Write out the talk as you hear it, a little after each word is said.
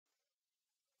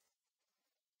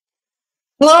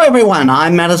Hello everyone,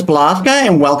 I'm Metis Balaska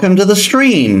and welcome to the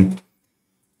stream.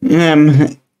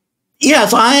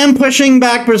 Yes, I am pushing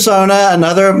back Persona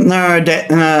another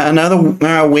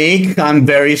week. I'm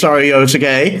very sorry,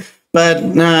 Yosuke, but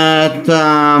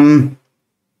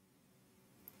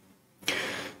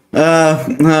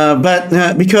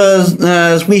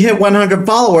because we hit 100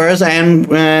 followers and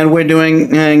we're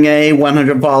doing a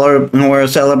 100 follower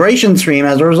celebration stream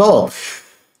as a result.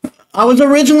 I was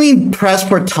originally pressed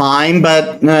for time,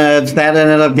 but that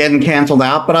ended up getting canceled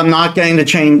out. But I'm not going to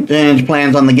change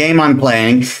plans on the game I'm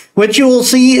playing, which you will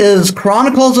see is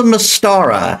Chronicles of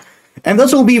Mystara. And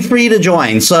this will be free to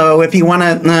join. So if you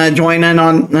want to join in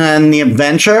on the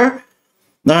adventure,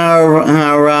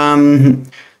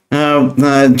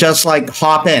 just like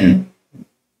hop in.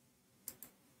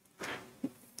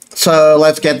 So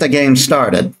let's get the game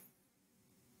started.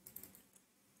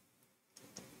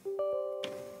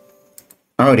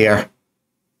 Oh dear.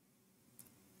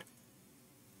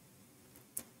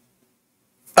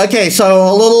 Okay, so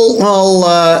a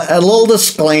little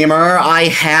disclaimer. I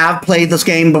have played this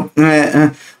game.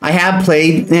 I have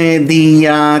played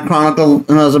the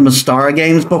Chronicles of Mystara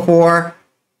games before.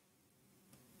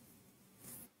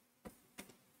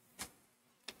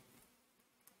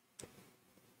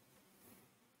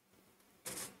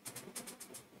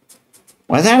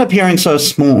 Why is that appearing so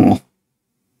small?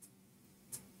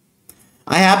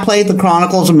 I have played the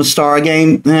Chronicles of Mystara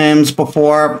games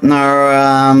before.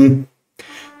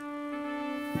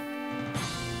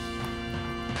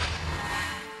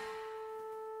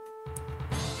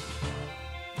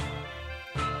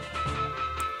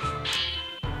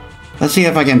 Let's see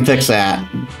if I can fix that.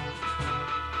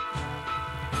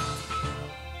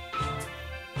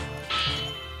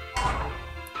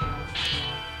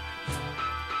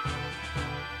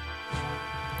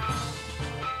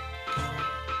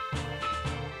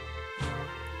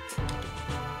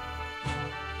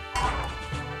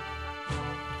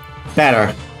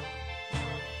 Better.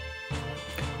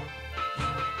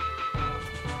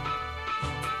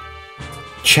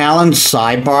 Challenge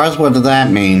sidebars? What does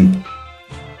that mean?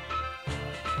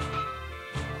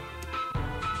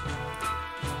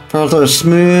 Further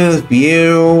smooth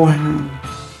view.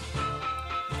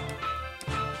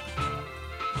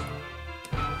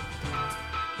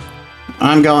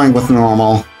 I'm going with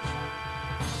normal.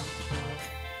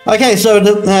 Okay, so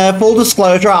full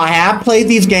disclosure, I have played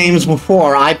these games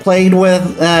before. I played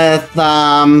with a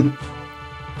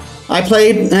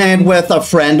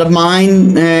friend of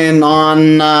mine and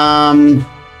on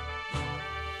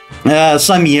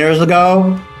some years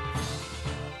ago.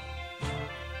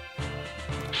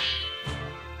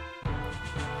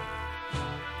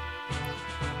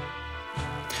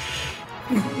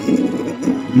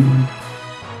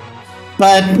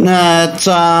 But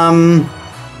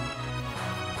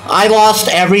I lost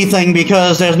everything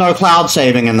because there's no cloud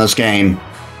saving in this game.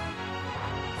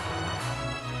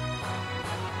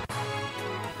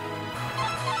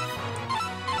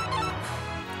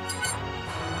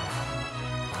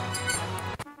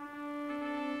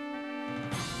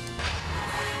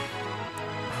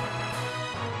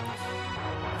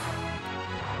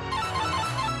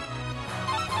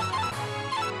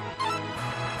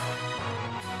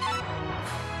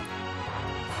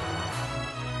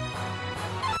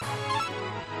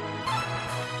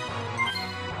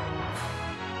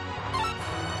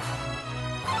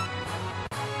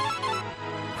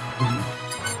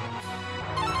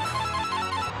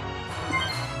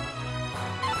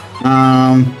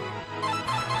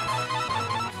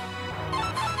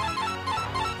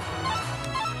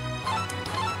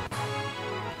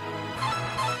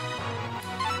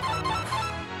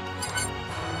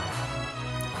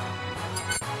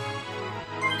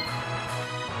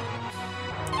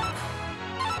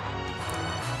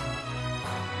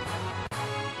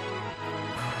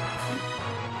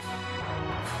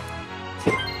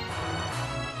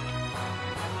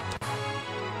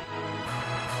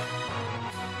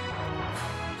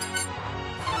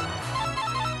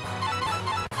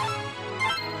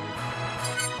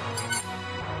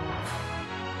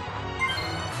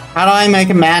 How do I make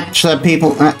a match that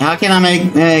people... how can I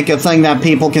make a thing that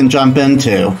people can jump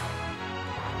into?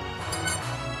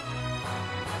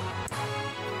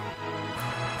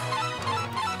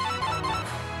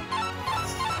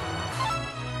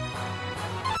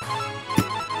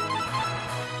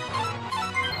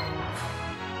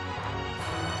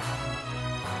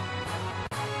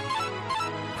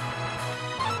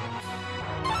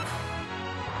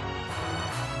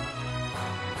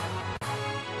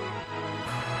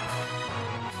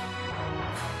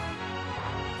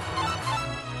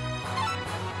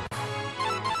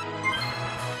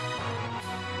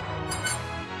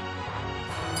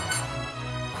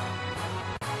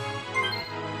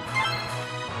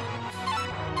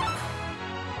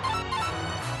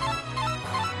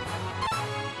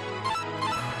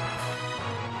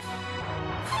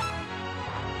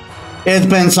 It's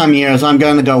been some years. I'm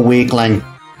going to go weakling.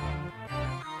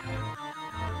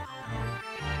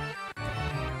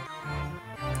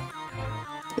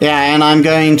 Yeah, and I'm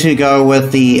going to go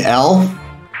with the elf.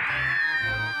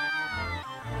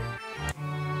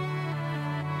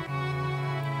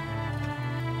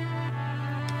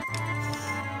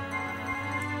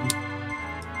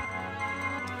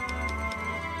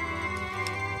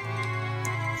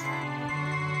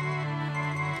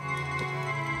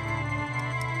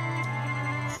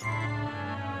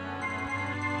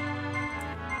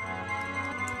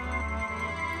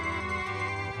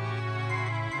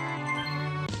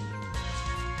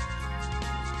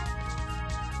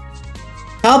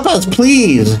 Help us,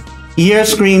 please! You hear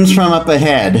screams from up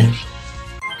ahead.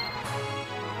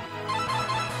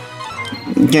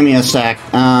 Give me a sec.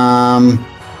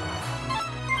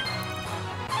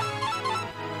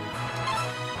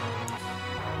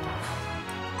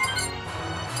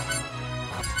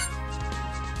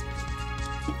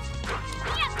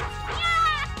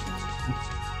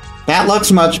 That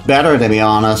looks much better, to be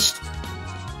honest.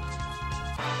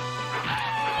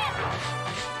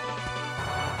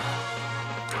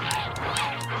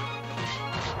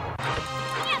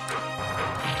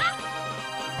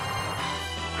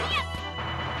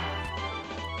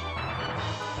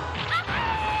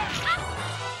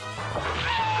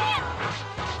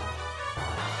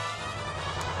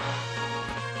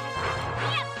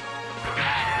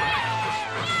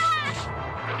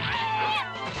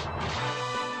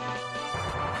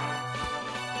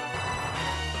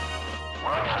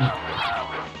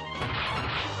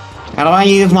 How do I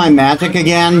use my magic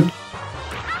again?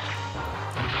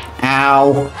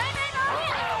 Ow.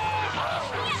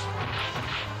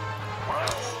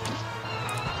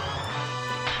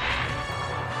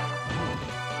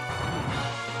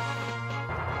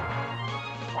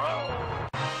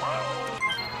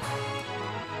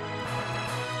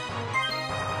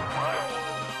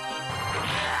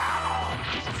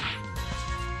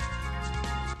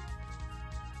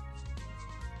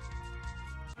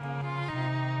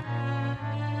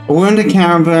 A wounded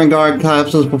caravan guard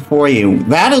collapses before you.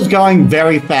 That is going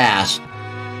very fast.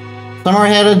 Some are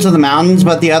headed to the mountains,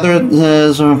 but the other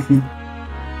is...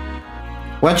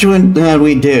 what should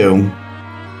we do?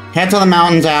 Head to the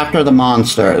mountains after the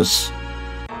monsters.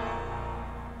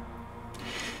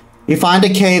 You find a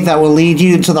cave that will lead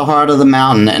you to the heart of the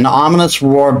mountain. An ominous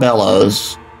roar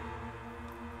bellows.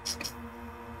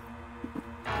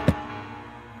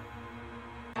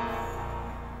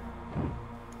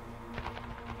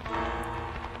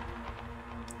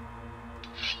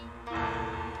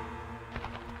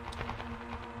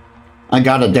 I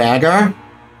got a dagger.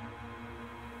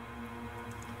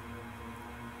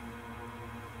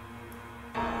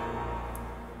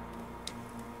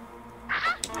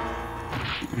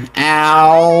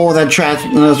 Ow,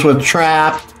 this was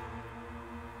trapped.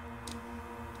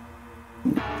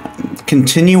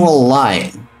 Continual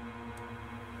light.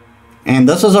 And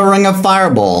this is a ring of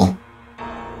fireball.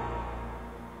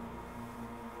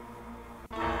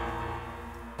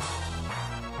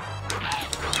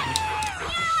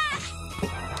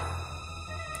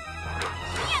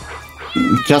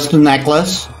 Just a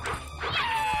necklace.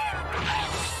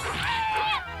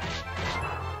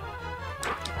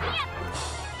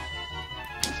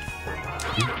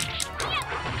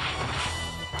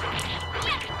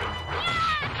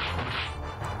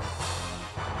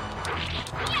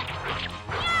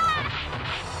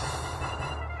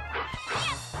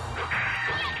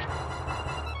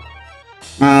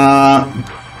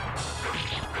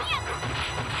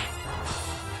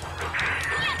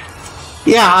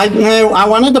 Yeah, I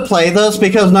wanted to play this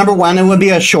because, number one, it would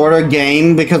be a shorter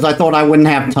game because I thought I wouldn't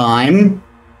have time.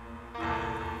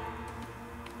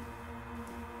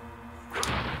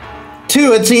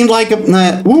 Two, it seemed like...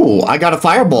 ooh, I got a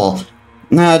fireball.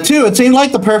 Two, it seemed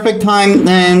like the perfect time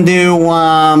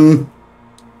to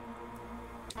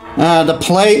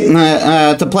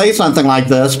play something like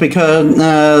this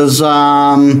because...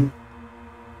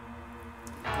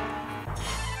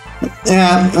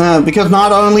 because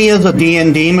not only is a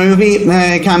D&D movie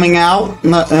coming out,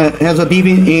 has a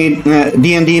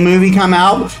D&D movie come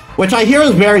out, which I hear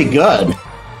is very good.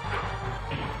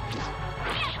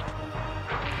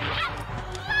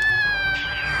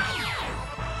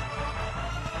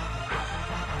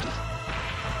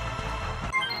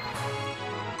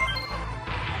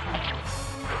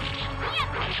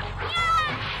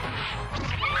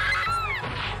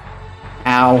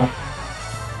 Ow.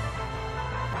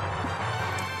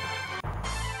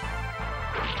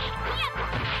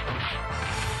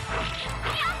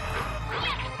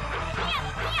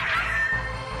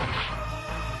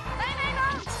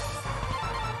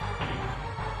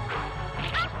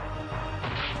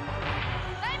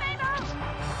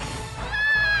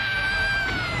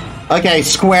 Okay,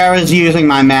 Square is using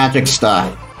my magic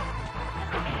stuff.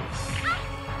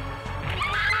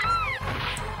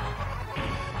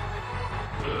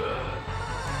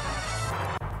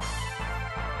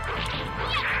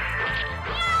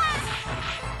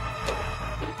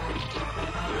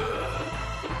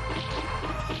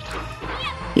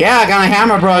 Yeah, gonna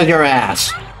hammer bro your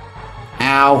ass.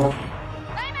 Ow.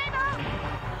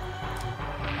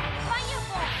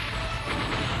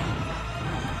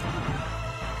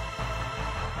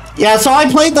 Yeah, so I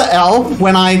played the elf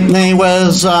when I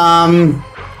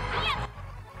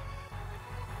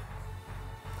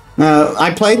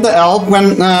played the elf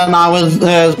when I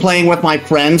was playing with my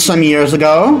friend some years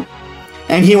ago,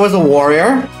 and he was a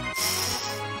warrior.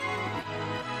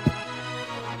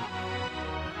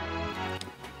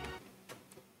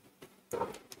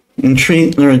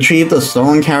 Retrieve the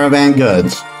stolen caravan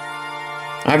goods.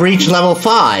 I've reached level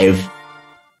 5.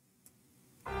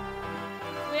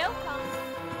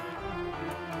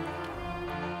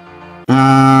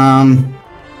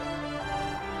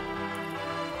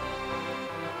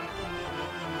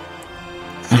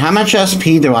 How much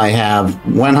SP do I have?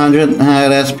 100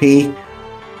 SP?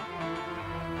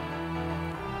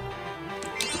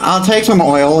 I'll take some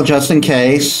oil just in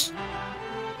case.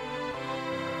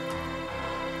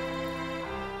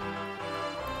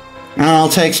 And I'll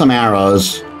take some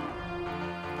arrows.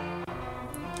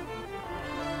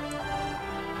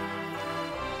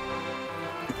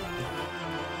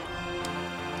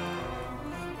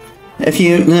 If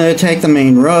you take the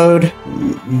main road,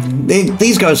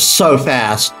 these go so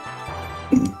fast.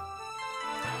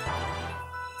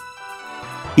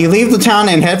 You leave the town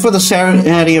and head for the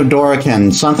city of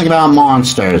Dorican. Something about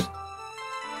monsters.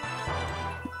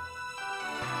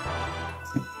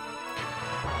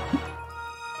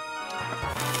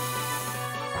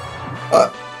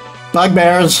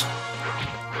 Bugbears.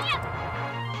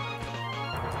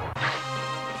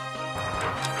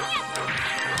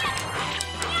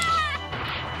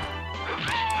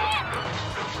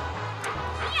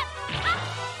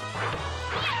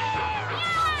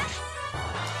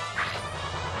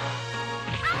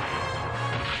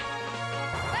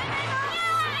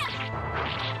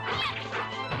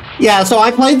 Yeah, so I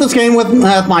played this game with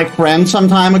my friend some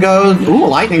time ago. Ooh,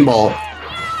 lightning bolt.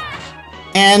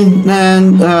 And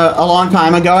a long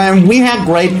time ago, and we had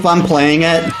great fun playing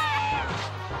it.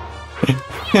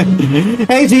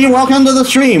 Hey Z, welcome to the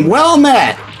stream. Well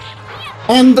met.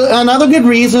 And another good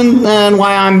reason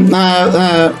why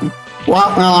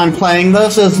I'm playing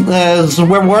this is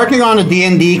we're working on a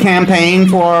D&D campaign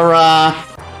for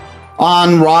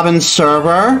on Robin's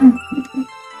server.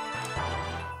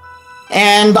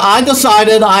 And I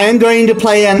decided I am going to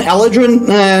play an Eldrin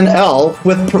elf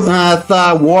with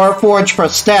Warforged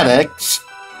prosthetics,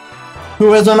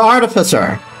 who is an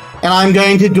artificer. And I'm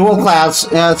going to dual class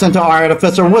into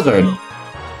Artificer Wizard.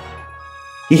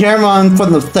 You hear him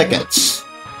from the thickets.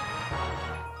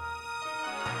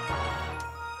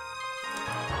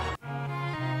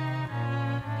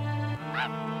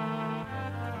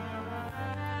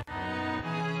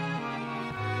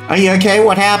 Are you okay?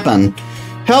 What happened?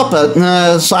 Help it,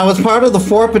 so I was part of the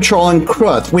Fort Patrol in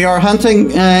Kruth. We are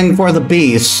hunting for the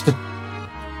beast.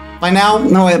 By now,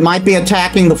 no, it might be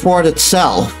attacking the fort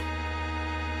itself.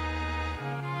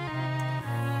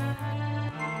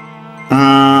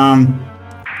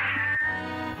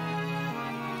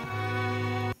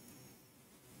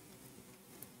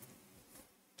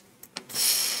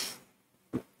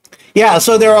 Yeah,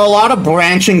 so there are a lot of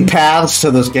branching paths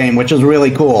to this game, which is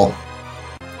really cool.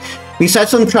 We set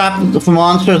some traps for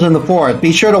monsters in the fort.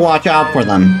 Be sure to watch out for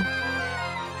them.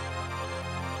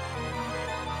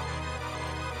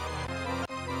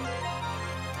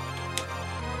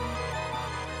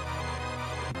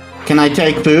 Can I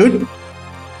take food?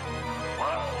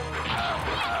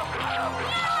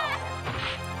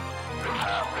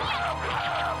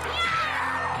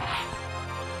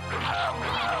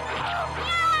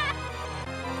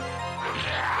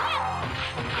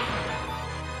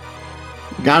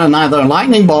 Got another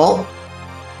lightning bolt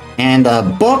and a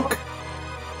book.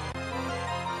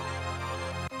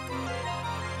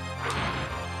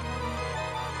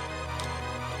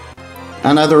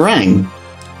 Another ring.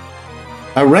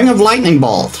 A ring of lightning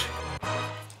bolt.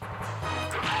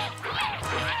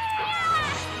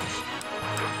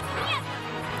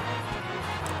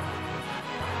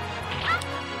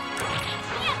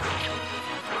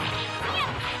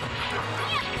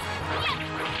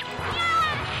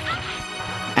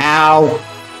 Ow.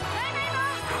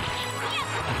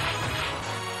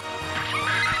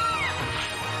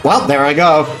 Well, there I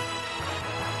go.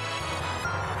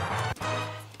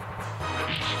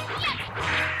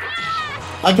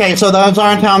 Okay, so those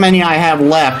aren't how many I have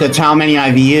left, it's how many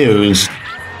I've used.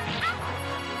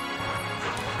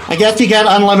 I guess you get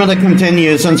unlimited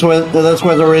continues since this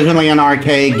was originally an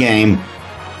arcade game.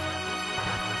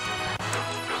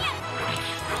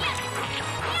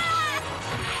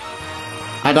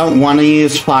 I don't want to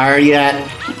use fire yet.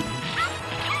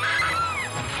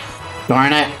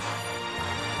 Darn it.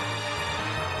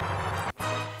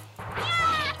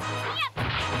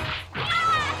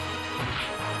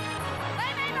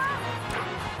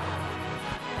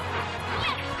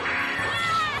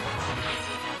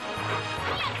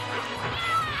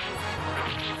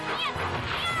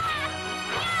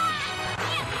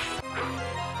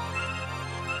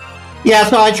 Yeah,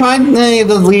 so I tried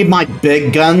to leave my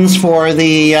big guns for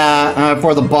the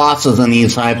bosses in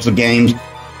these types of games.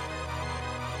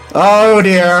 Oh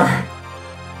dear.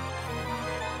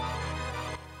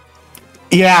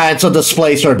 Yeah, it's a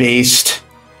displacer beast.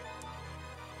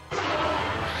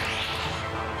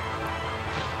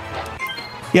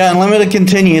 Yeah, unlimited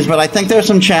continues, but I think there's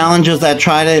some challenges that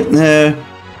try to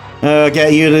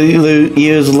get you to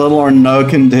use little or no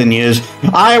continues.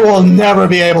 I will never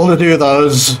be able to do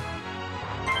those.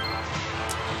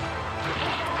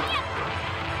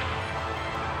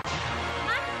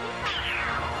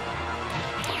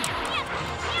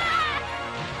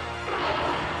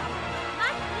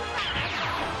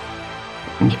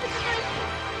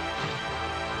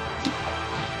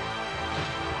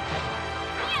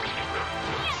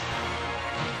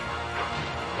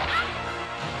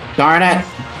 Darn it.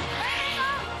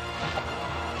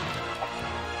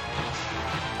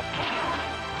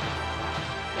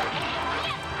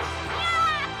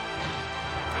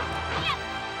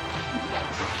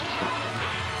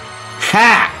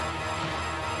 Ha!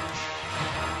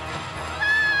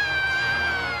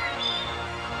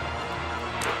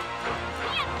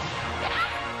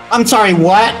 I'm sorry,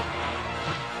 what?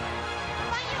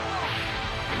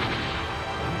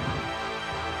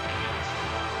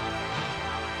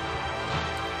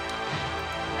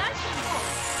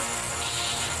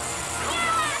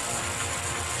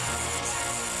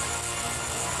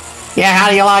 Yeah, how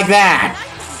do you like that?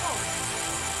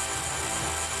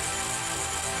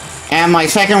 And my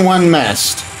second one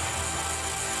missed.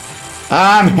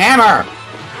 Hammer!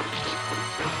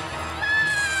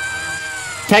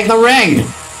 Take the ring!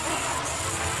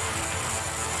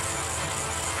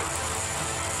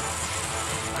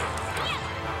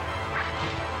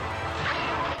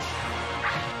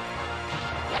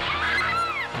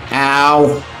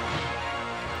 Ow.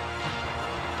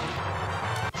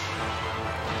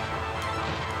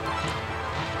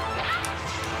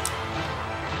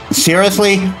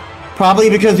 Seriously? Probably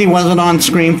because he wasn't on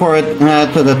screen for it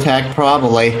to detect,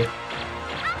 probably.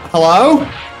 Hello?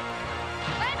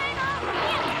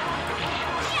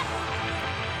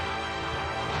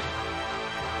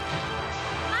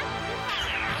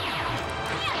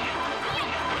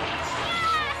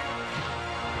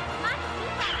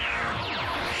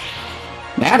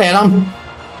 That hit him.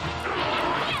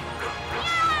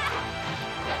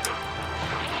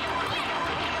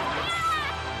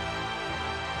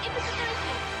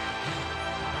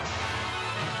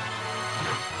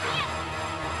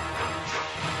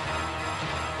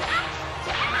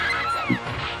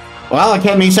 Well, it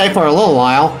kept me safe for a little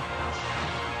while.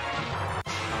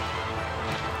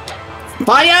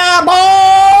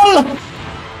 Fireball!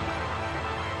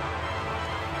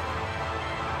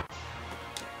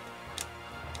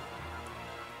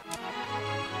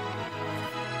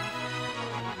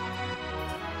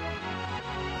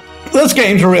 This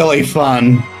game's really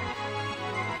fun.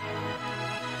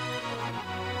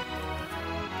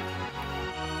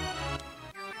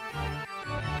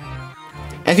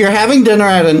 If you're having dinner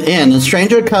at an inn, a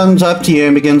stranger comes up to you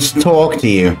and begins to talk to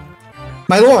you.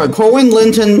 My lord, Corwin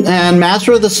Linton, and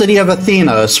master of the city of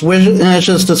Athena,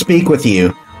 wishes to speak with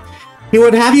you. He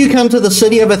would have you come to the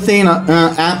city of Athena,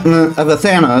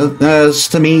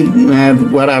 to meet,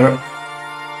 whatever.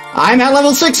 I'm at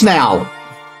level 6 now.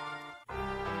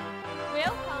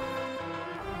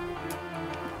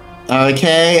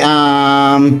 Okay,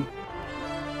 oh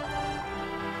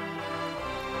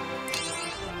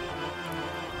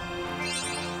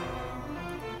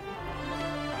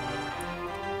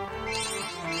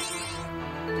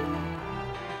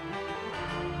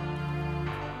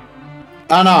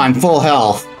no, I'm full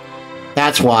health.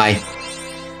 That's why.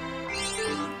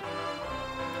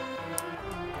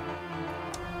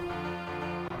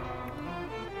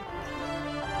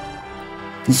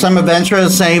 Some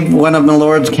adventurers save one of the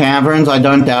Lord's caverns, I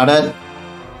don't doubt it.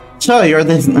 So, you're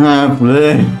the...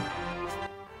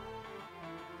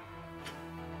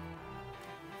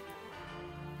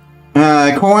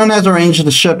 Corn has arranged the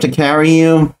ship to carry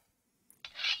you.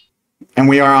 And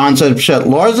we are on to ship.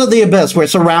 Lords of the Abyss, we're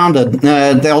surrounded.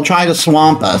 They'll try to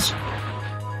swamp us.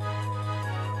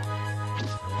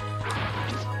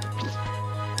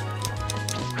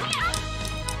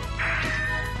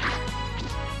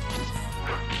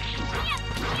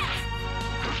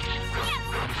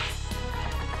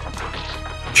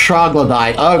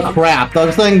 Troglodyte. Oh crap!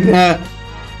 Those things.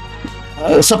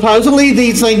 Supposedly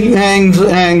these things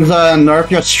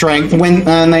nerf your strength when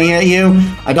they hit you.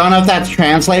 I don't know if that's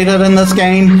translated in this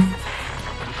game.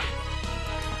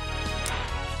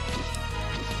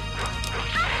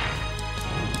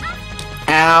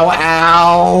 Ow!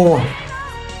 Ow!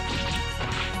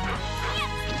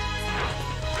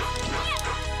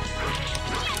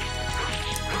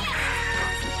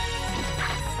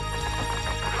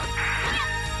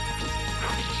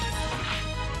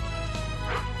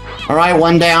 Alright,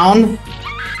 one down.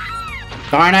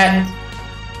 Darn it.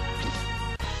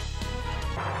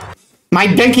 My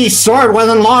dinky sword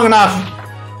wasn't long enough.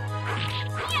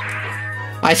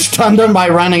 I stunned him by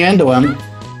running into him.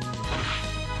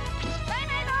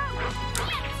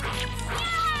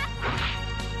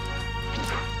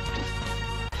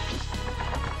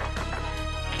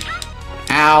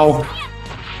 Ow.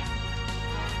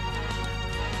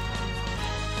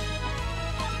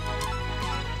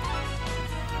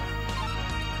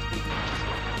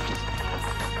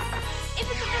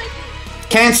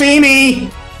 Can't see me!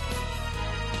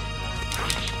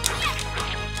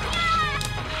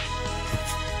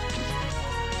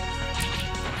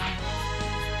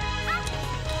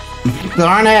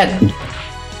 Darn it!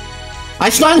 I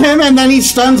stun him and then he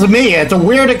stuns me. It's a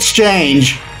weird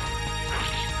exchange.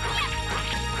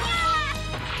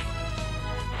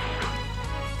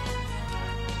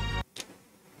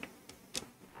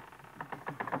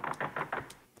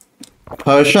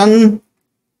 Potion.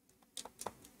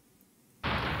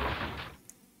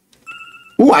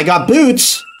 Ooh, I got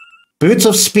boots! Boots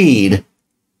of speed.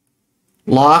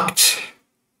 Locked.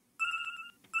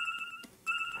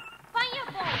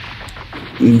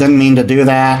 Didn't mean to do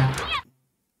that.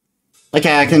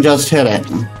 Okay, I can just hit it.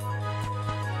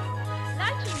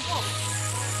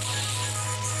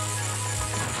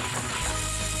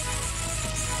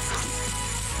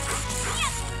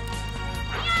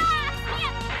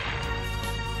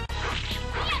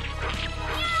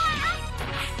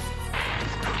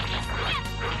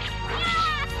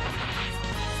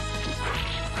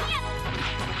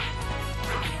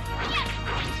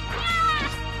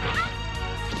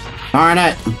 Darn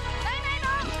it.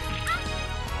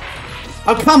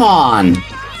 Oh, come on!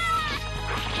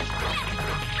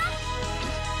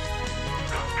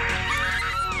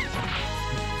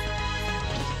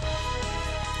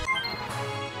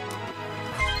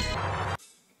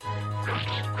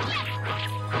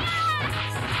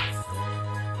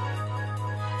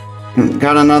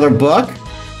 Got another book?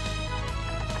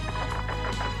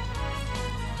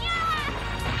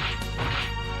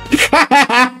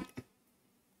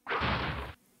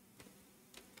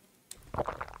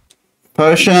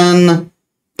 Potion.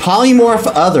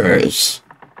 Polymorph others.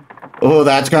 Oh,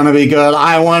 that's gonna be good.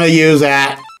 I want to use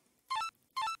that.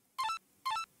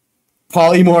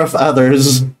 Polymorph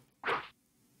others.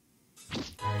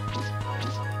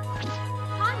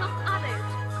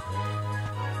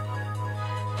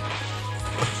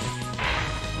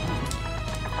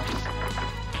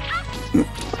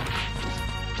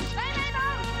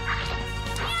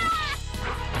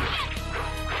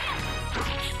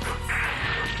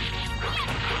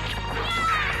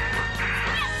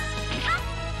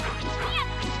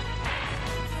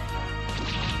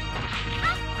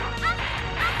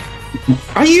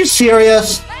 Are you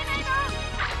serious?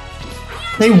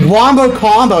 They wombo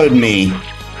comboed me.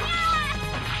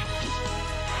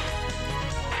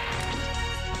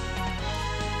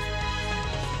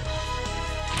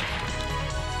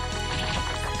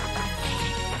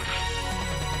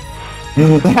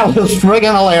 That was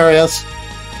friggin' hilarious.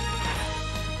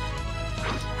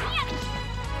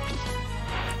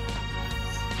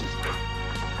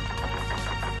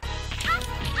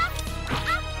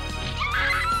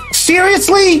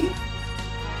 Seriously?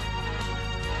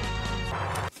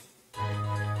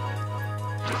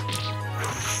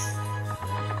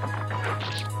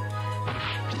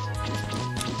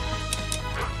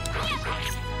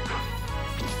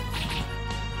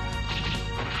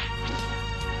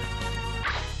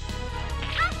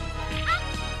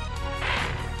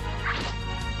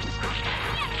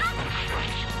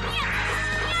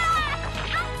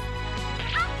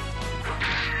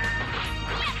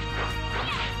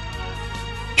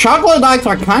 Troglodytes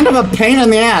are kind of a pain in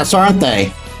the ass, aren't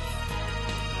they?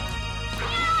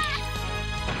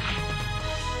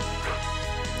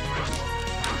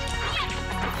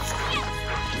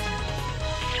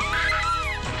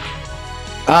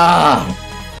 Ah!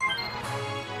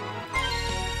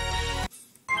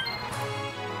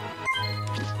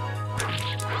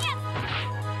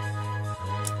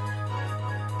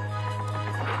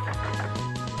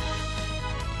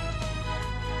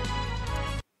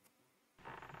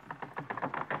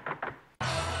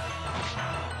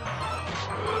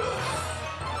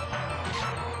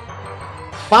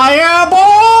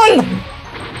 Fireball!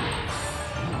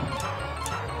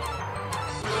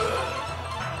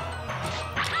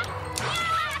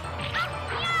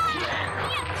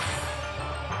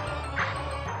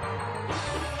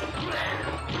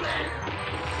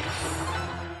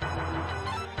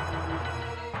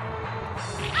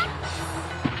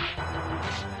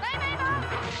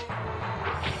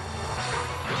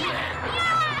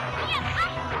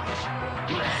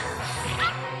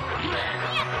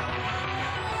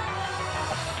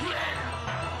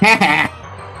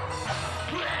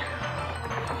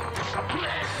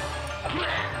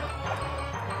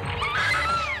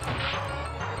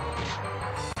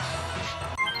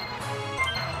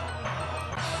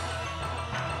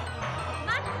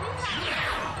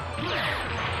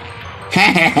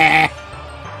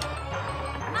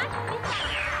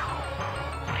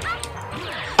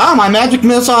 Oh, my magic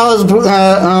missile is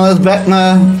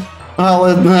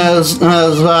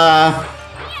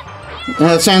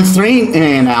sense 3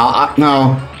 now.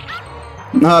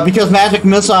 No, because magic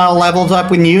missile levels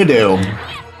up when you do.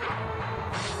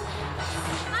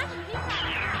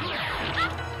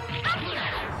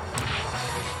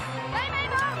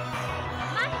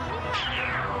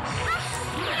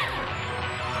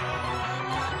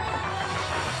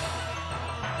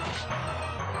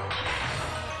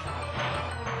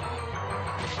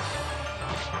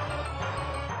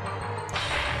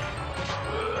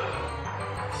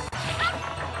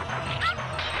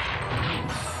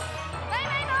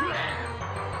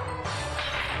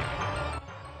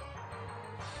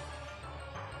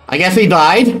 I guess he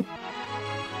died.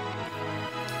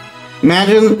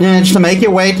 Managed to make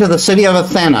your way to the city of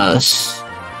Athenas.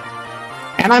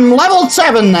 And I'm level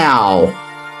 7 now.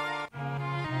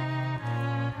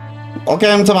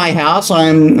 Welcome to my house.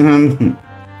 I'm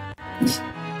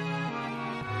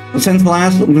since the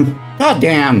last. God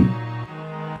damn.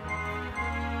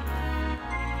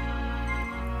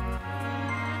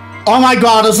 Oh my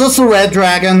god, is this the red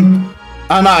dragon?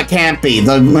 Oh no, it can't be.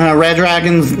 The red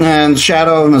dragon's and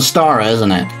Shadow of Mystara,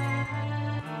 isn't it?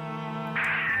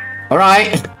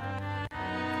 Alright.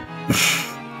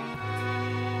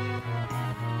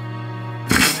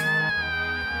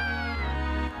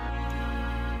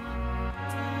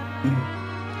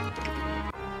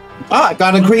 Oh, I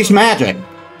got increased magic.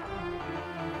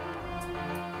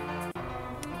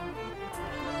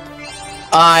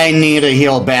 I need a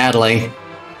heal badly.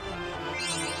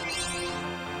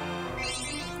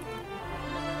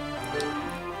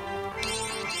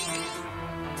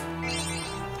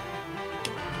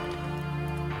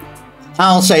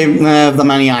 I'll save the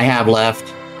money I have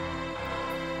left.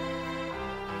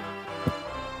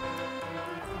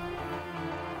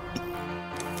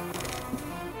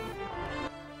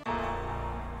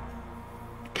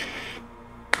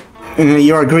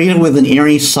 You are greeted with an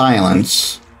eerie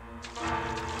silence.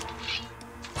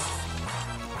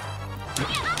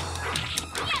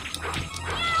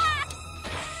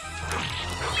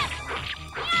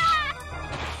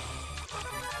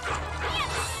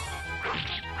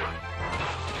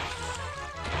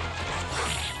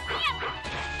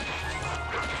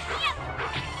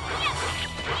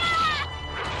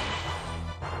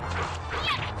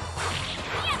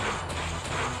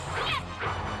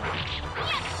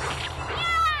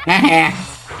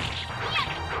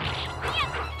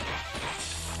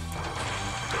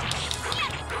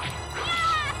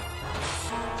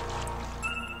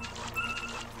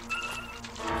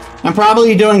 I'm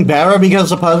probably doing better because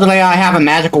supposedly I have a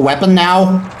magical weapon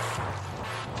now.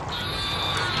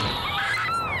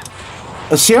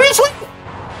 Seriously?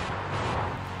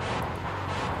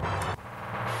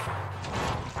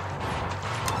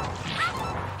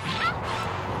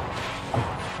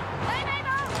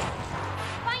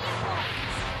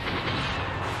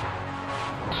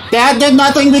 Dad did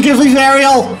nothing because he's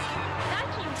Ariel!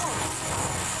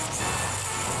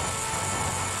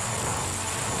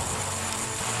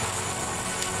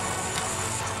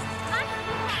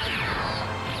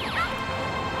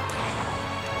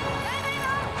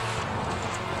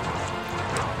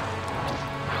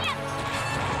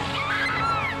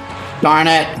 Darn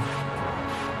it.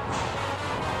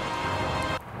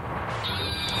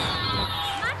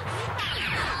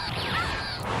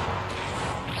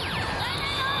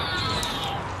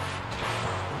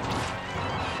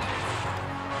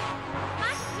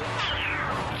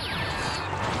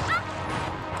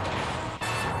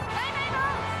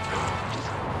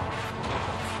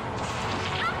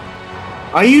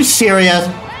 Are you serious?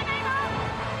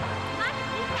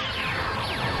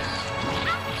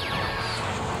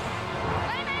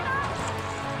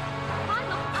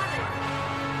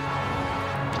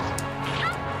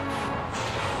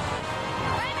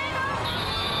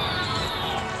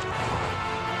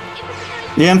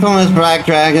 The infamous Black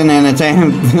Dragon and its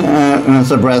aim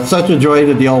as a breath. Such a joy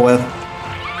to deal with.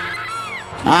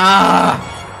 Ah!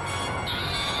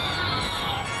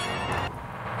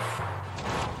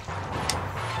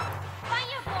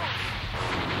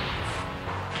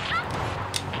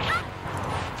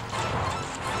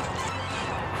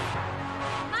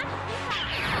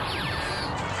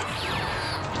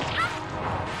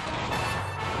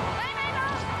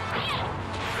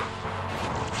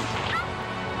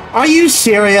 Are you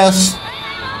serious?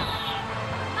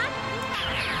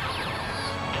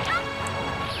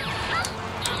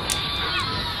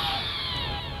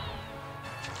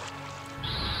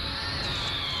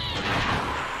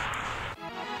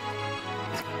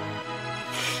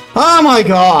 Oh my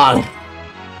god!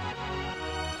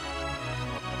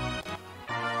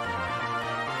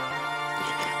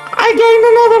 I gained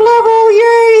another level,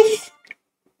 yay!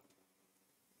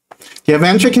 The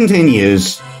adventure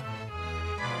continues.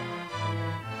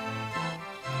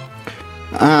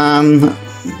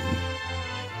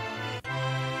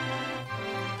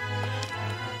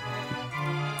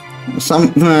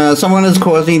 Someone is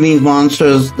causing these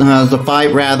monsters to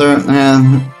fight rather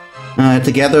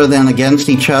together than against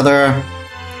each other.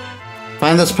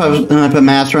 Find this puppet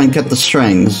master and cut the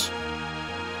strings.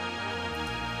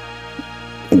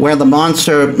 Where the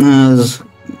monster is...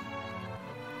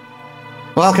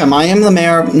 Welcome, I am the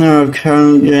mayor of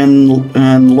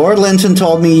and Lord Linton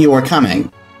told me you were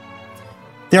coming.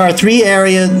 There are 3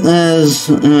 areas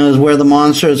where the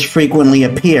monsters frequently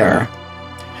appear.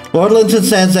 Lord Linton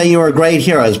says that you are great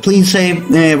heroes. Please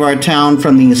save our town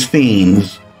from these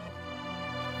fiends.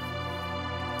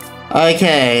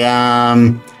 Okay,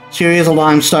 series of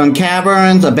limestone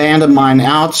caverns, abandoned mine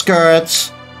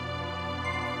outskirts.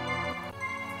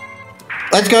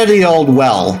 Let's go to the old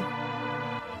well.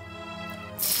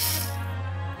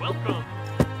 Welcome.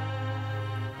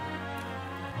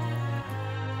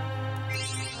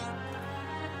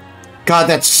 God,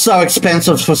 that's so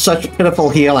expensive for such pitiful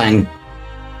healing.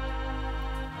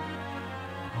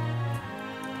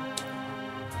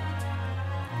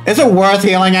 Is it worth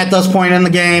healing at this point in the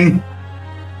game?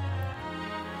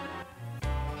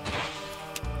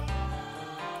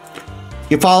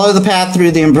 You follow the path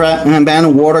through the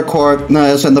abandoned water course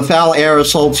and the foul air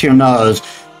assaults your nose.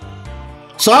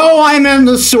 So I'm in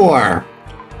the sewer.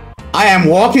 I am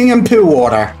walking in poo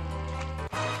water.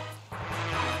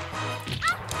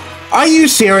 Are you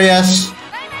serious?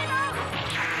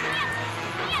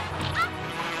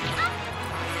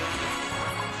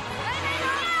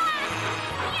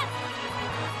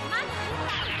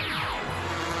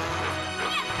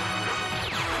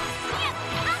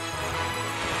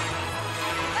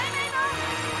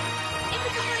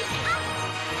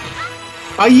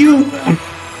 Are you...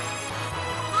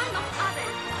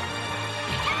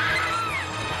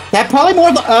 That probably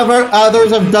more than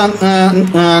others have done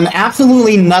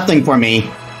absolutely nothing for me.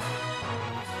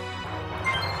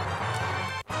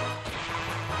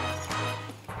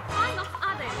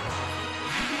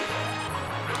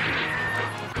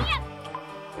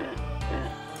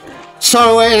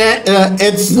 So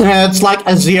it's like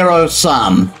a zero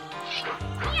sum.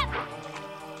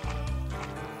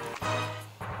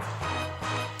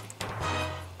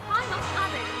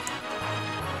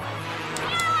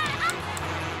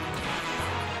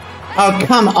 Oh,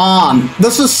 come on.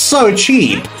 This is so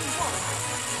cheap.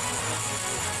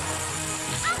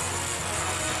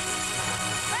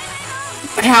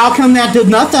 How come that did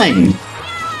nothing?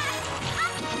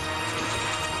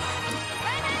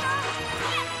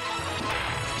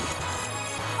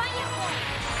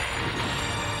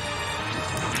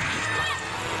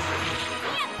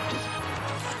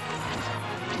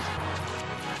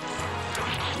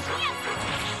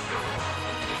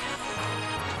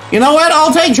 You know what?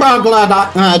 I'll take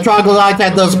troglodyte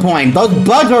at this point. Those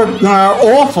bugs are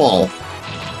awful.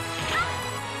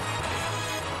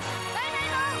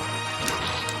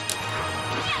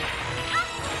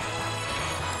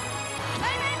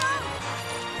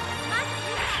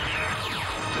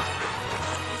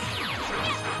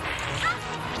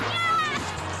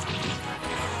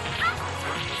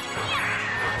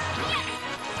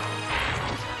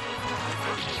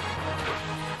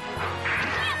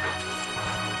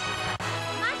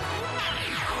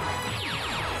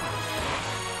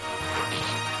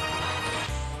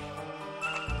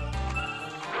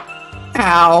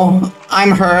 Ow.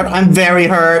 I'm hurt. I'm very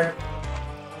hurt.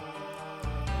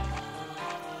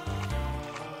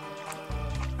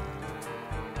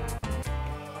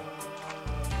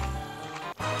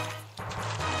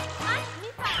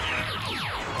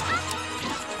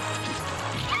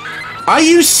 Are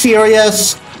you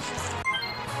serious?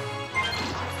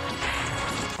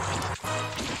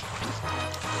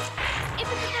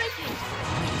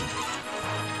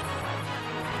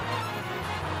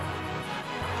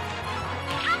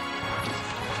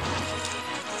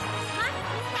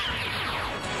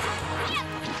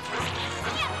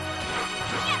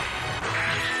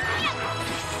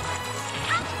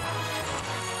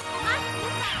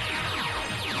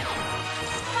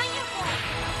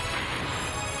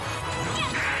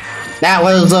 That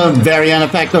was a very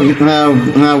ineffective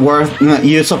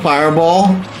use of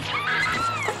Fireball.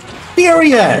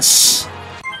 Furious!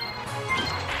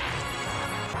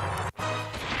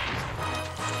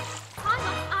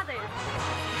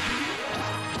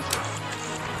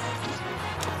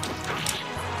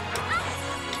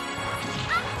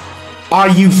 Are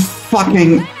you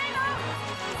fucking...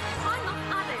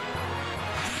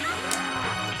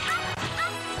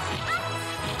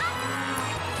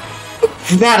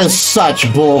 That is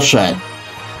such bullshit.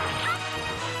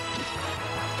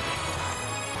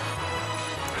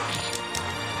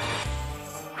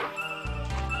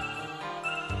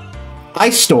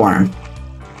 Ice Storm.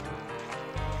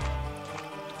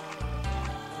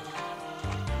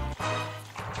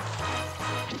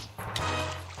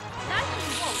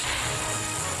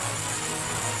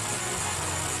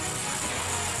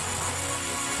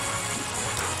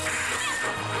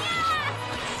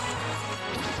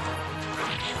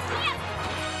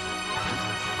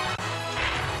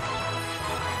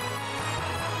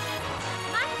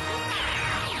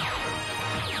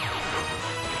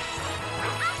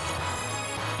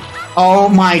 Oh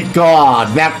my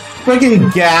god, that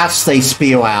friggin' gas they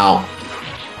spew out.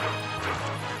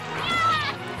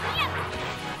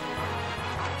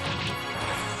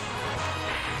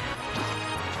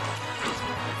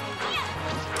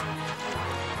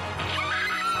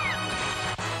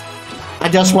 I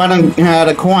just went and had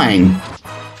a coin.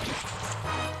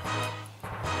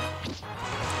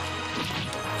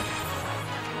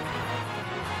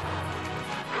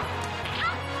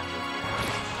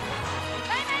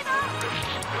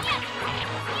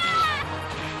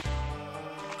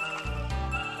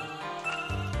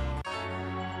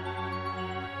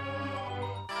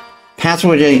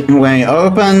 Passageway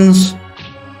opens.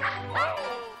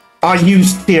 Are you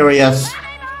serious?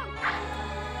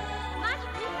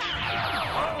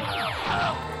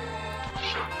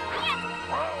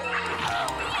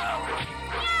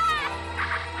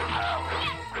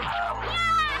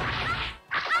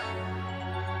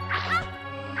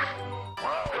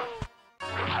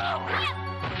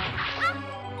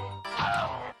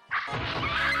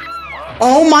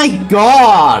 Oh my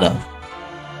god!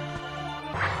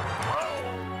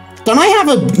 Don't I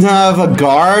have a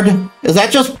guard? Is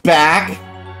that just back?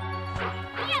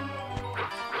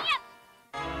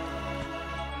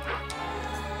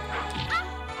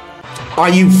 Are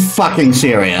you fucking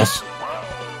serious?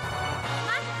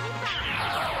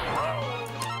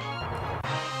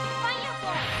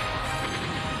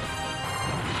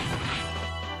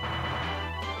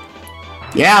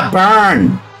 Yeah,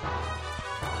 burn!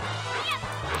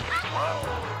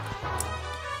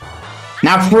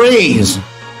 Now freeze!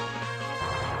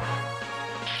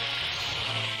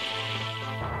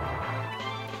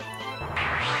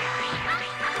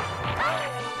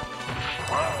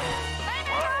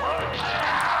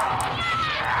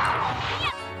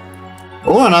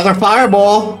 Oh, another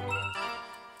fireball!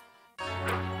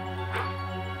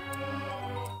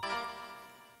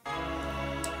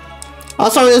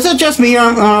 Also, is it just me, or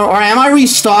am I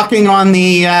restocking on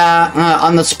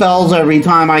the spells every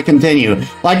time I continue?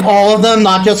 Like all of them,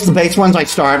 not just the base ones I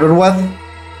started with?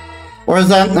 Or is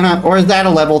that a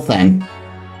level thing?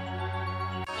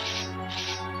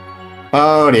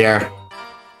 Oh dear.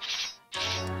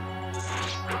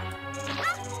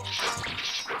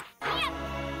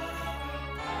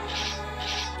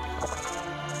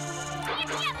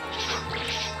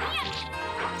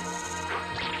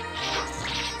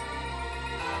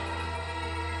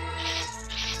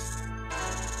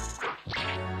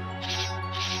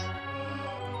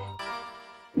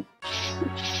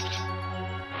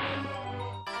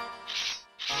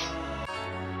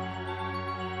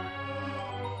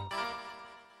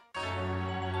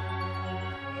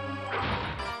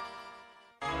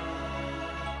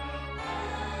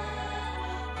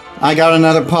 I got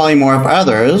another polymorph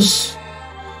others.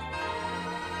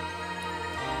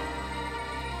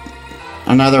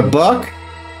 Another book.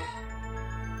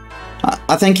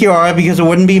 I think you are, because it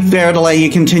wouldn't be fair to let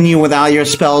you continue without your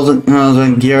spells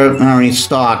and gear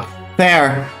restocked.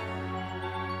 Fair.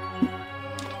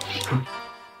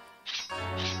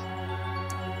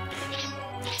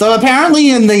 So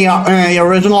apparently in the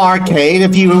original arcade,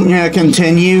 if you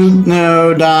continued,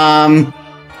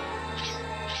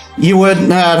 you would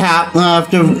have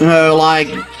to, like,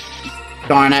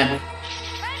 darn it.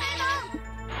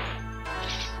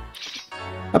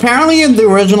 Apparently in the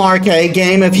original arcade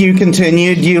game, if you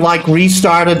continued, you, like,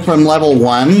 restarted from level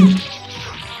 1.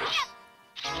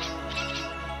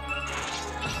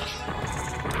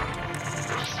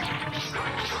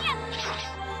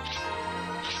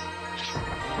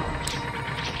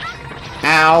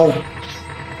 Ow.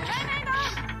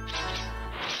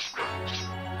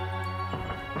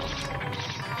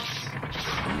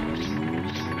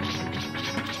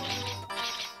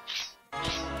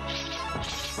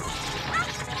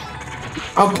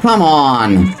 Oh, come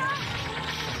on.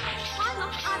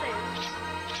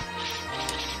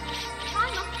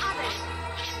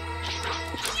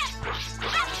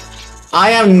 I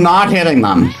am not hitting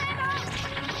them.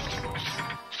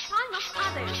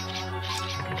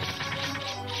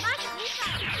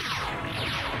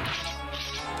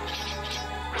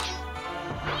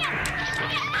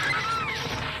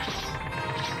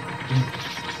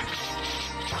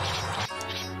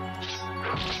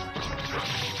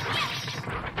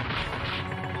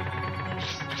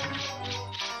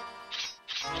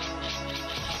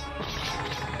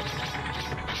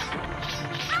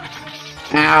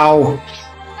 Ow.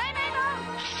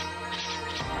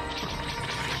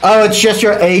 Oh, it's just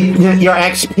your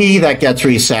XP that gets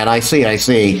reset. I see, I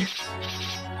see.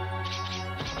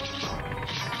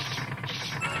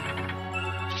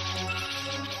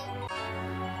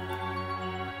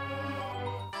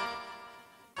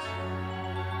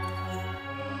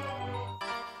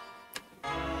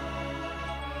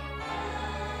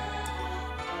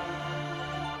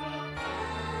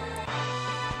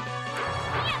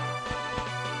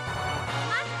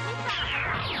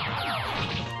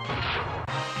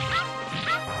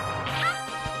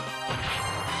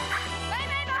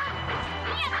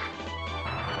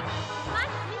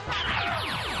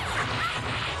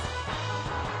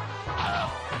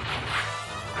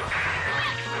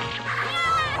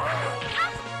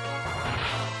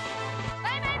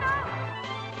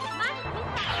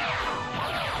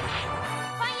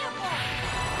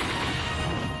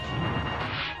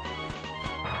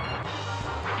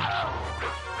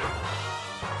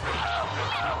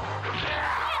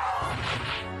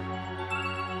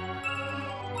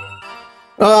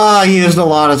 Oh, I used a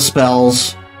lot of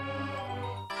spells.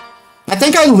 I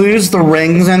think I lose the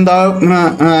rings when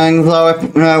I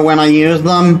use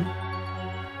them.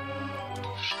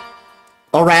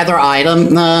 Or rather,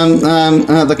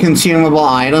 the consumable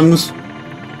items.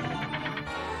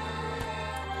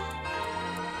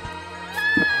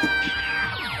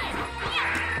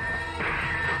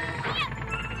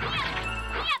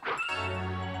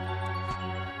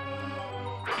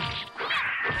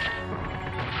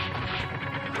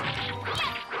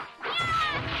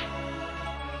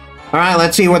 Alright,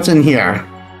 let's see what's in here.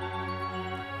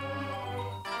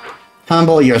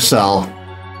 Humble yourself.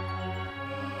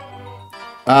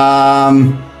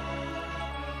 I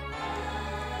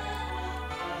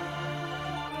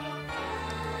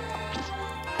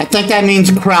think that means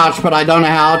crouch, but I don't know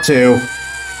how to.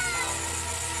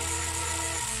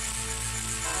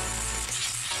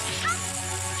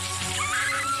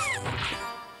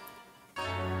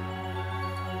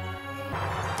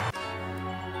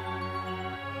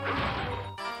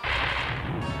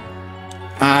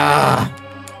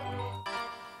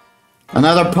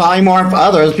 Another polymorph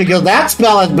others, because that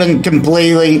spell has been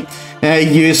completely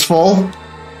useful.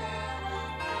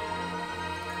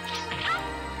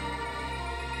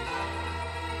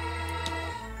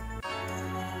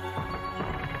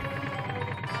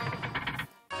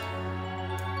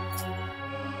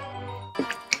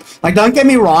 Like, don't get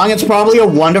me wrong, it's probably a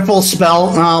wonderful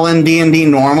spell in D&D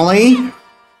normally,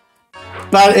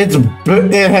 but it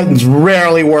has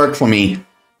rarely worked for me.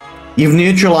 You've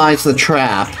neutralized the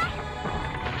trap.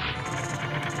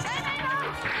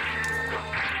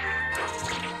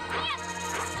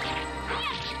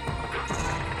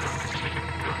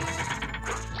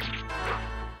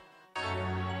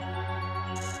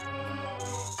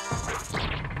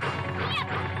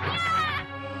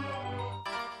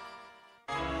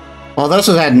 Well, this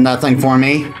has had nothing for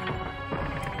me.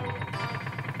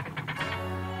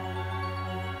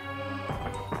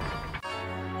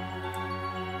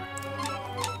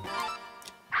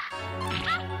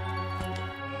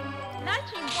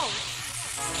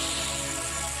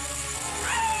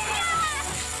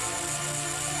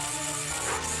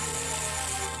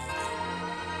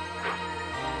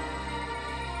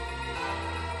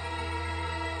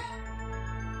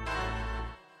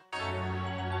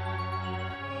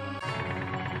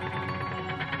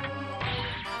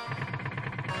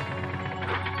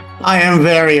 I am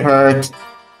very hurt.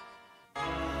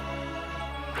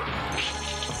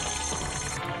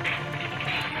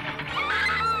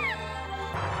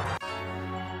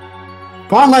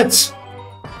 Gauntlets!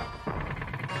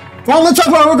 Gauntlets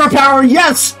of ogre power,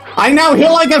 yes! I now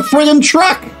heal like a friggin'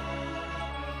 truck!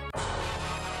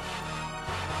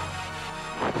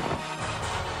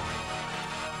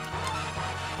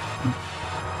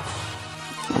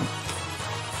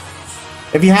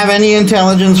 If you have any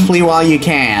intelligence, flee while you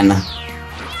can.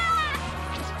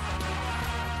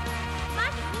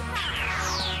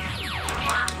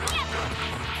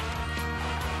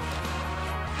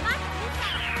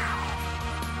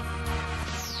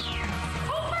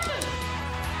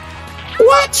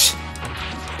 What?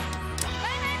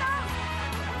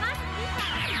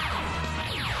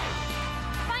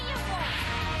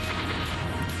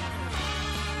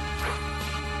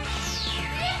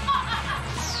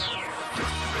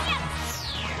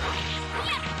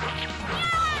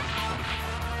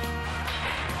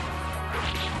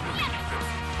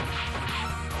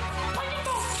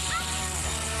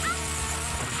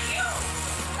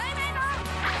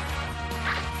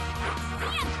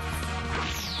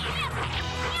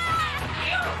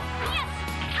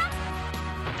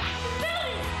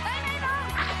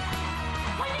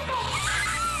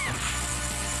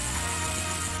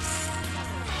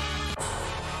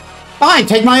 Fine,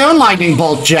 take my own lightning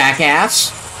bolt,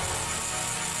 jackass.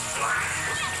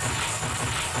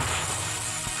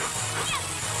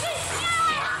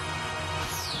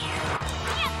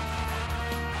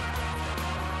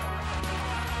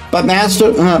 But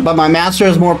my master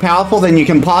is more powerful than you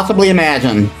can possibly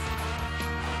imagine.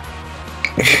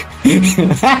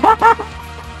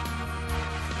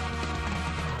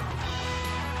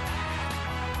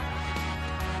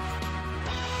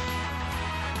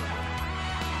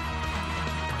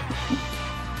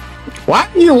 Why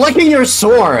are you licking your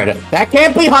sword? That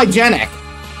can't be hygienic.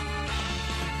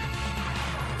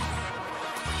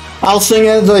 I'll sing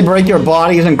as they break your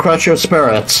bodies and crush your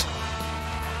spirits.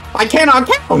 I cannot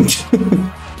count!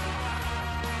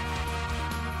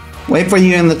 Wait for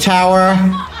you in the tower.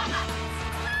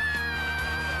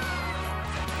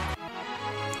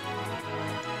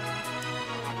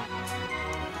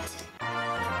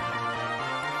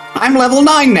 I'm level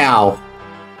 9 now!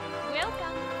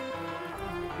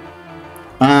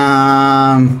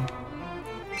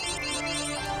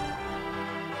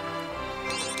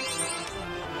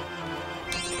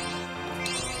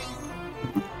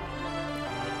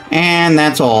 And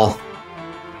that's all.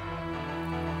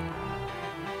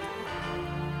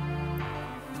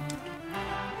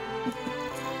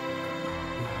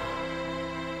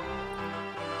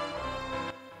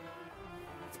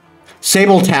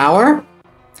 Sable Tower?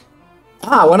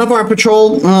 Ah, one of our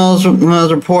patrol was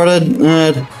reported.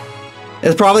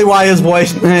 It's probably why his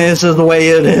voice is the way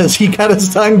it is. He cut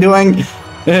his tongue doing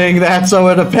that, so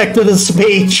it affected his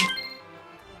speech.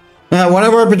 One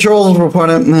of our patrols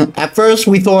reported. At first,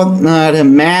 we thought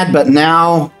him mad, but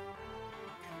now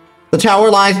the tower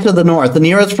lies to the north. The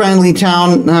nearest friendly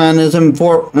town is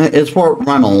Fort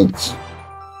Reynolds.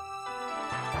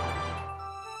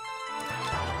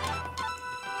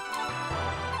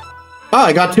 Oh,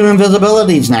 I got 2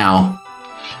 invisibilities now.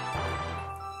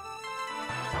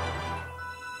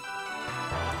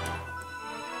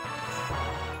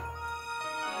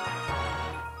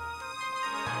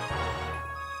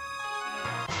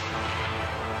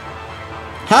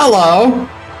 Hello.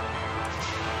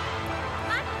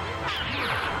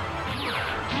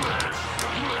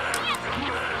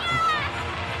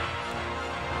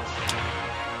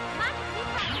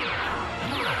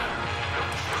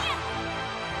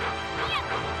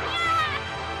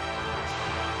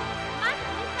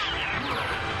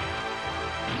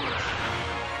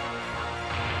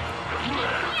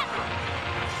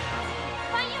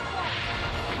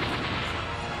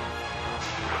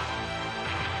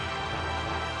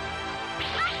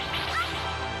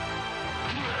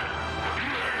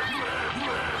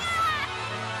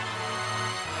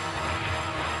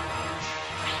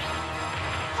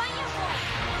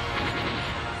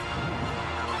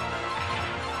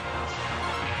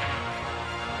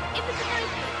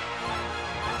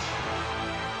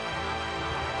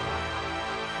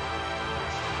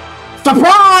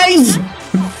 Surprise!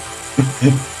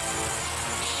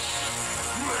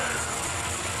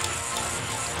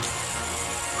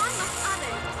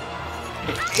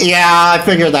 Yeah, I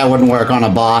figured that wouldn't work on a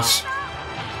boss.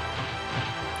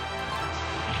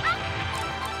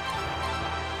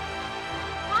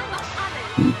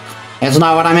 It's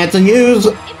not what I meant to use.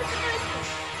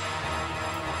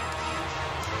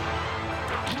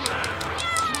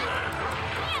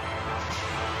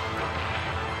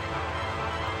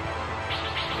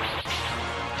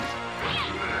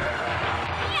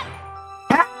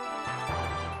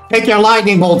 Take your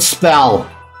lightning bolt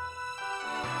spell.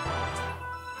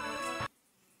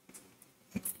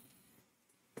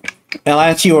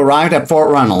 Unless you arrived at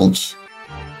Fort Reynolds.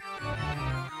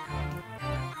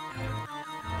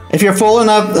 If you're full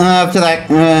enough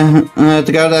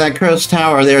to go to that cursed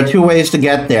tower, there are two ways to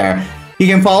get there. You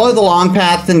can follow the long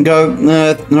path and go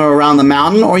around the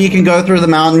mountain, or you can go through the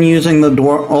mountain using the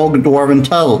old dwarven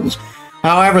tunnels.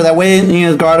 However, that way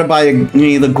is guarded by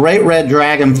the great red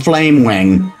dragon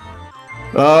Flamewing.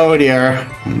 Oh dear.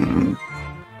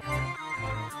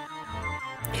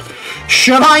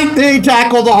 Should I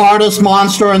tackle the hardest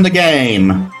monster in the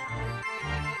game?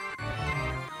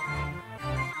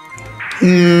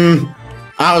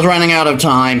 I was running out of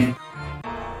time.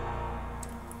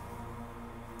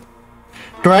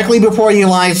 Directly before you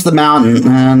lies the mountain,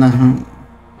 and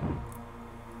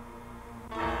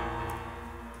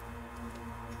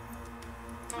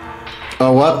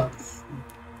oh, what?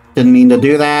 Didn't mean to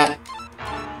do that.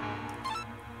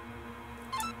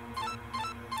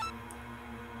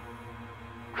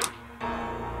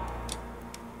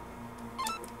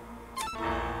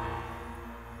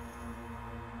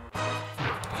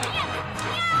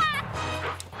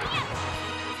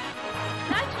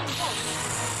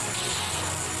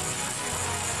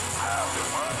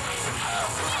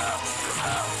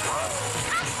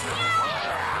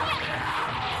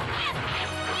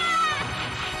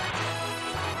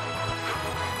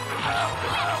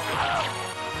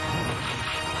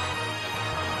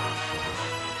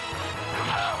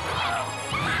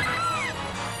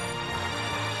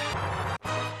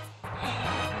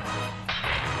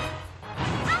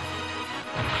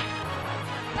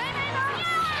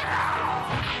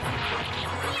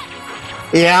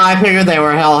 Yeah, I figured they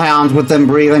were hellhounds with them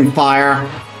breathing fire.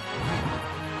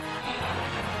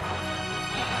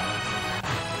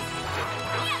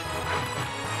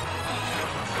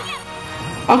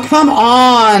 Oh, come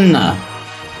on!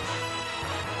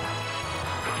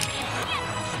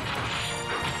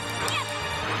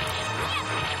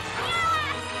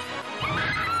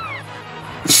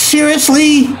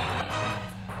 Seriously?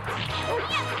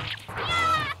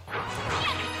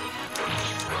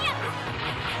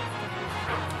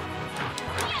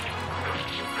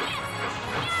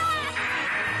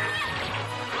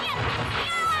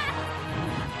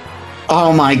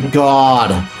 Oh my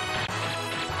god.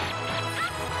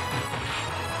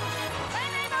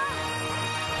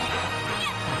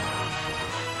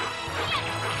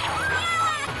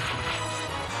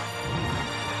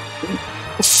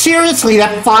 Seriously,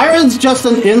 that fire is just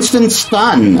an instant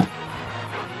stun.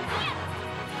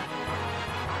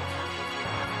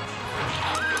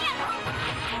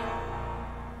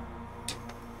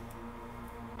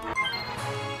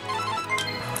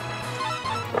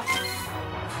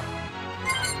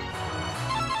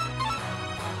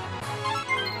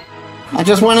 I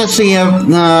just want to see if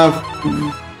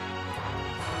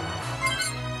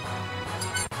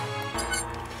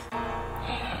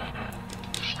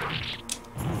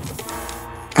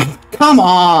come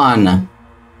on!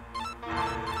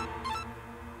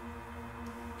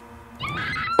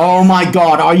 Oh my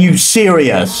god, are you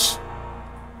serious?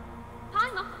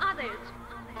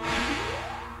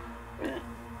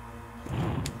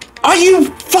 Are you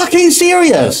fucking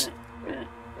serious?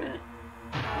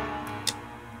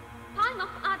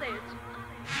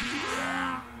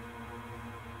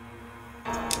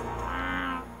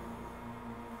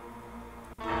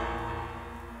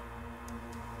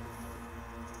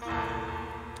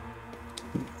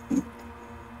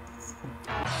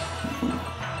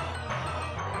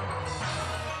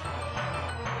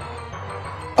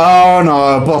 Oh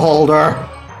no, Beholder.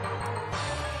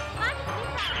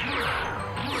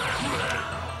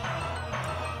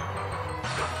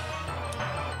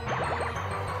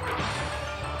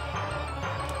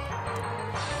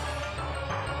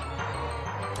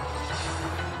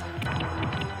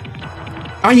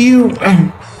 Are you...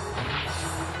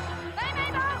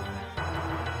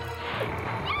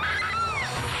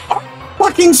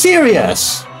 fucking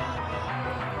serious?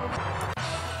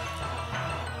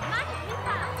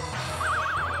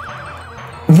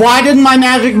 Why didn't my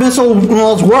magic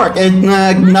missiles work?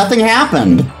 Nothing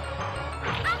happened.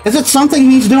 Is it something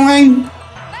he's doing?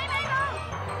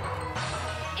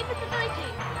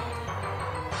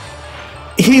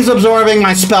 He's absorbing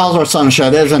my spells or some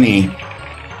shit, isn't he?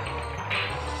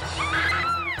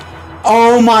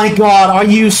 Oh my god, are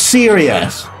you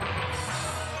serious?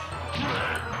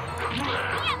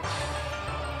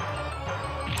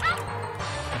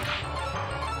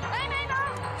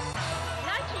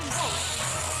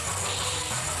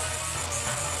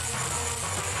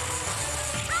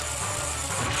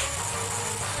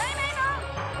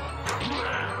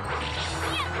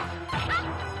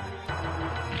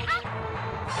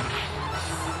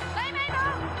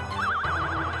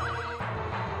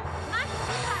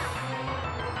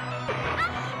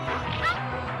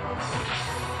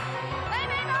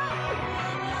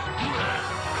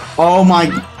 Oh my...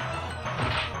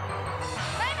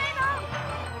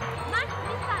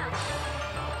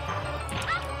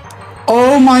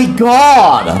 Oh my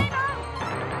god!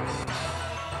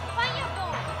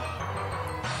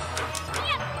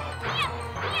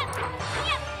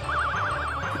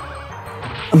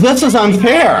 This is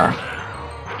unfair!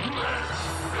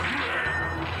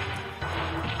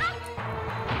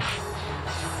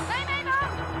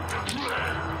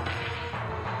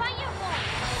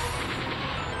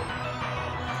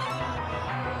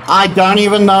 I don't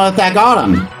even know if that got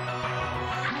him.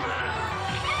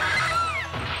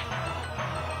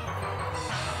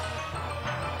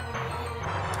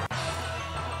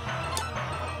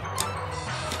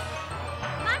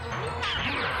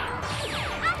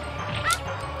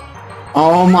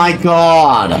 Oh my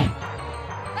god.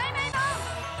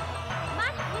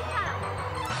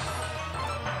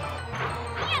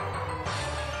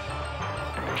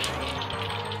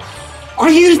 Are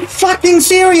you fucking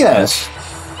serious?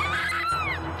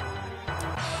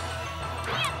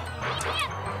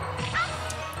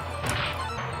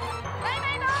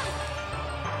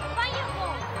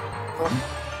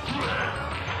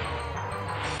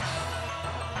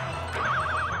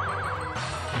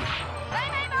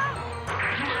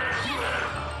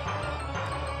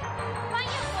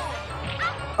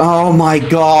 Oh my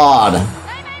god.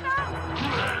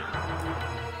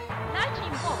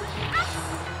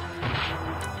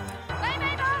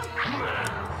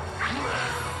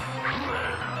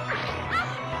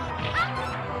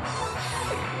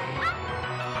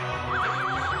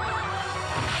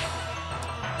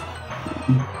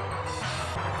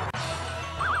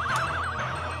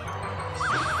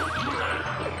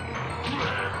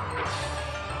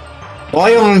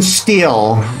 Oil and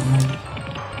steel.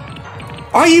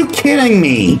 Are you kidding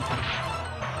me?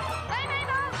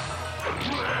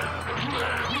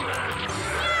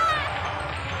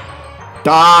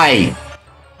 Die!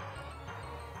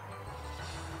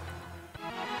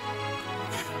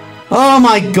 Oh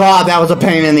my god, that was a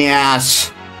pain in the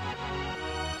ass.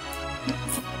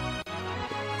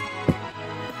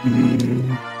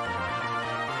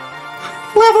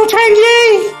 Level 10,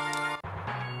 yay!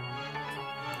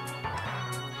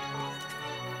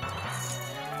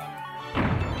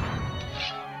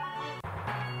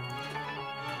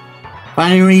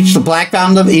 Finally reached the Black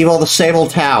Fountain of Evil, the Sable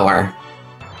Tower.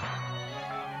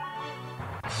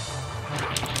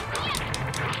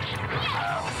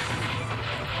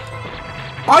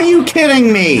 Are you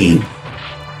kidding me?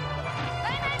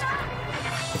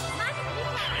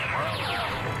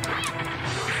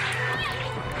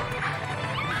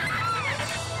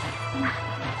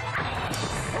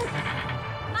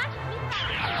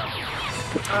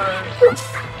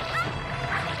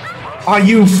 Are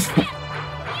you...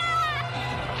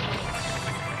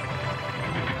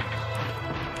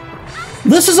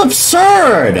 This is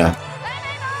absurd!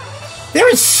 There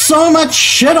is so much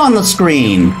shit on the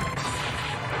screen!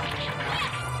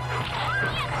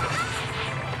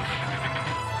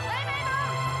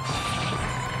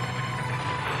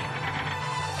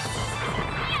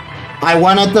 I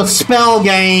wanted the spell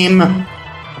game!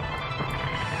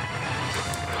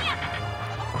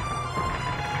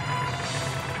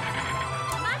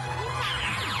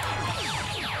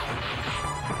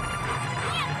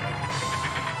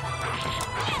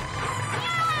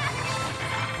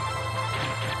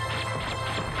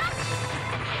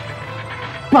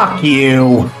 Fuck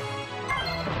you!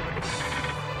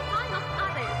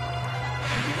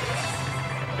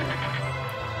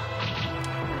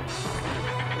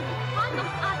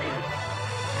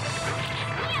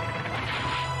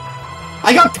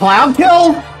 I got Cloud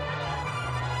Kill?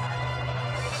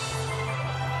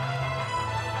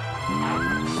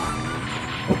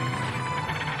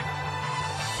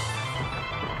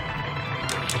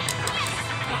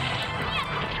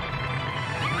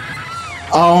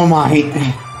 Oh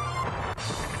my...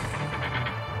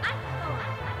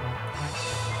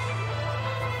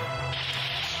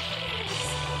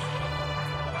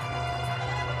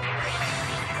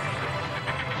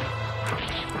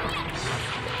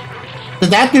 Did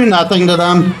that do nothing to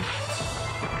them?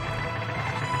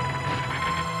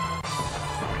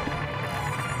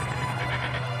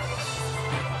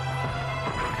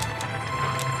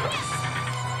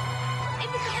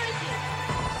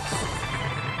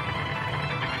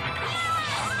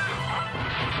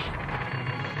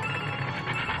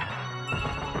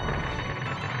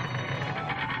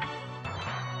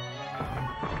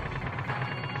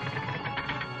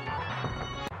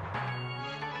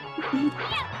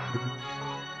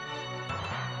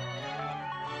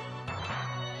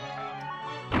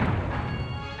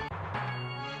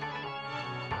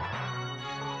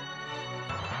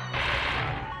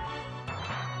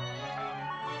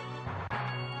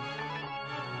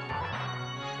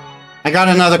 I got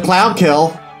another cloud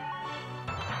kill.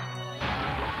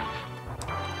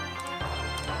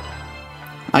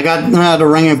 I got the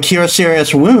ring of cure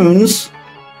serious wounds.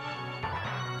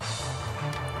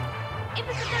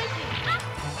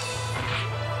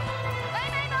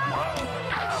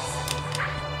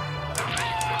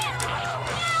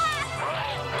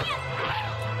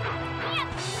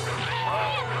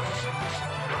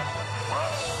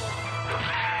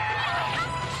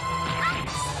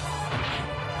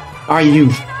 Are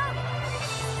you?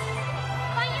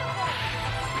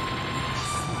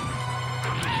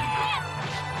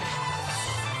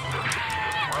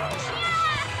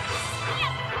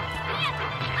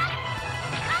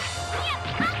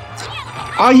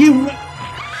 Are you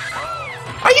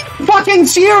fucking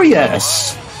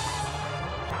serious?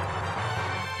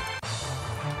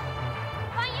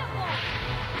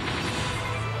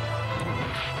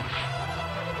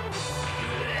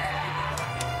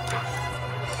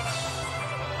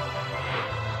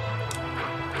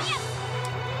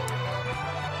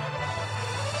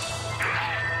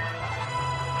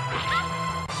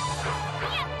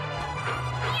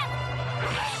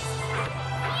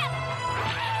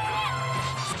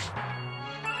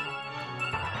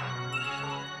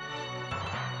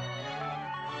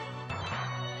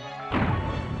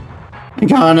 I'm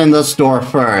going in this door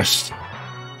first.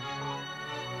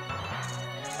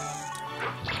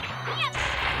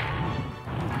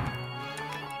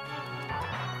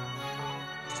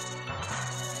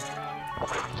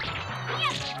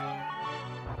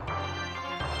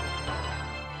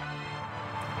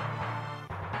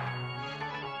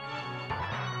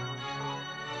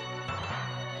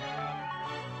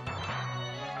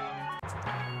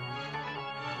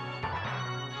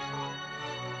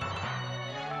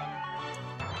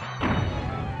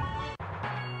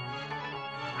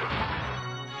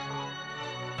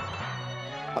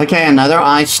 Okay, another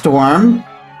ice storm,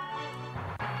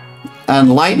 a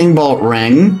lightning bolt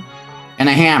ring, and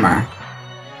a hammer.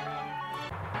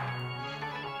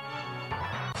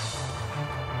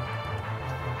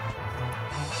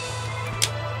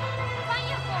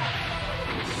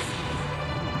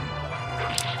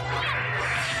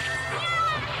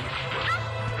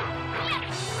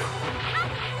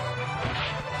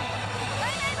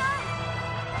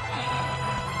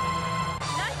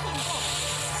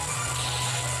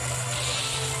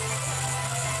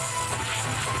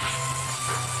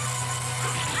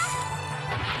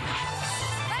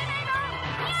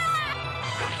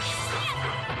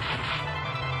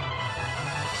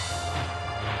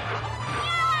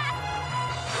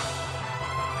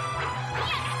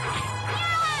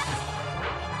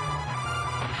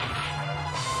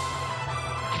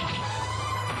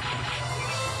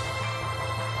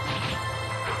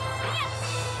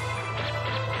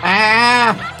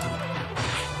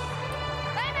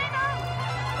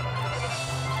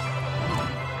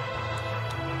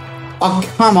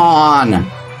 Oh, come on!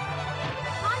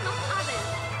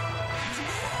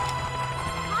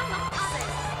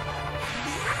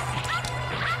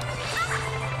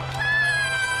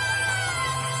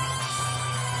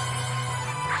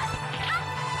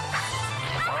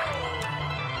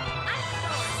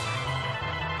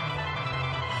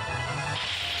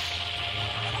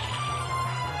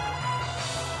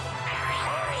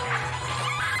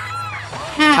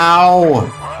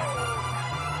 Ow!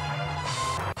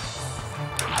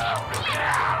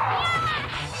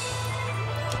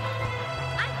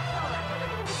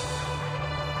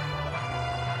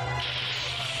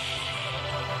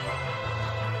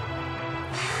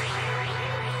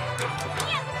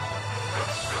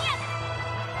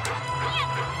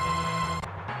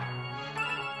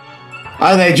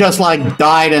 Oh, they just, like,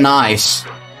 died in ice.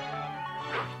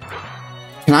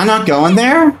 Can I not go in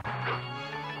there?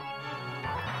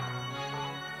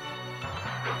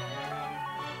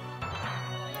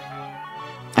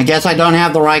 I guess I don't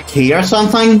have the right key or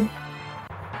something?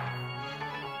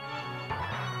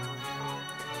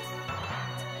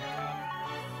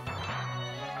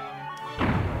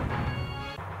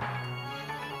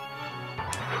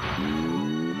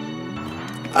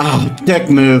 Oh, dick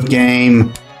move,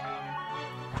 game.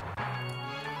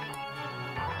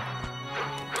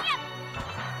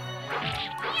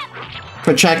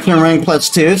 Protection ring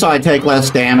 +2, so I take less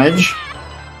damage.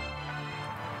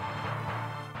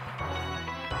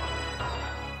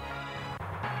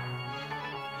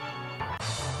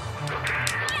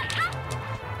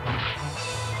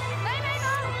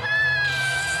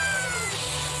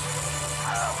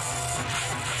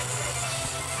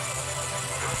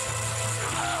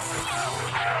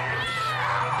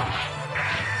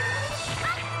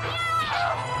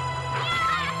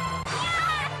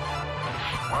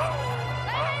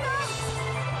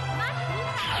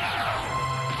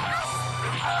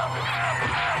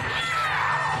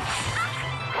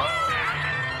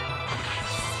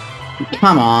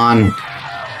 Come on.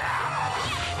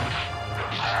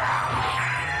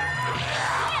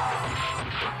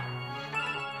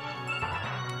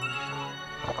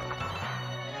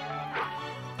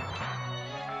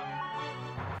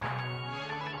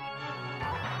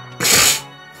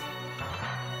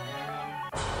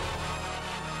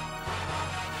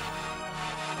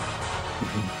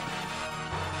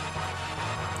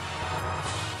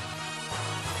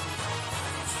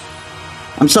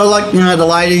 I'm so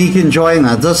delighted you can join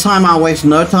us. This time I'll waste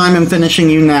no time in finishing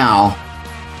you now.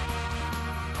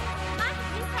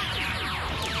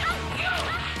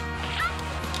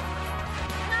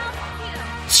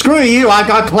 Screw you, I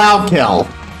got Cloud Kill.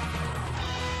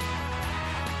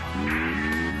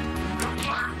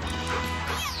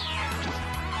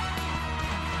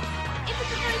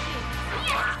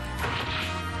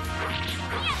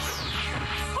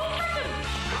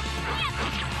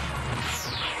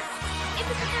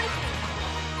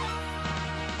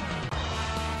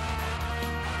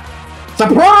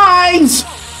 Surprise!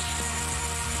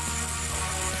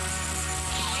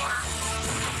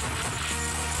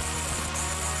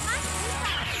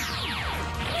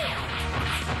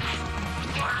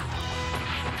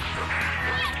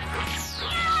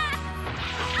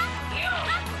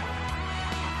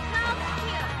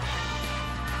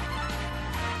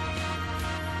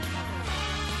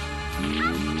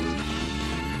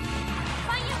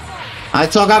 I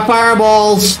still got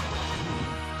fireballs.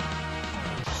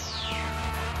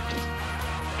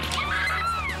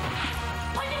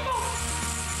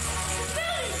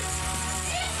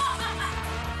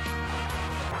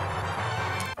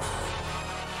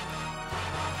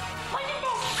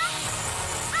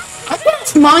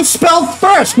 My spell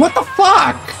first! What the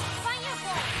fuck?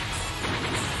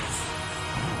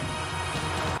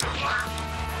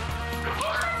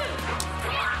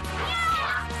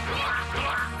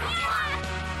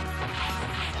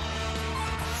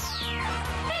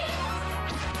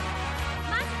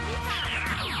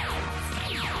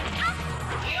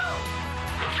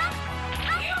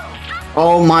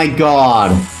 Oh my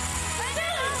god.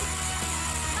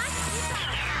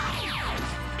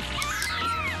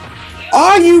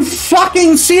 Are you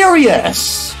fucking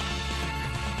serious?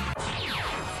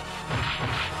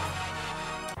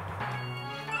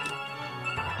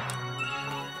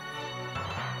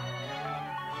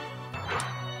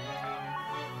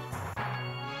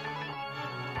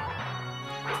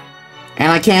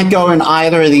 And I can't go in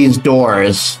either of these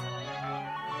doors.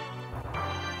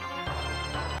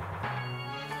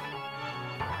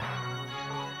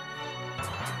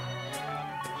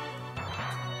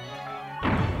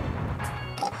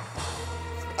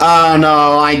 Oh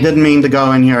no, I didn't mean to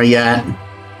go in here yet.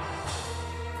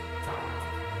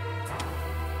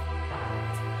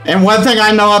 And one thing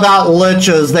I know about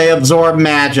liches, they absorb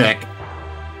magic.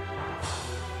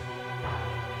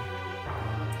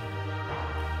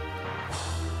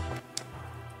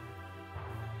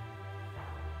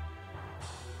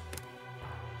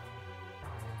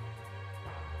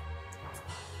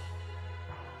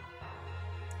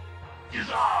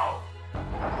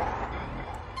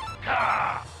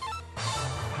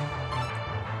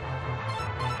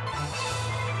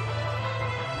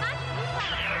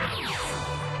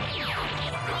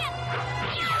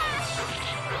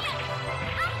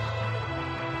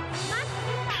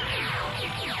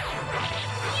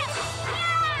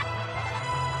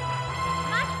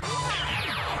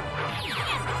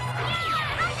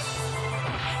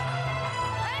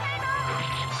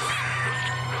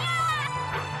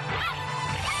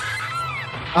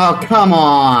 Oh, come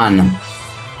on!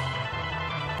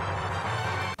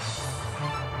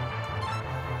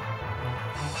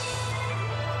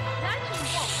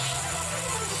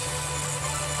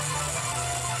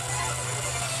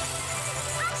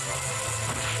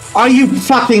 Are you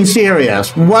fucking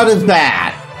serious? What is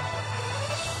that?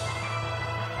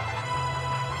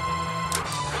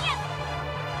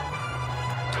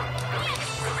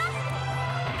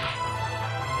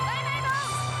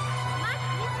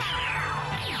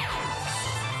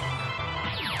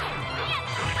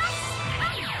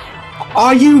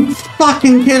 Are you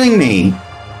fucking kidding me?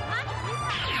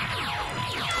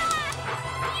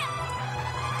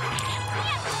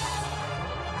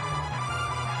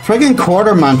 Friggin'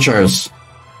 quarter munchers.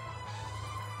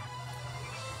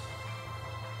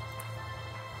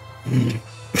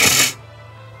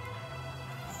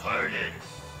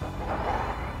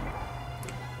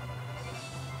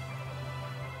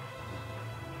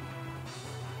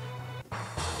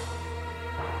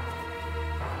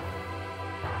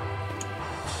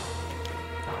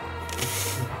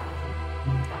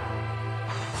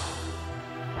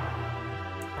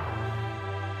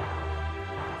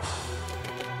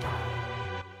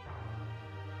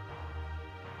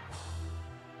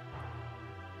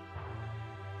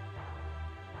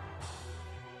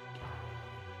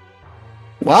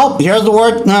 Well, here's the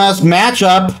word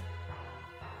matchup.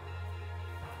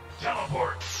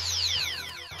 Teleport.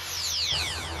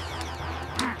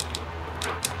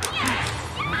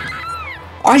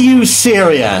 Are you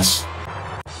serious?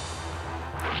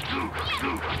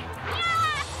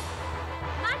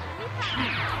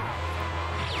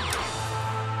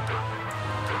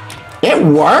 It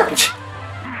worked?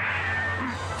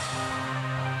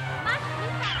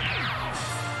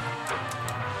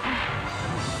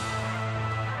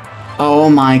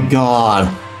 Oh my god.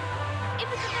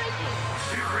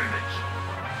 Mirror image.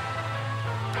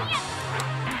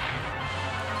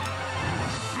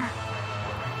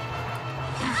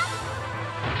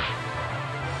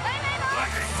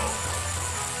 Lightning bolt.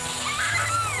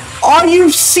 Are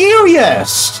you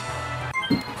serious?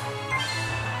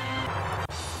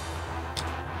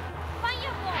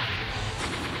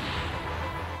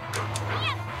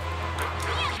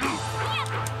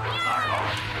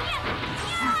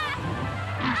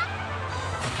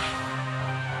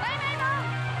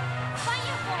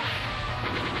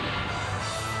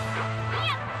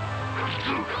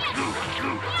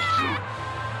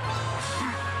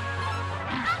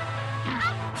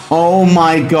 Oh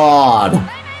my god.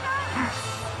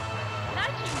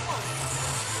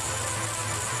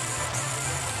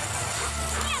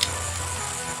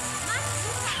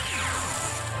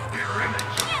 Mirror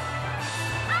image.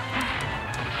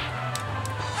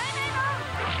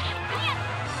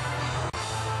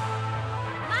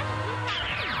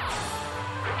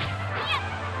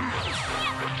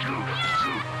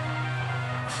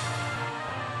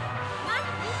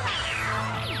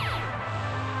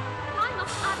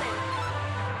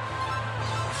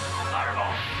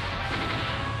 Fireball.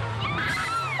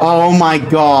 Oh my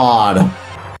god.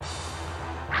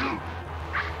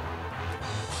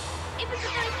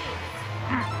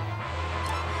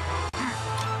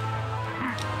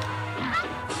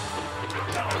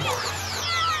 Teleport.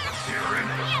 Mirror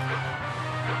image.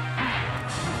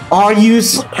 Are you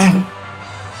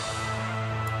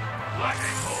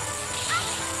Lightning bolt.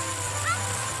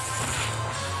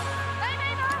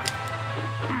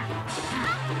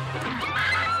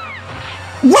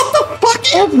 What the fuck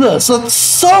is this? It's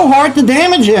so hard to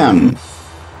damage him.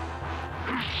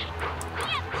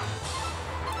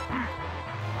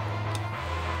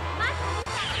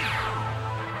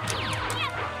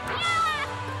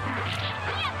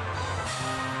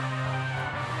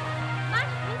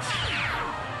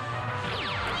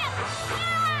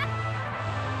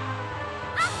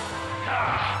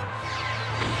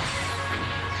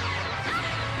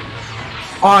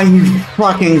 Are you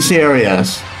fucking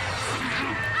serious?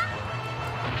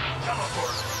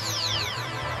 Teleport.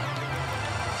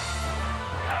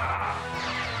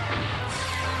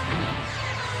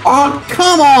 Oh,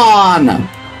 come on!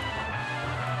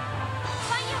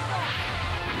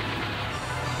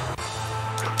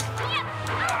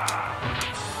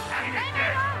 Enemy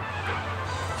dead.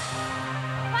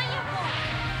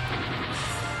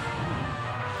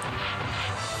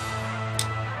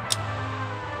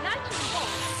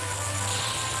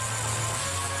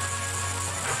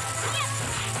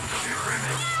 Mirror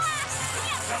image.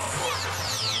 Teleport.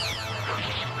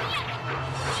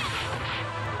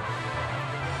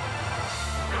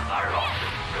 Fireball.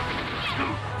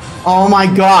 Oh my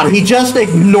god, he just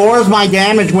ignores my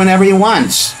damage whenever he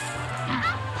wants.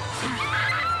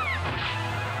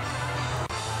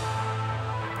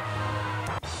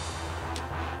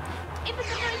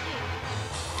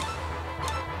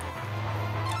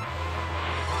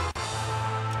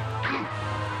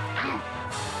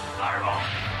 Fireball.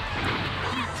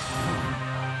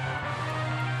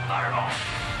 Fireball.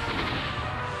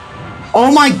 Oh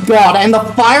my god, and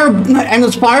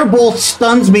this fireball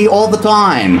stuns me all the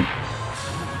time.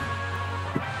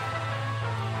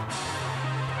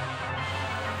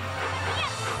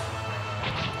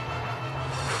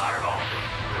 Fireball.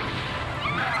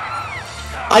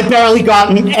 I barely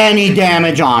gotten any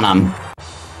damage on him.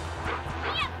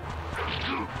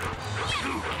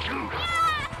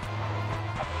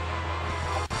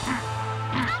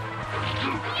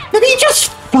 Did he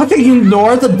just fucking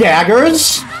ignore the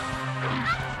daggers?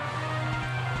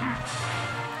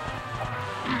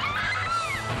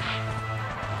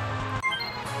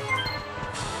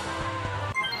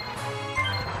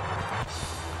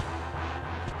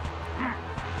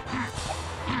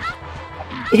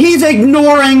 He's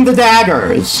ignoring the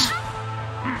daggers.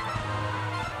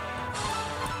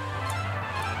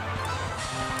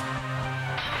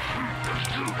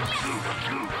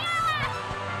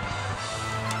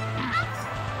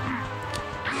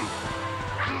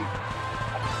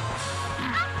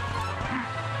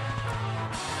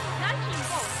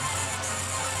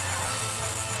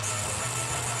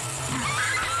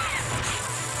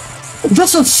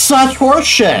 This is such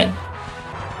horseshit.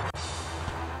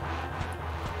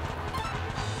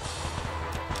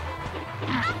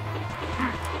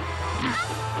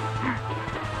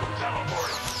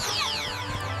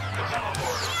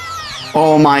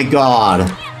 Oh my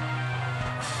god.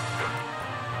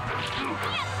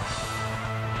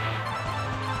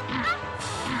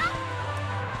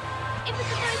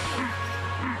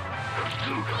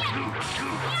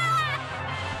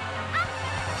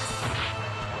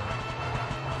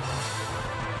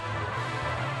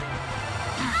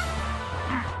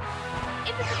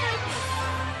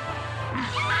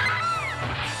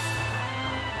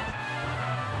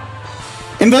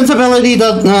 Invincibility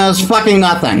does fucking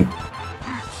nothing.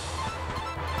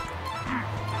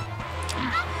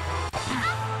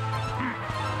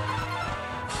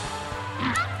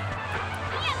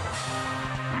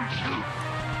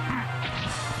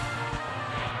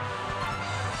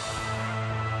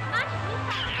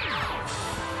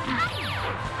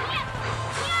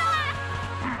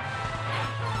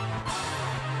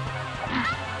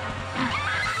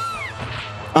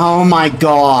 Oh my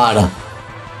god.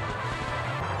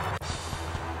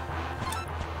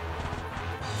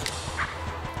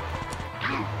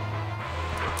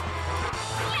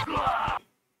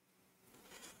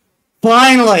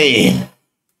 Finally!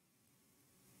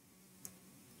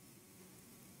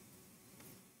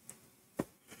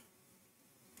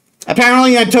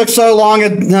 Apparently it took so long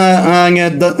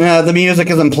the music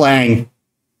isn't playing.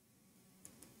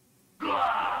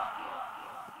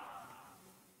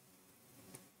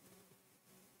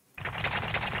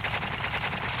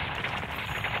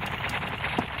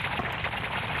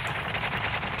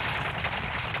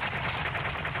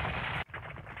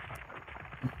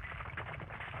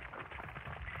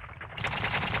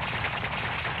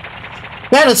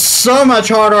 That is so much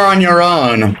harder on your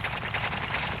own.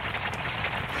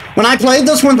 When I played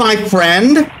this with my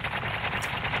friend,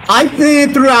 I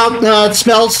threw out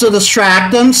spells to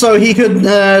distract him so he could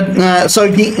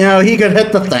he could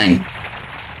hit the thing.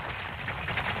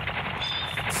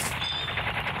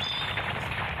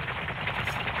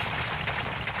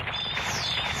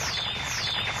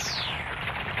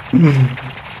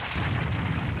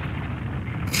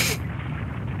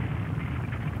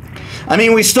 I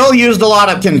mean, we still used a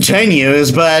lot of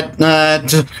continues, but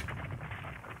at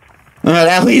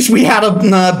least we had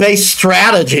a base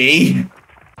strategy.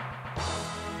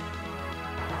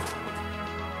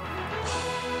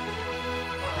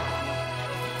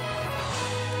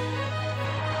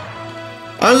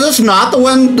 Oh, is this not the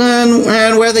one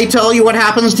where they tell you what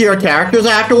happens to your characters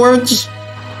afterwards?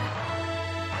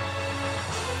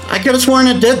 I could have sworn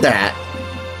it did that.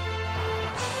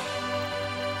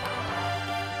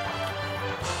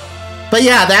 But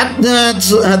yeah,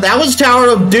 that was Tower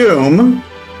of Doom.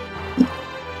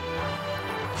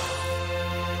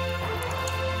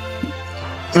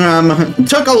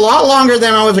 Took a lot longer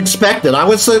than I was expected. I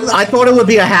thought it would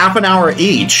be a half an hour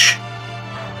each.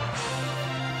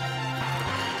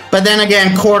 But then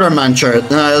again, Quarter Muncher.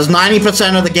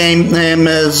 90% of the game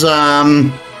is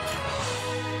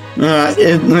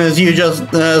you just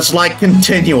it's like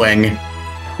continuing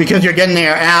because you're getting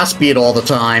their ass beat all the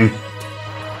time.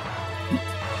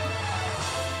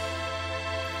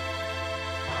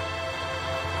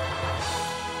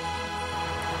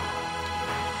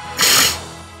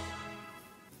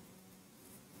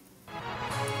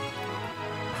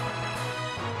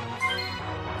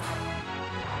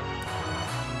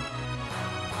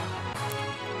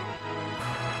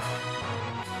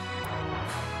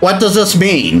 What does this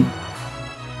mean?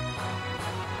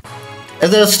 Is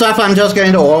this stuff I'm just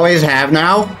going to always have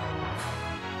now?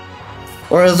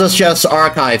 Or is this just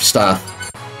archive stuff?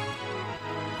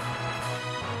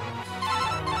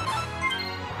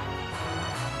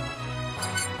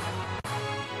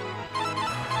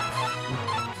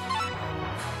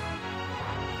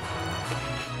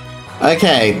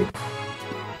 Okay.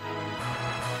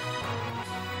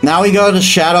 Now we go to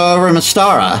Shadow over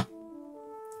Mystara.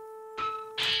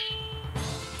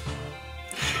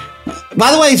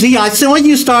 By the way, Z, I saw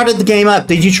you started the game up.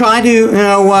 Did you try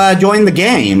to, join the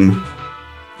game?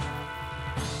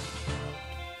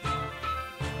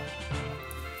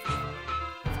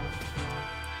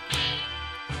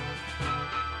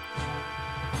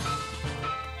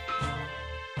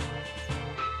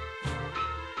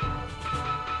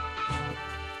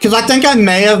 Because I think I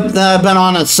may have been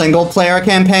on a single-player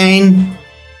campaign.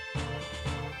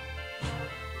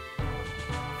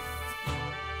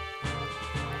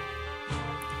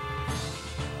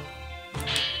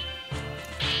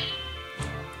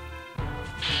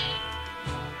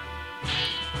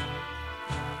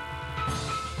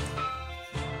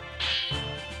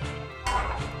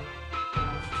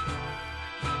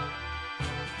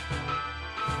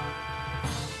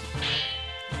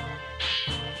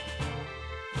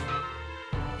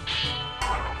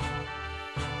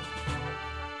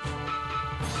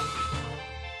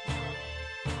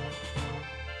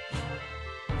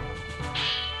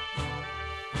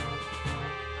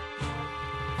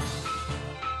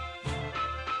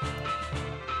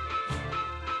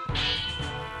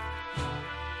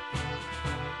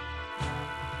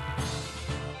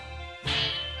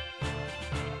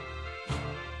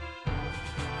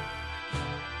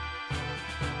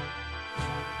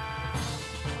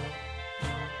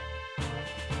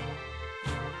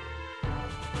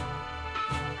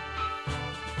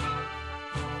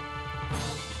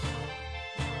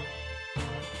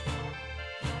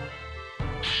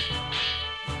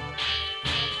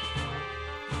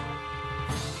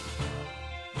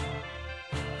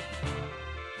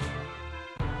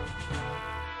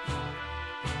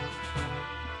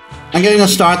 I'm going to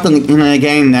start the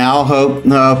game now. Hope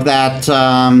that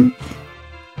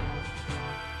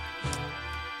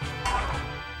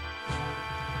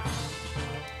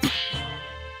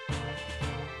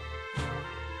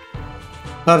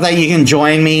hope that you can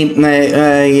join me.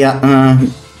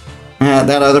 That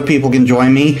other people can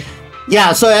join me.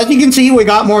 Yeah. So as you can see, we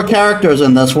got more characters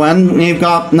in this one. We've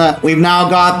now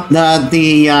got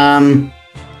the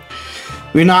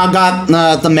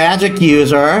magic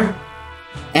user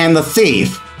and the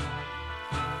thief.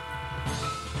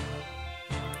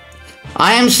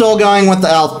 I am still going with the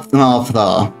elf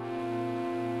though.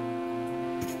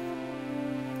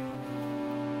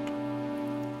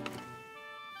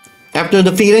 After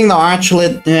defeating the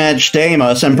Archlich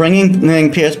Deimos and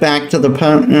bringing Pierce back to the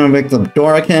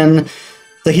Dorican,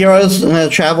 the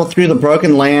heroes travel through the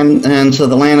Broken Land and to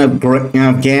the land of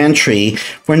Gantry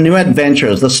for new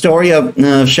adventures. The story of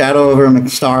Shadow over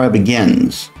Mystara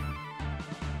begins.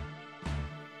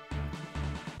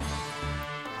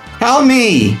 Help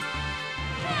me!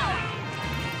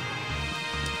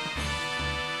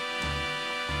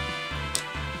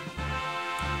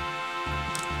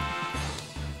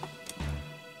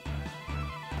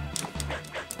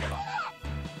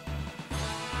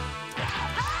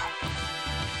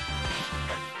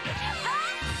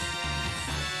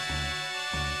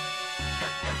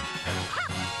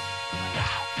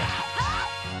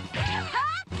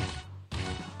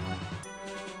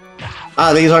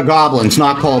 Ah, these are goblins,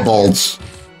 not kobolds.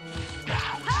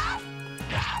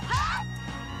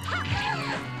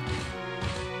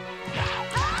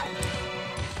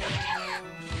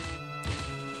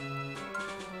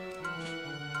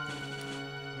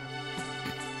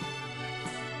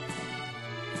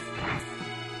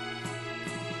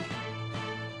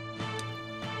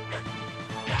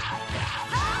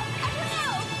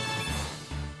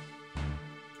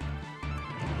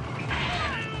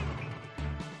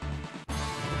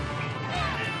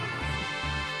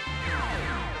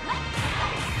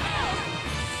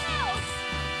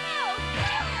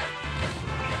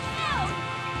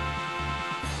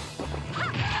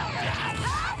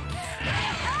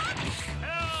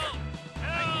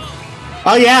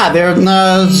 Oh yeah, there's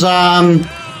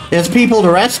people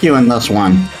to rescue in this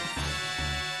one.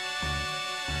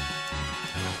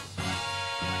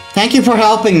 Thank you for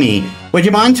helping me. Would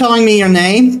you mind telling me your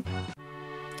name?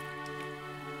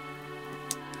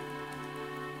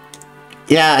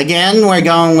 Yeah, again, we're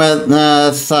going with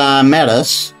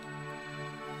Metis.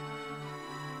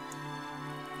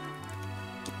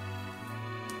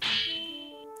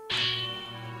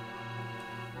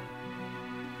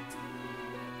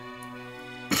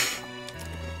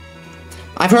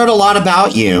 I've heard a lot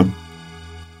about you.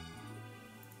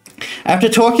 After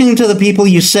talking to the people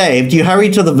you saved, you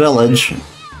hurried to the village.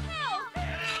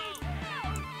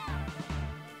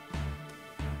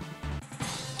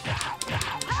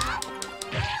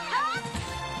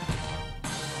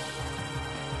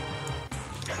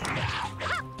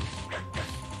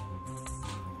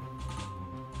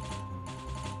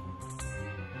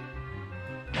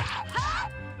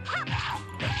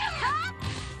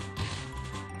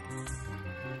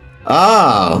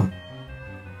 Oh.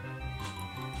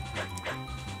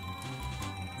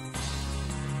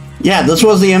 Yeah, this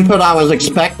was the input I was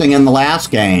expecting in the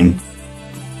last game.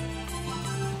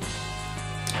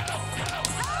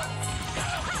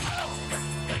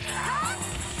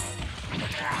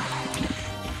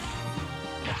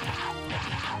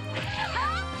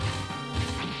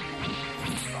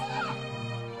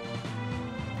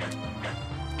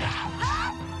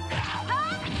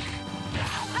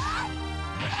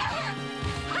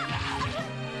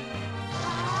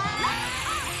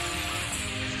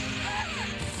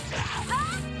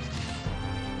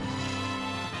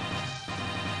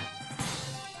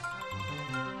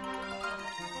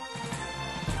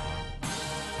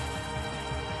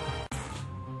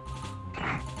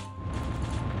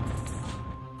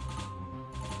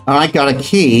 I got a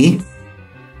key.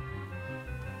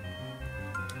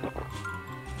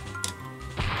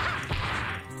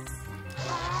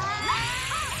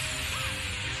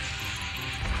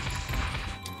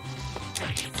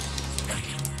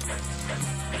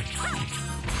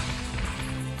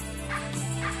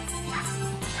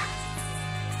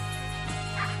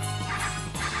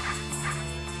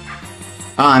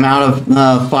 Oh, I'm out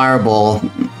of fireball.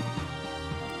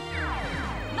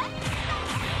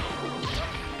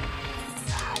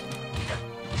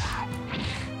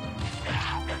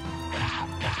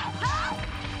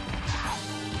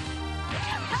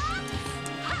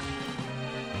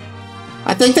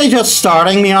 I think they're just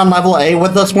starting me on level 8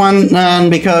 with this one, and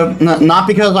because not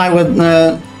because I would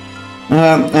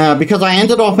Because I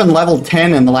ended off in level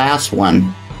 10 in the last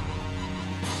one.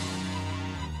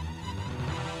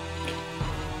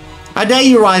 I dare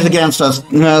you rise against us.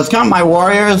 Count my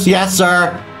warriors. Yes,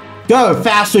 sir. Go,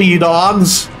 faster, you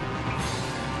dogs.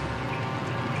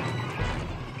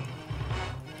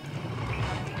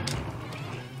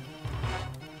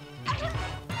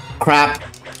 Crap.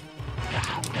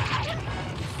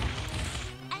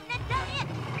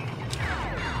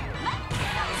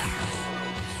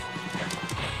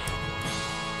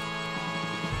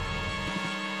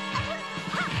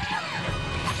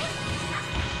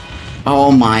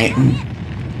 Oh my.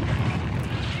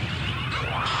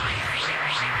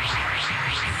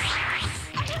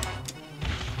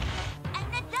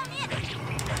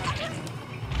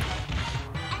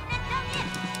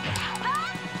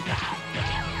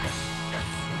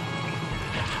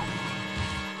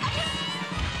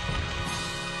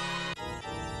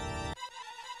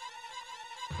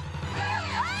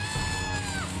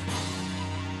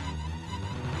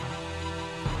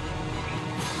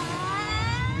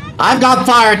 I've got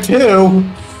fire too.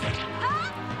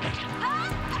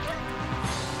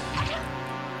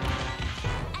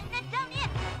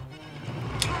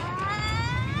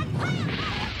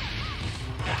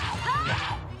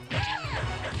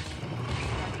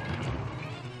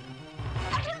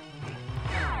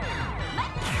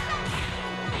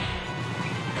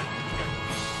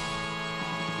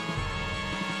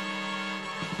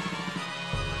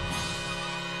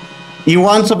 You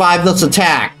won't survive this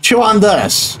attack. Chew on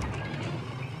this.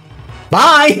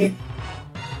 Bye!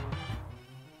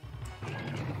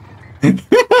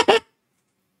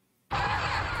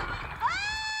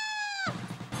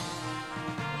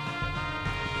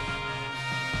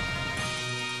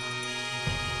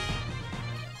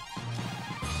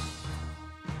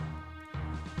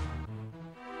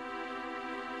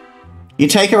 You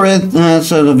take her to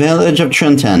the village of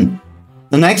Trenton.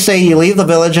 The next day you leave the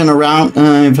village and around...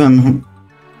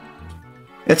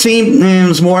 it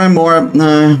seems more and more...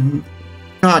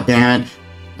 God damn it.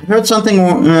 I heard something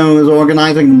was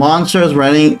organizing monsters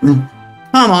ready. Come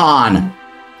on. I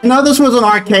know this was an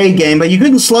arcade game, but you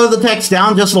couldn't slow the text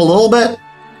down just a little bit?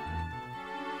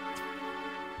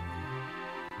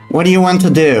 What do you want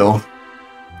to do?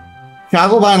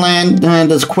 Travel by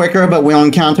land is quicker, but we'll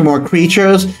encounter more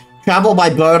creatures. Travel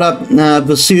by boat up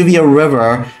Vesuvia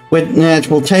River, which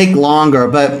will take longer,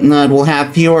 but it will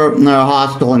have fewer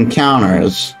hostile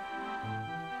encounters.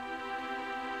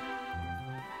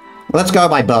 Let's go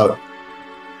by boat.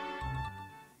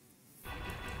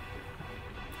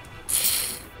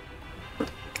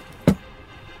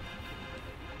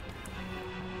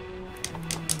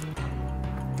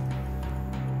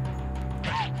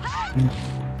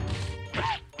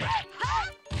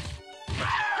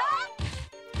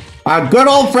 Our good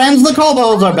old friends, the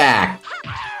kobolds, are back.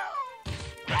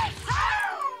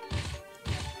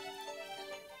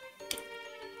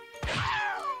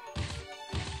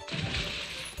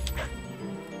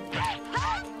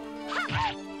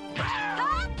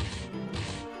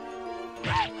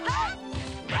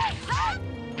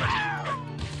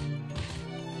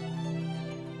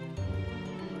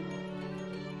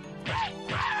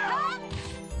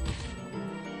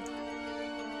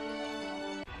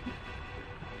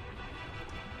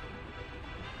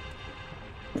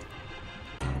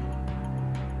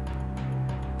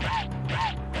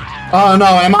 Oh no,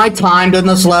 am I timed in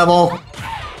this level?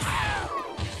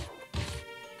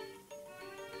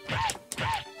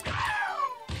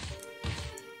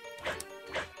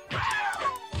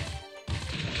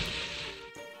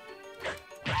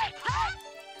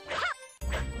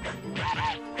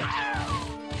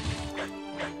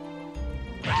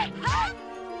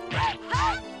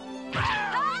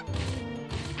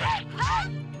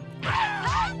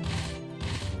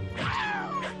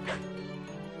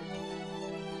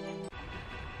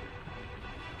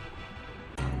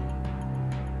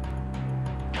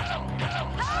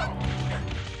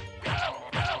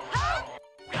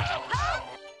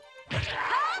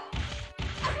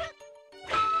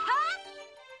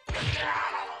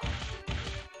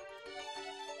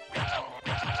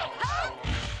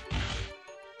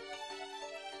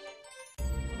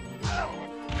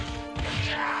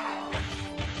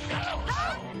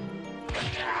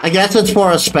 I guess it's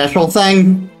for a special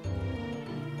thing.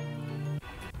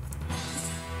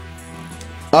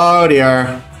 Oh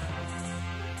dear.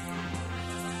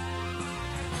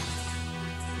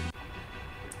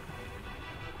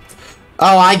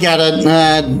 Oh, I get it.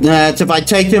 It's if I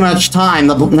take too much time,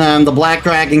 the black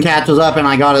dragon catches up and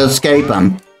I gotta escape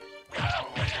him.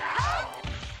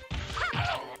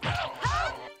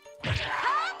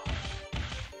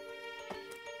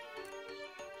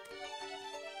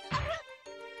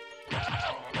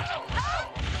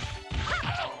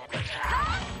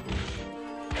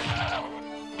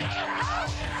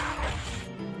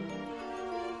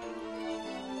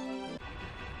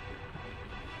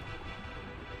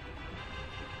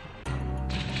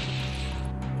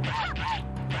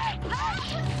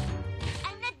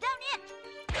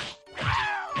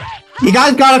 You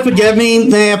guys gotta forgive me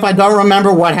if I don't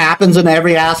remember what happens in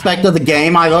every aspect of the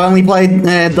game. I've only played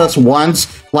this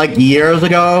once, like years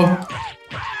ago.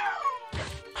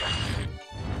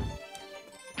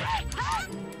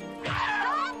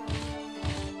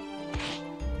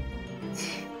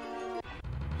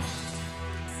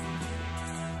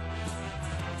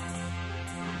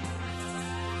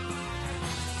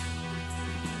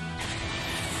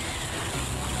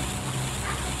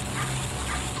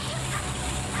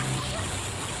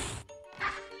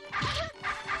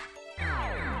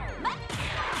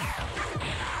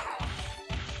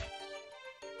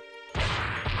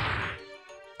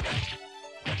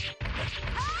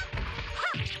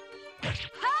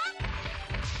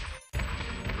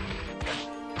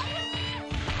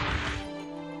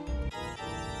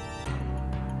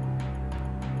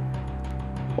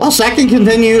 Well, second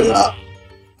continue.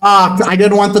 I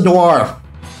didn't want the door.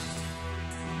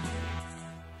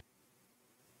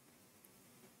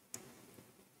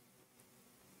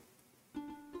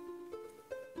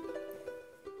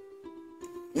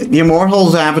 The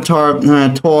Immortal's avatar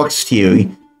talks to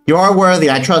you. You are worthy.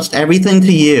 I trust everything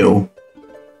to you.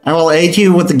 I will aid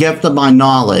you with the gift of my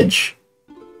knowledge.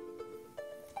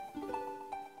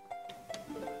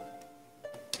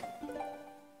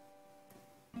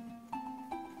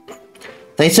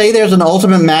 They say there's an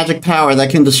ultimate magic power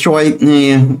that can destroy...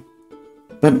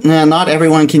 but not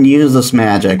everyone can use this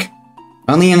magic.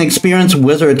 Only an experienced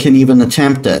wizard can even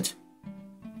attempt it.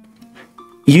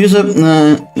 Use it...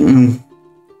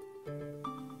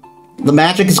 the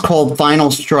magic is called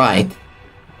Final Strike.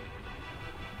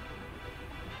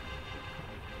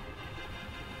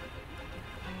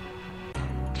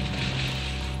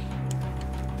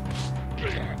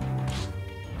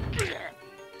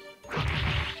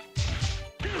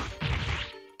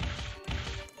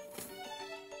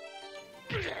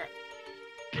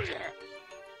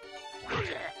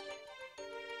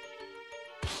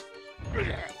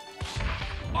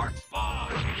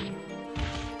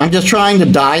 I'm just trying to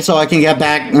die so I can get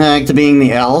back to being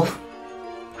the elf.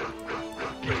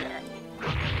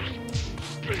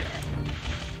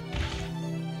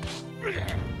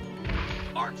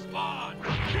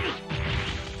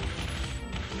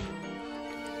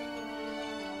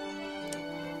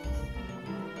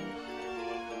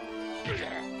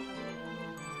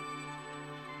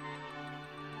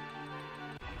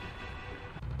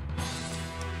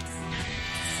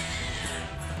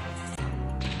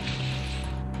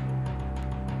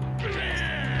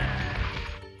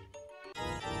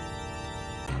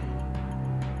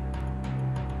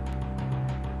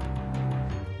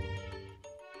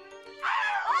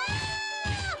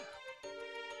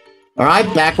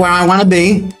 Alright, back where I want to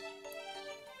be.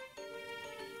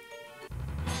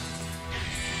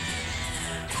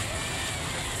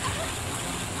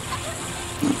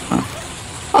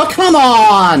 Oh, come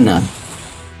on!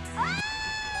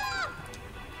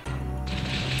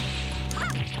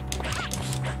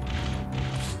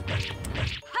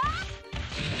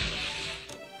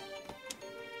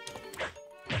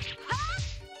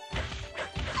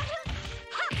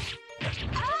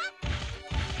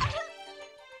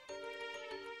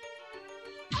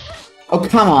 Oh,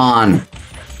 come on!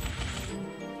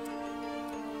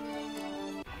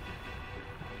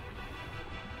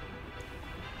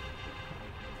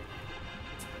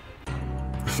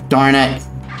 Darn it.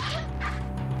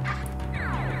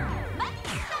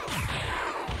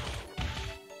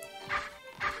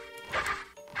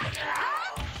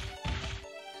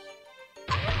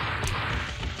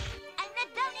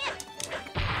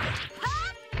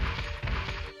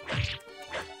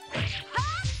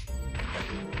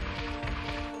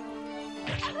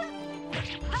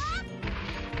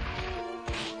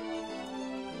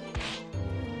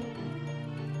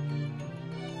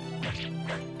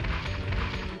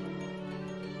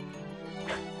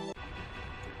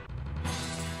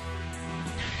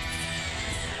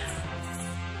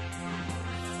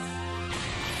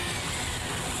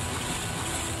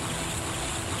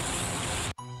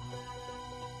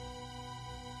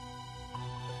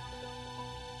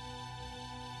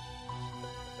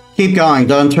 Keep going,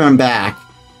 don't turn back.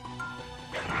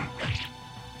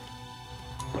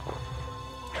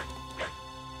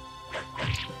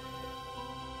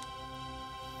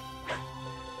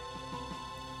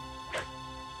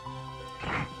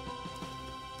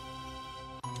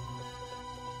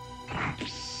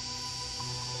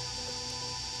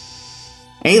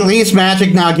 At least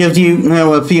magic now gives you,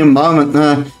 a few moments.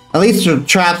 At least the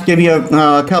traps give you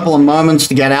a couple of moments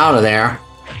to get out of there.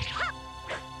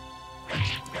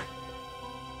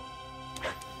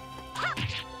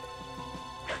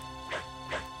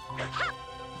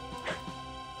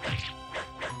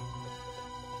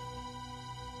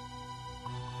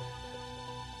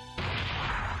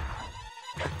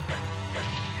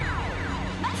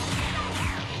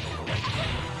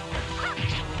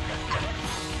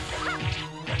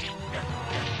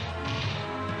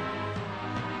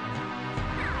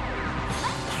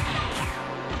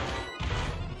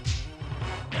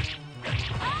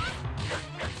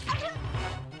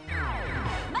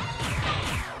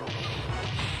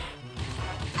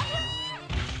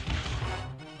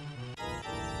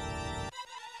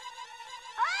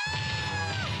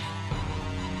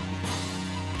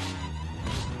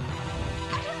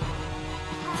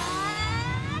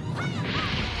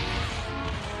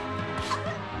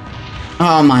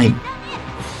 Oh my.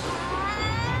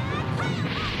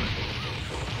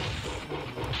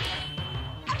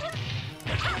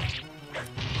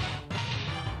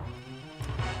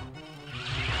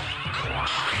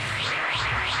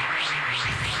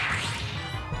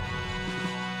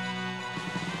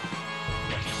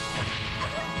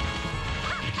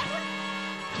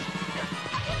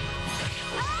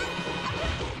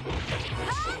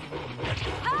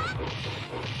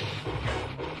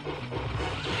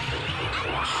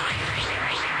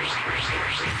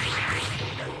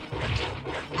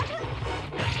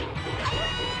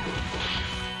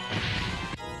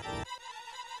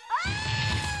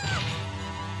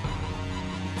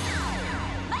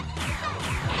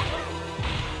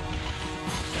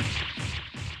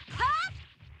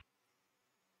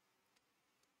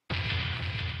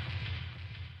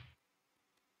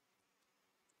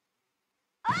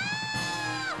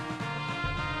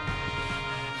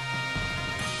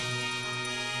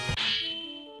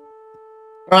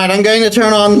 Alright, I'm going to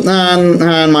turn on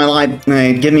my light.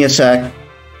 Give me a sec.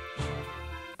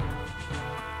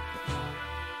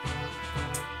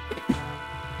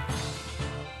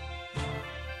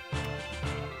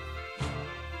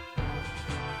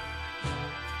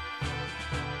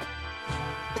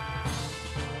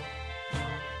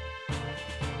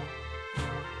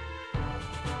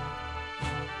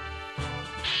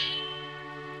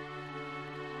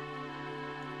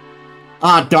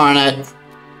 Ah, darn it.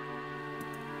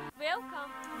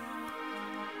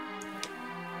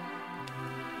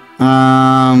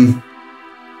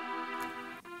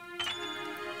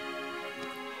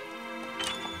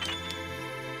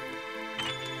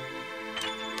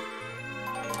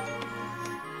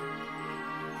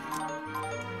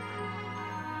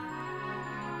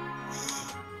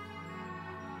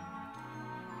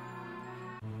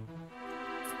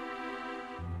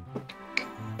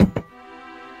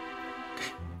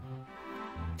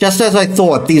 Just as I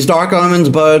thought, these dark omens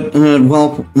bode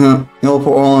well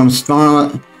for all and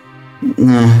Scarlet.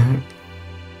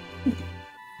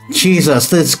 Jesus,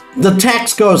 the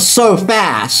text goes so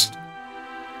fast.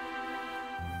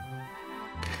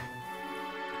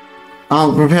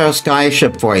 I'll prepare a sky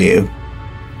ship for you.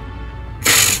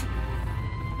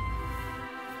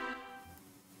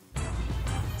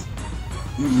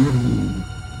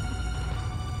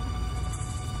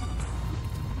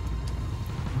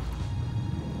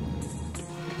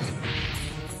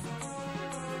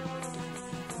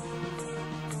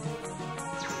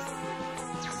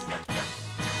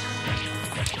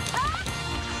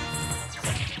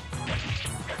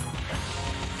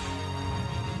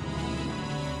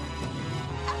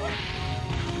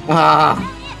 Ah.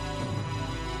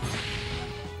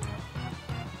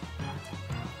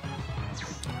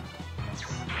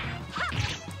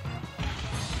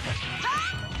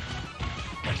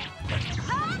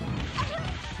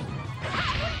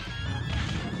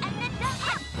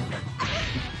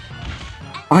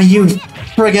 Are you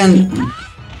friggin'...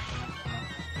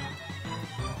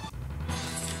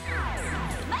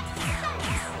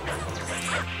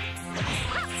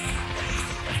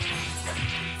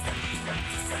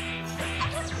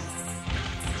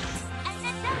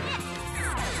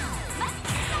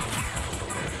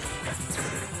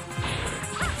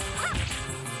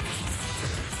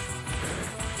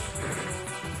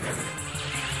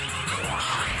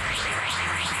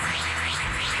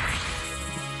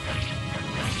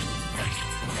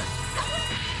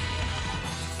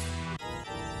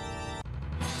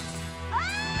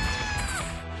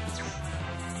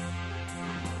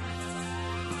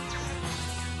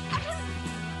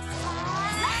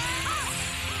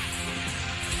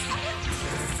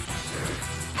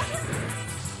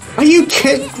 Are you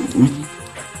kidding?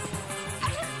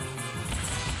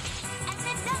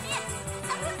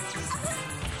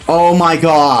 Oh my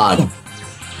god.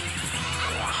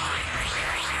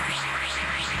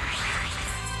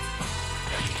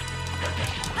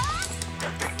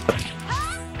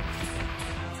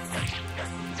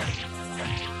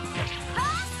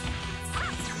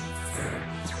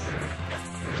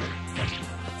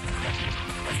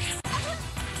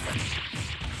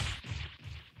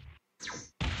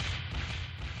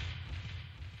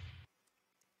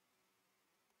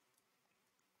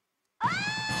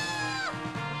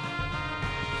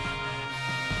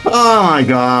 Oh my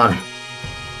god.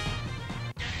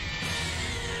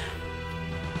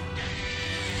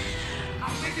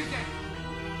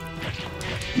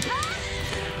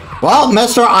 Well,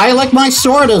 Mr. I Like My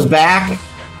Sword is back.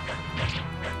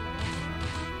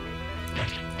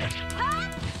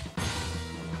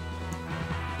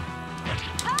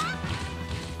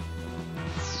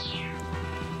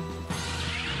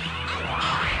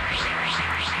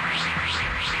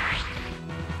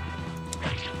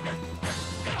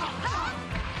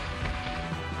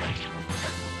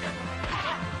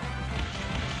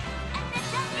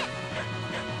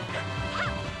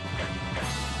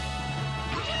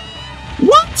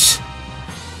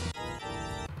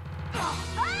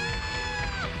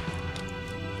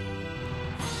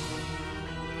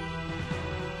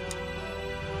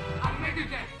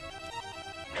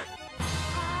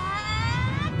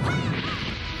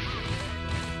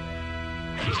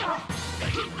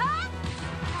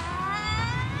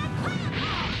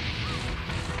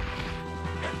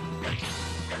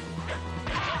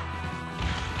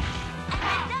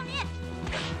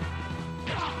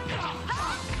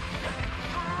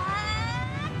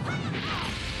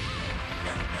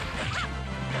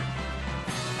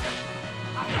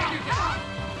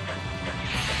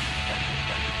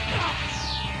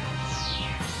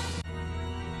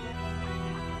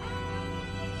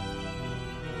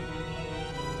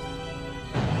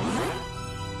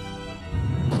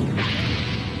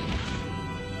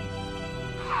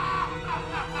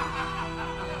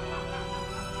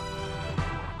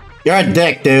 You're a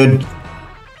dick, dude.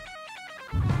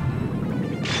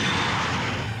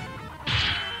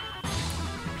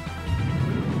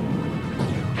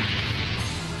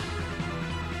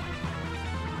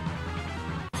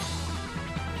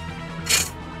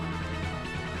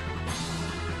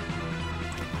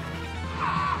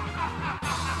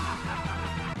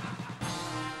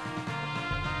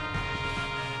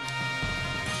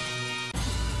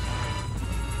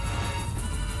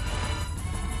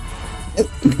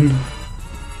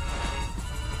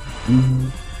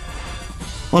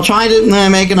 We'll try to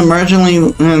make an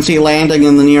emergency landing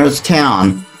in the nearest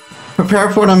town.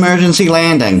 Prepare for an emergency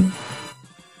landing.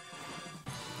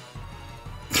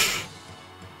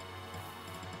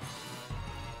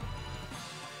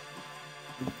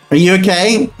 Are you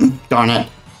okay? Darn it.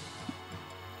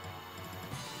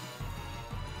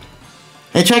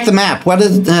 Hey, check the map. What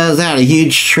is that? A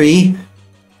huge tree?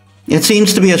 It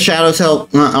seems to be a Shadow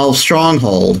Elf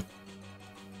stronghold.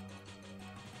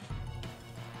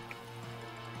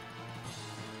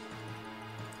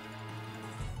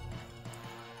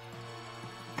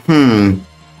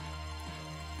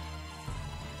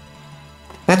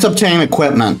 Let's obtain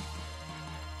equipment.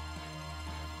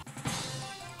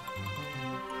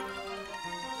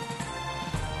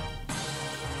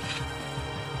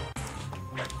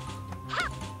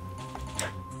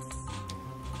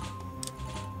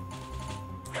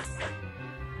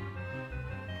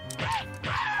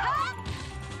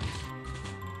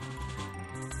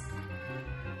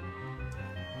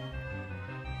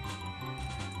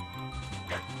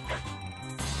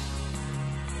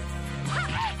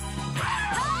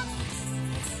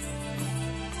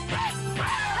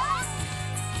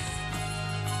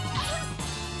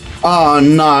 Oh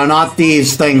no, not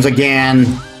these things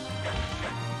again.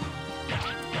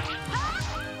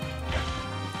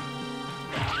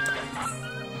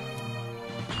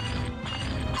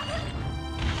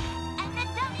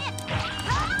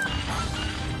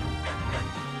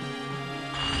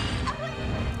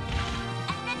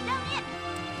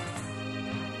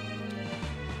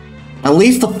 At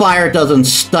least the fire doesn't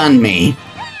stun me.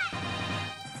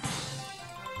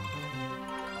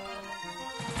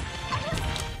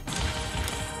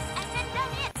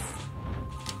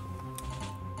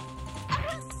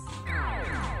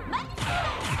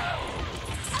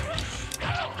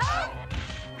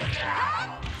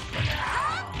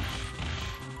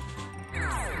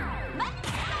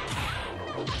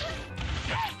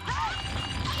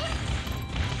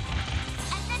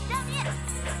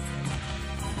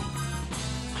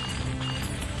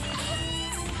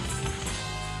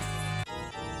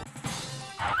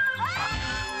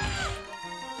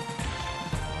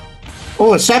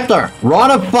 Oh, a scepter!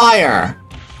 Rod of fire!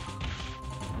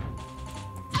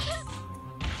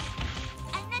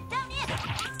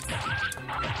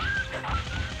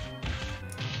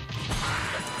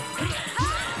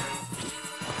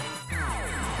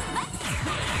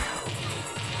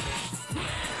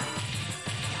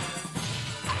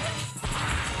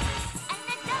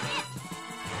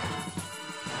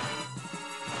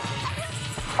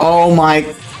 Oh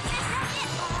my...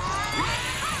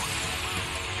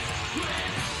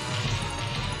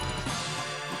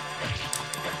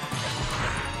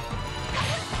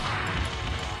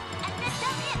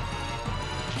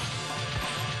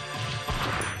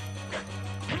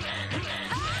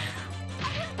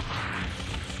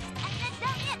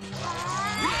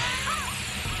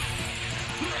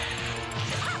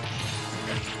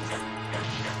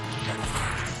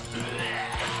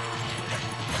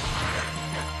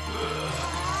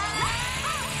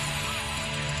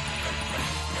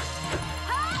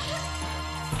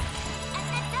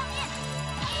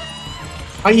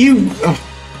 Are you...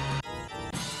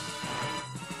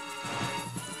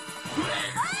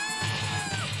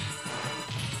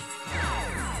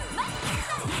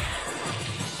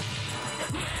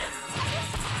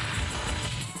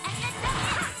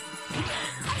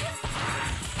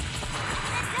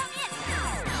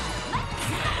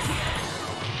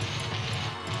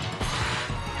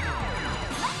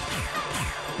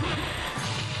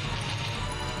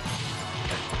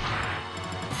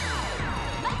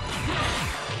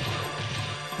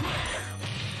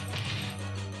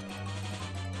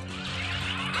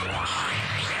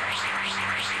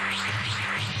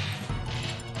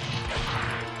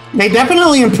 They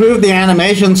definitely improved the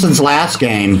animation since last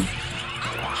game.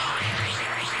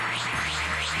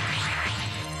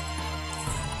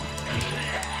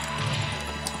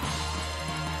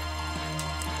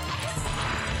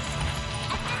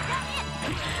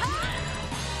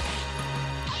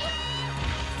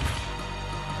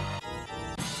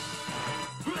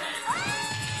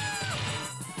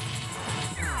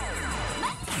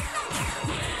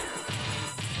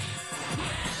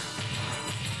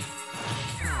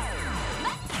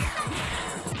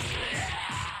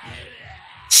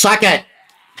 Suck it!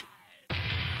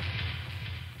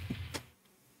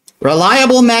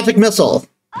 Reliable magic missile.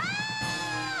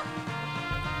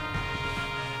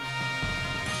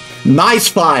 Nice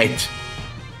fight!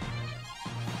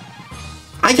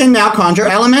 I can now conjure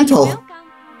elemental. Welcome.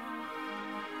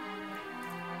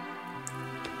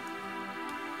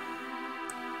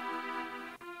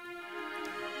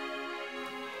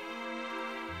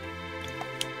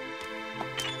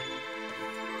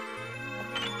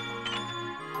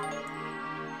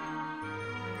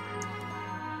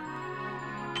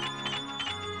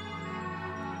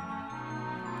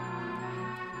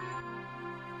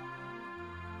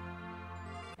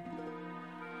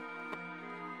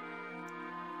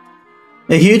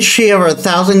 A huge tree over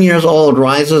 1,000 years old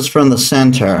rises from the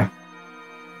center.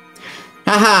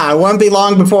 Haha, it won't be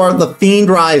long before the fiend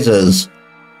rises.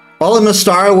 All of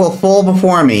Mystara will fall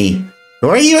before me. Who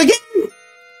are you again?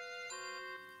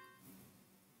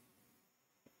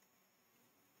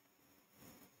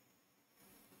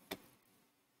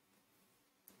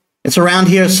 It's around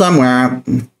here somewhere.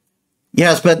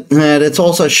 Yes, but it's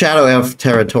also Shadow Elf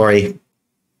territory.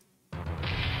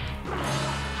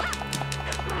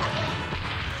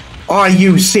 Are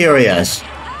you serious?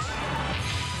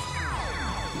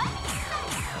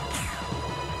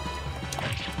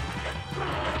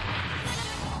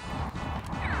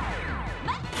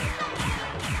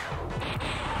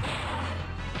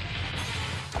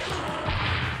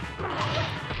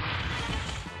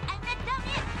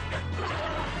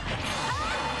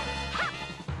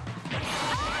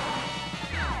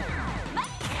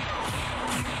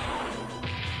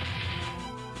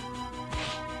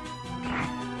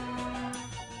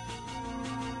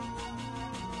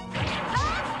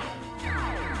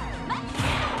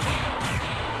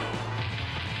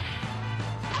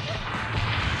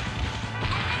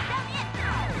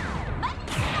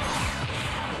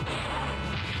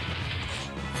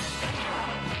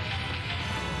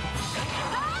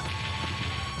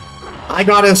 I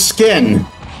got his skin.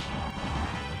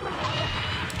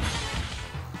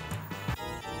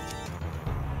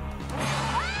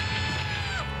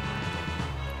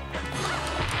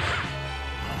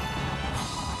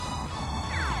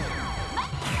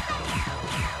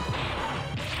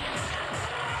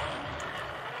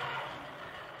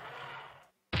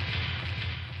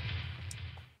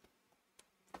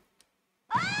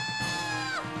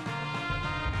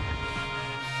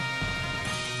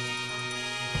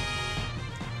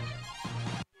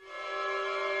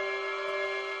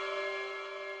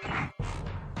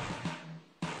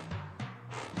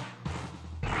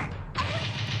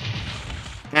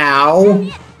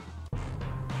 Ow.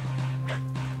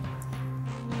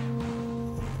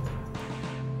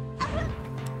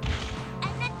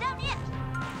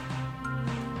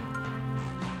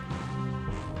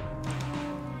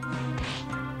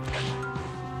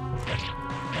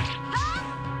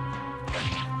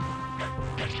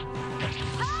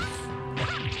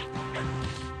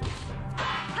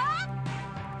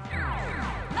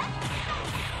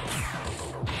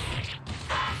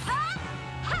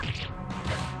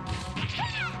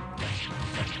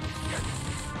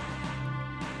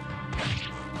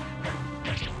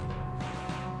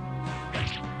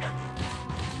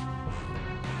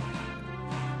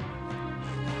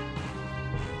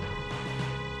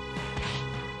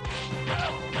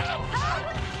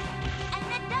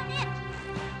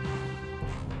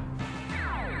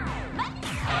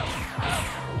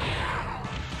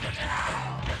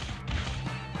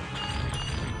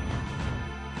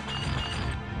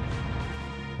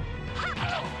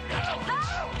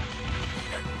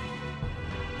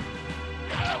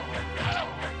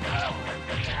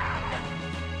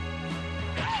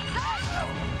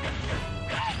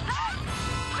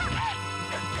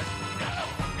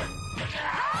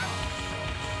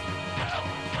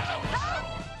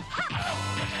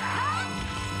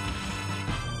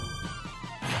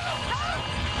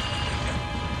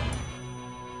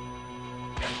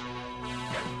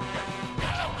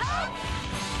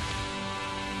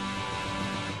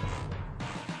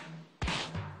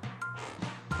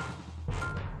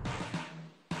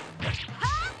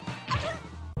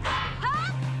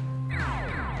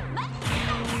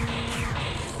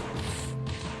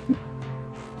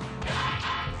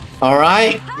 All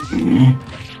right.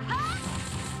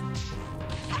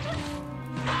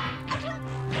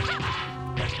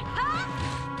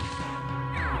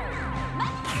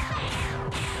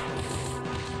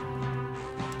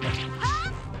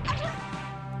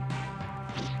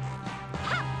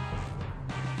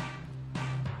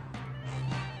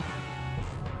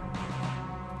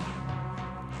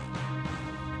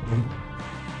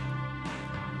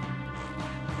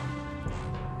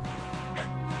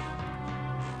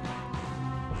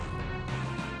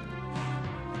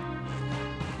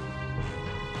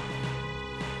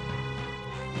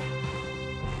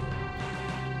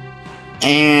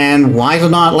 And why is it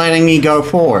not letting me go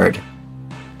forward?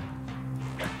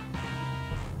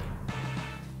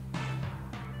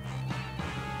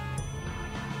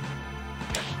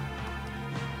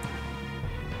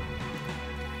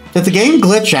 Did the game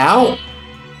glitch out?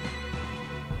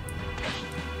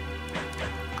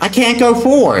 I can't go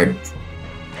forward.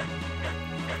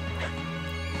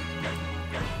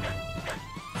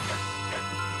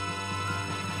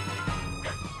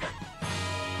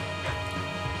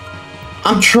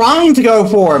 I'm trying to go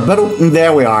forward, but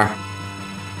there we are.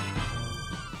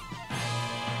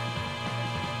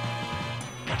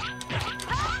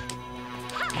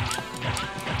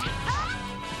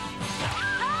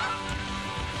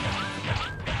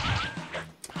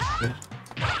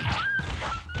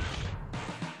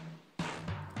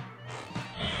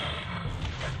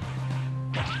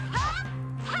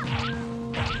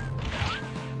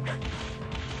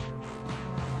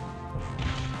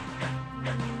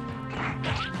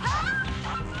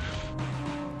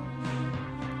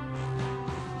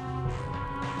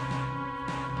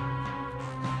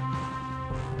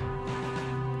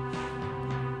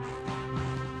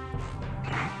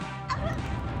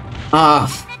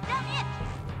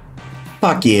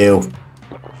 Fuck you.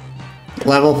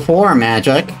 Level 4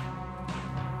 magic.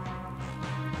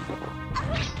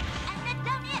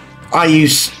 Are you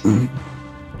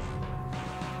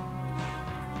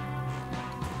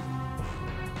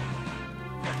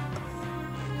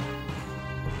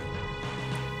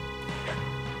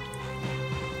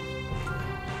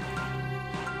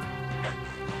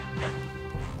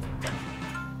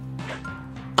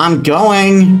I'm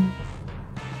going.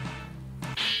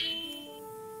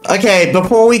 Okay,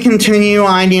 before we continue,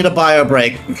 I need a bio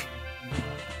break.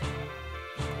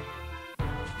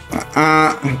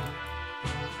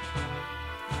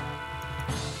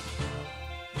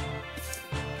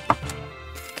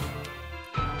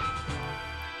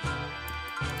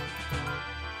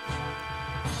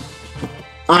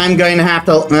 I'm going to have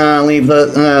to leave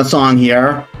the song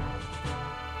here.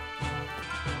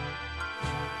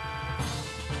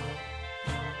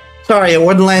 Sorry, it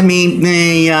wouldn't let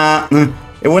me.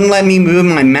 It wouldn't let me move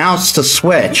my mouse to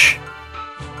switch.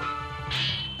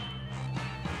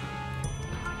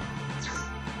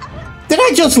 Did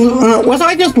I just was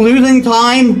I just losing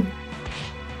time?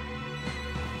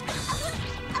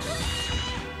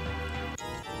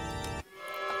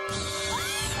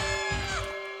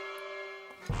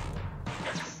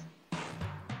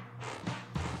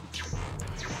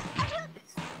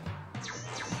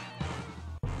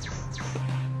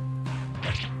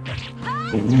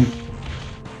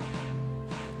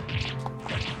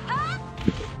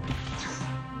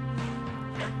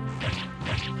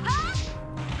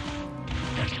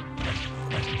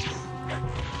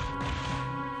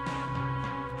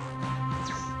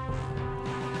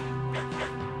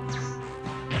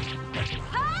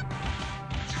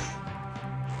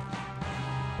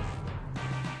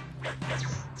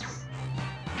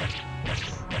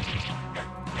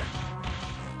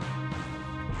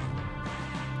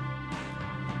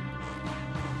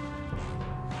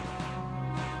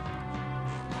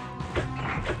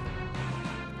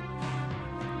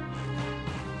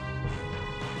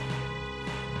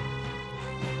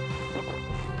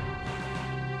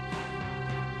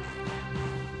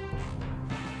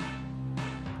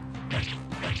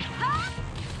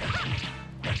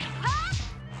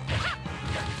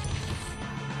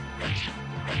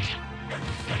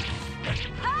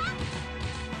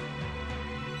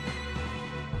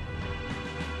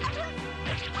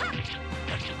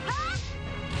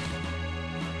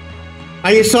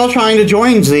 Are you still trying to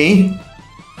join, Z?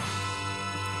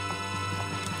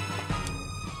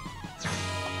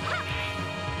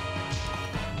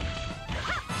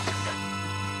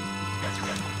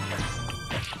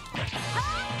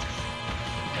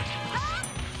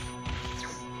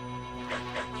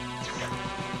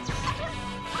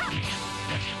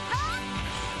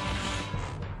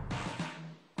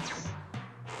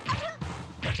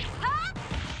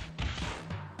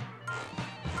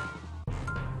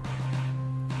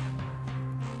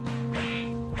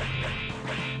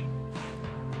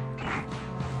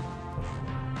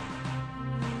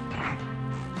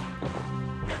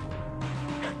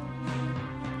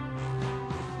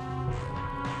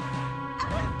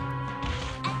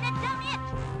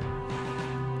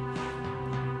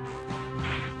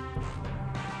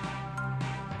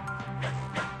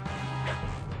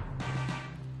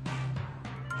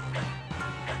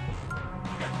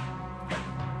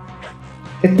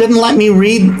 It didn't let me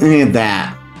read any of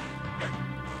that.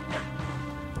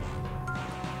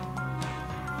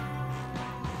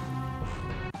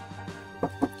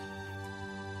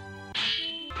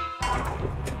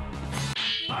 Fireball.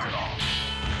 Fireball.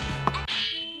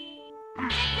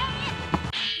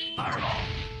 Fireball.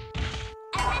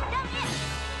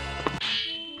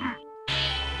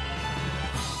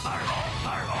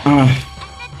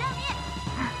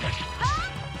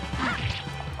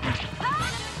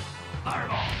 Fireball.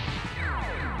 Fireball.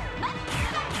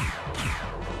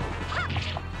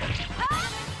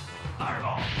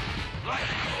 Fireball.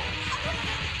 Lightning bolt.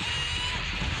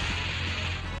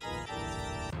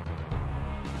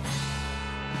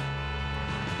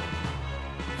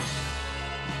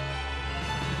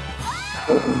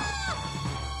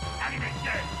 Enemy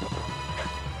dead.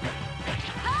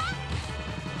 Teleport.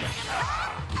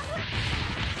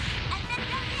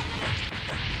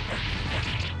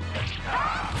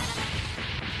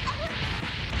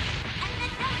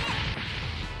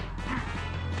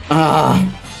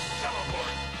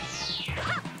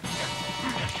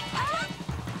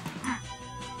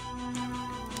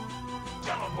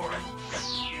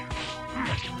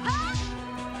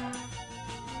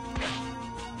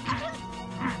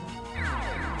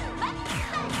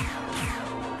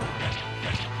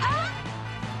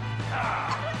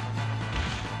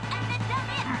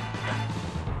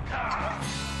 Teleport.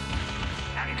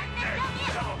 Enemy dead.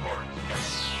 Teleport.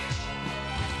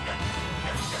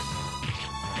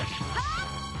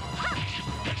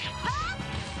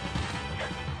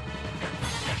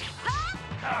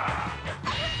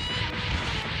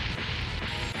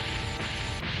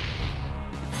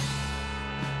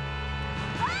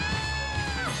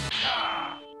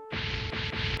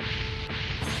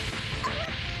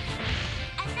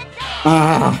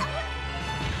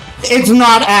 It's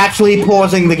not actually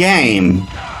pausing the game.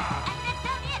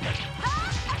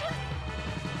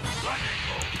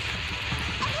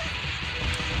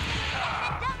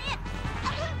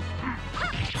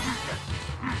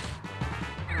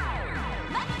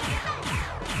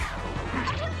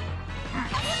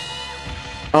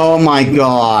 Oh my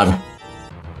god.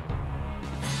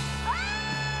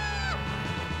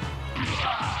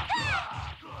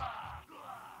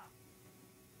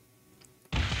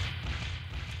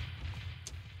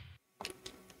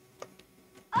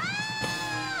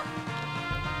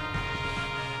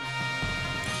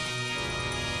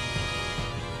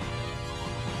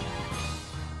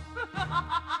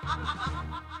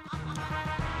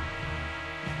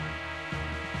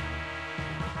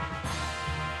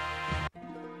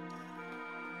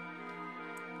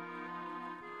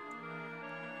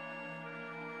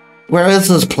 Where is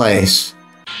this place?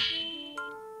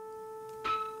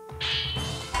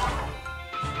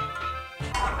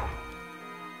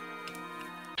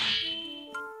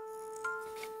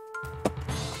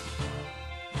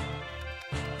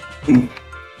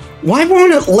 Why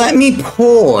won't it let me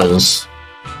pause?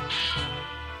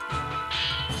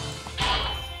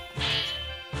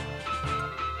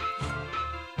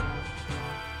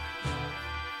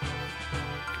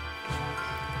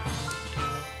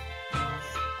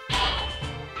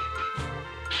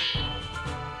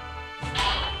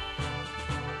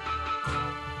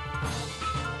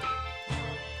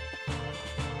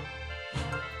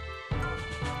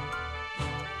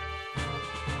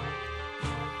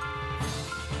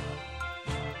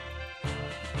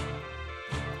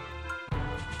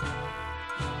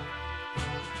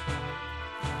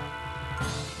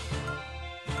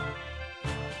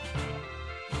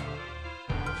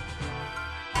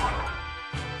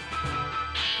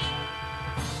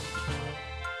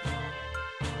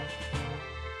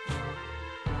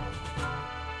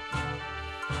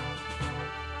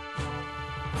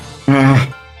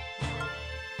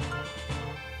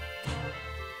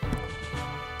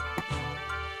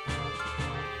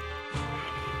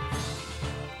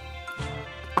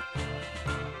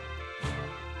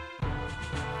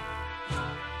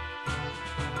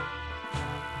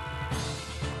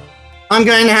 I'm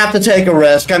going to have to take a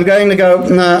risk. I'm going to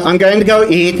go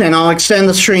eat, and I'll extend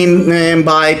the stream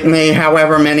by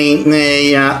however many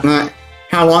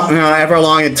however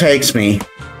long it takes me.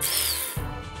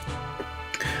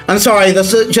 I'm sorry,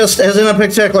 this just isn't a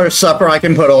particular supper I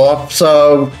can put off,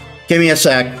 so give me a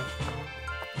sec.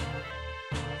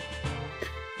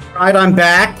 Right, I'm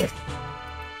back.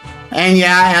 And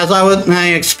yeah, as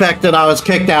I expected, I was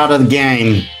kicked out of the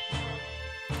game.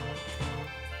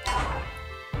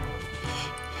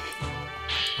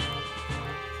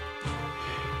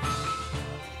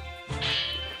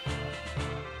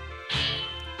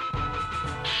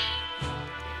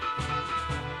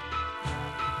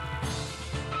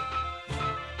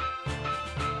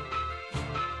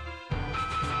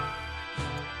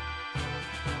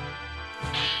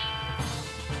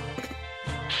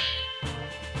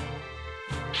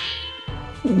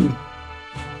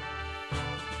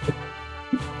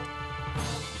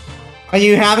 Are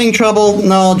you having trouble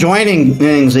no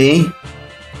joining, Z?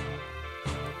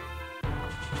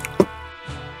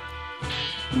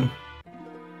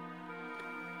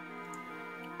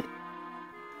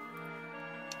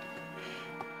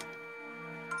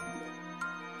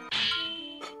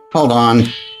 Hold on.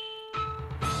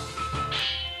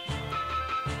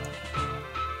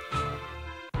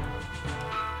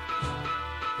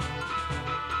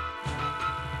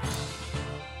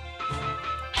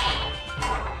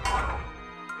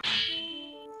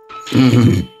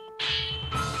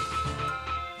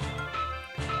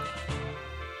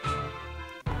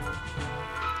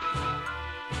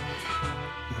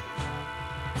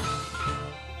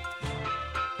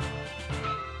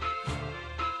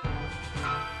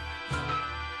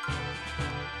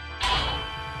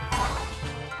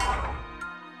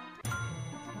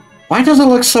 Why does it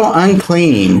look so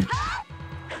unclean?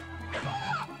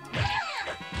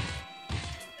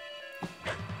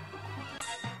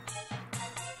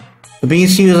 The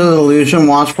beast uses illusion,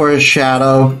 watch for his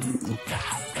shadow.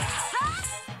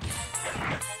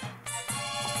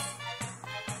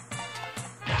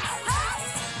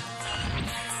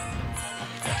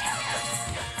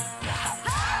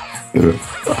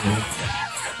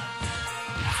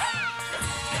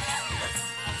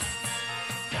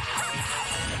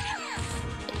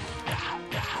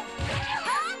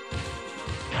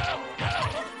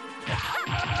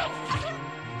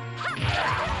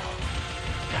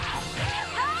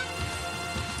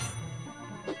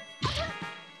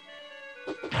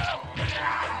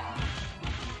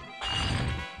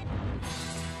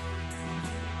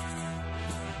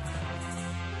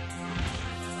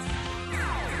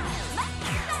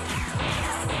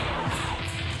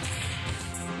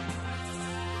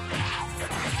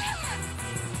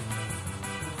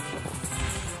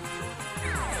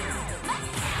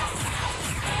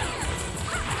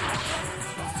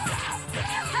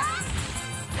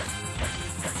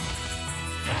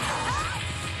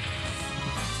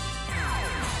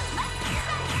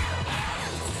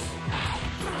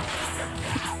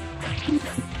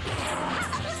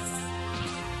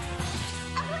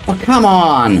 Oh, come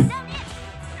on!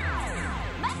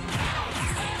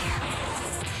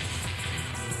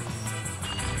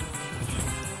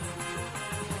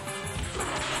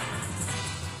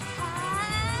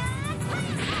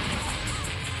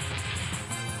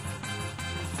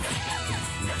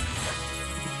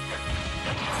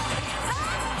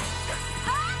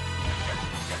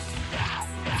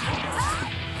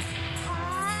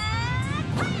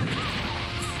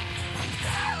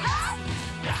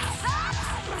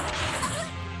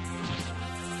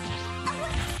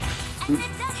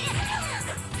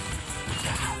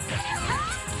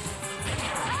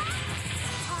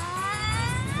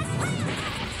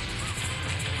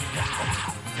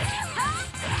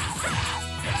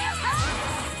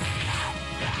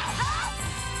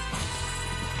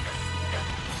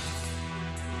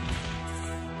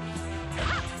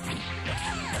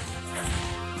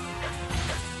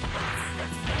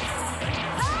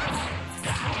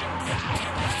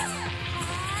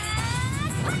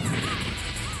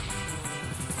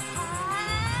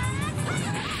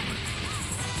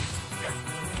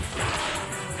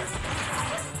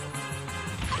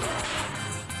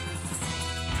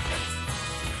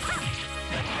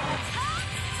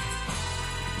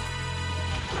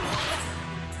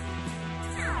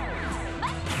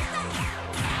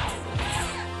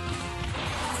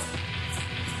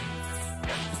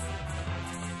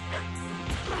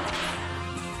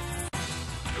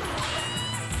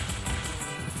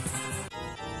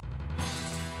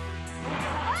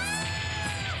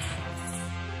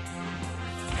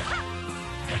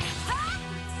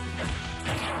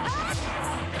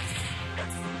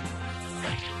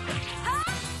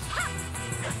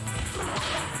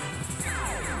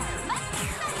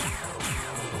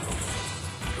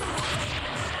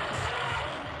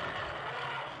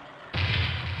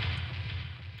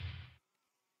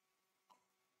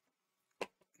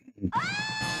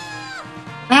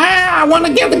 I want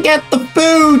to get the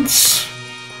boots!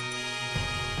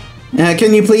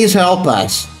 Can you please help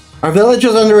us? Our village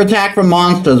is under attack from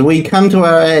monsters. We come to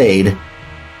our aid.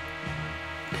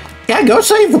 Yeah, go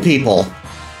save the people.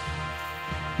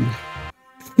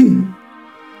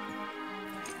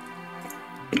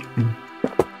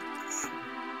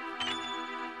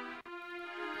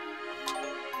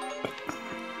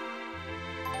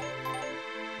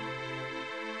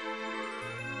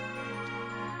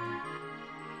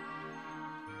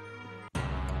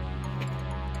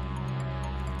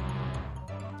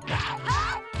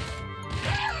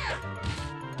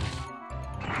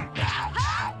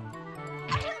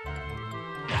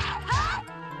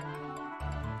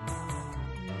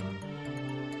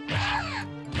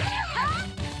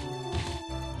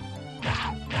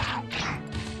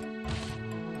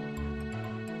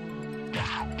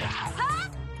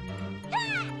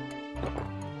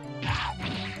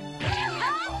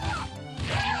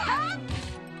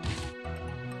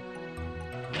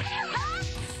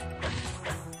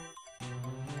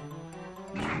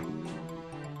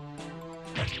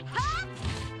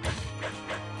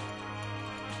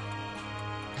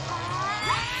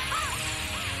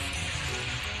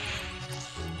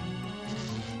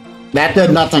 That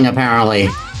did nothing, apparently.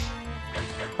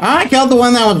 I killed the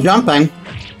one that was jumping.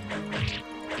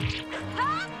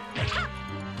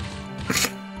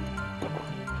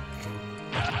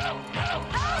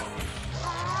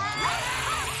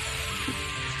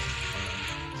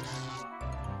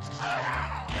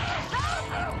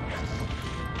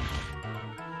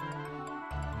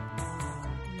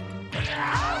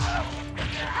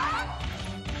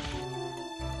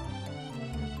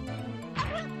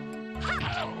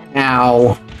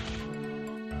 Ow.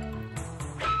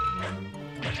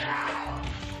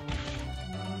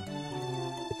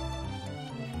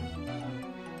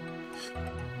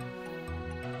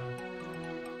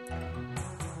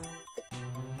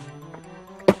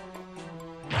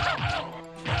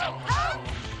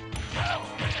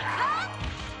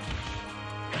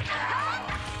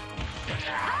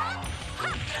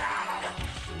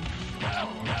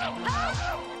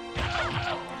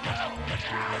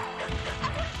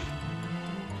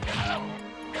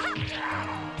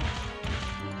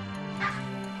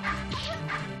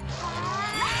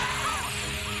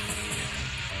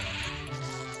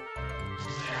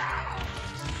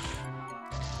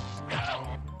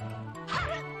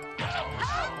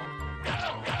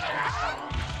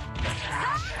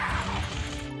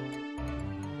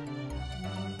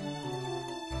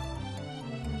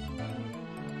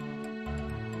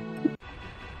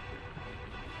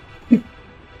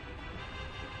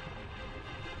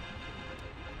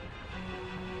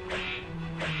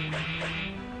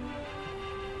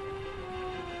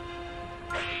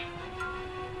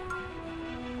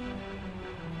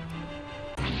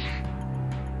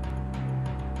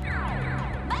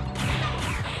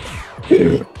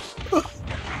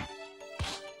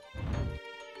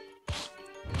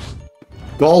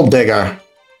 Gold digger.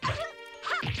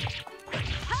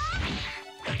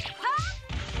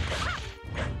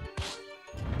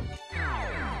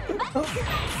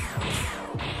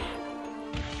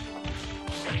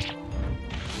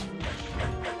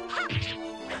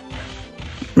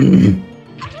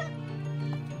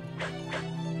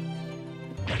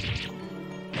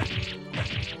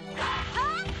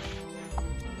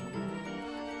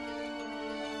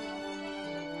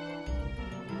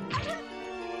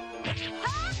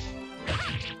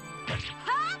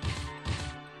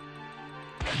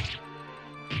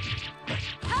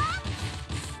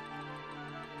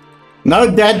 No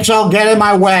dead shall get in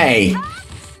my way.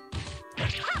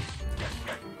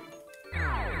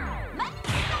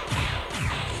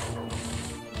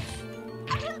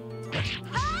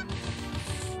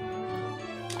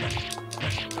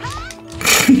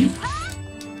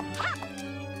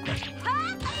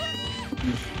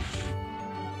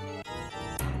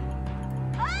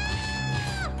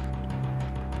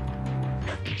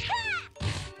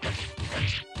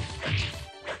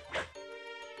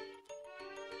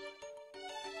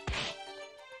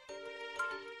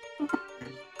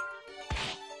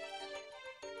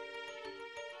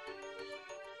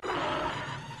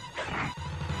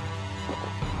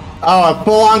 Oh, a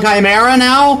full-on Chimera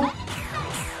now?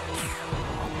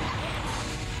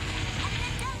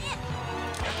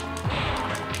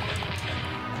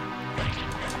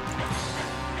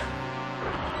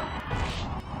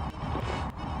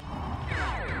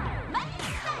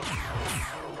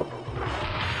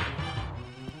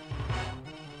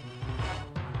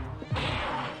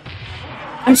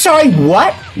 I'm sorry,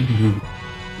 what?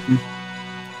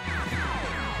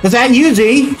 Is that you,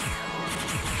 Z?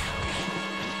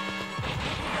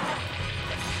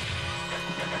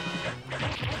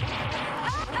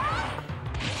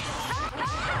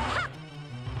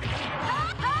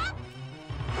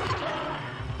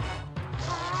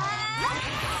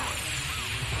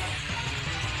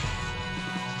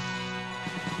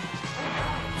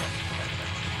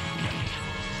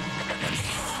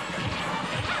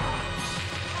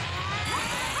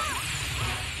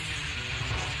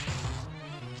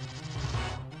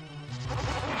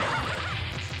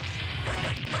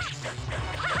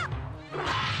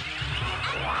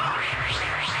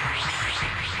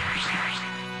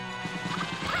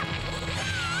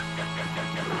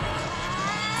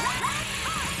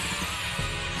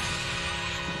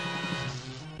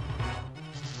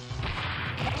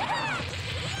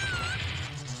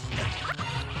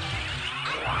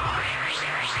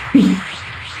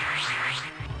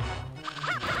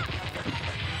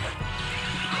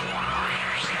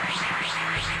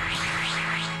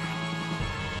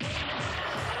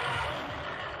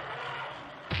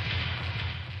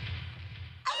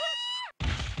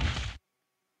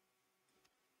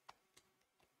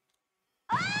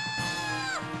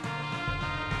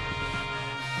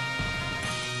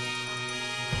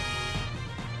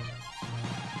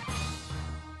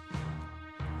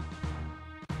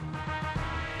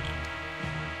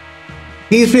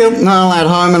 Please feel at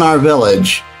home in our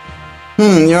village.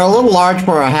 You're a little large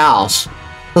for a house.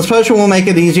 This potion will make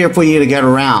it easier for you to get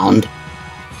around.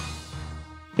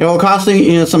 It will cost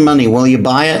you some money. Will you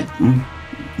buy it?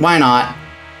 Why not?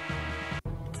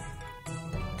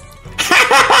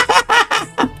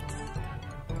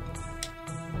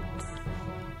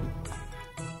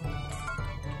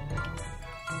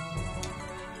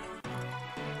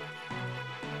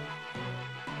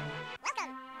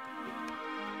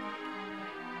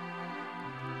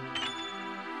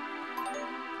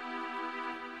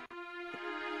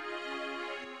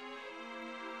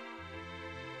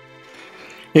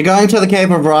 You're going to the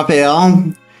Cave of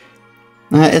Raphael.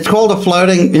 It's called a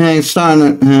floating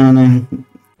stone.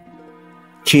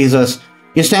 Jesus.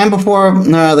 You stand before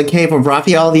the Cave of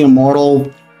Raphael, the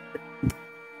Immortal.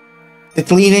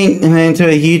 It's leading into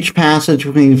a huge passage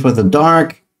for the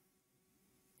dark.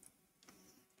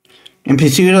 In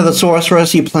pursuit of the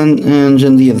sorceress, you plunge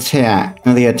in the attack.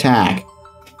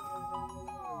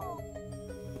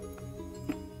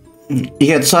 You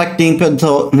get sucked deep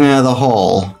into the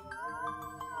hole.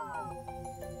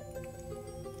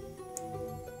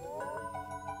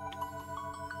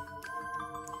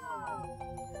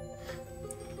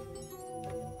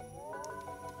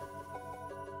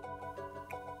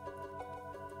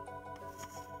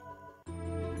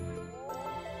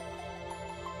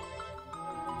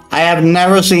 I have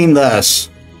never seen this.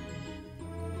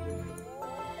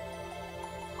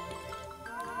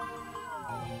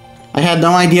 I had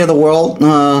no idea the world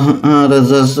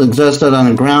this existed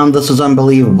underground. This is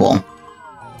unbelievable.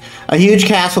 A huge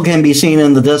castle can be seen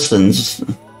in the distance.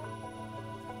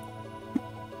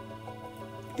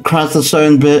 Cross the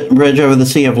stone bridge over the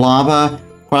Sea of Lava.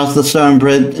 Cross the stone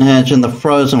bridge in the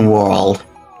frozen world.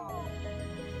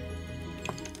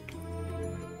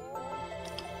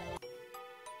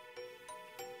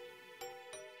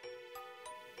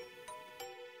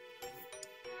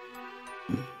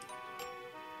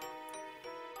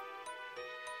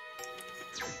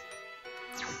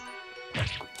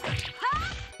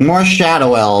 More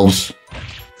shadow elves.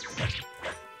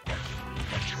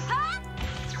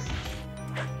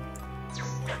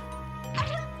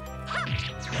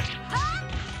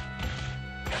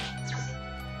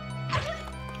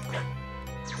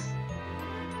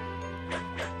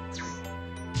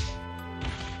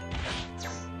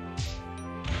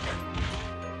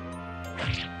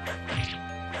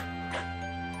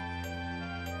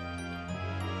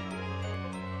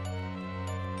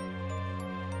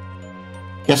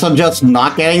 Guess I'm just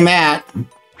not getting that.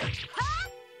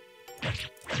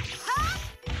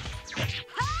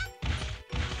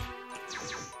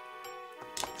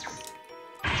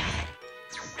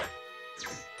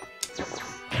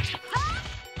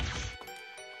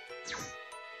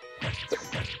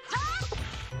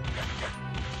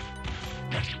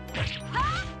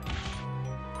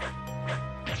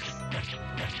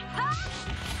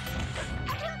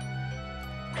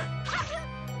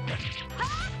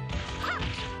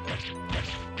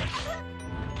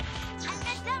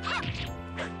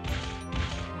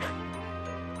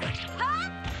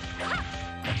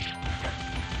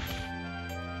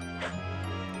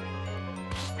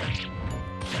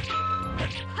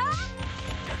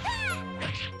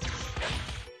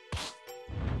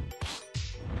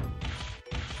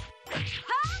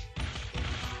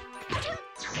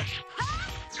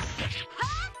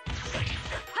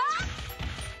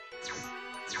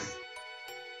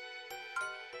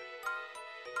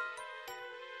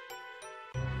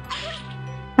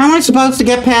 How am I supposed to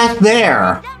get past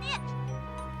there?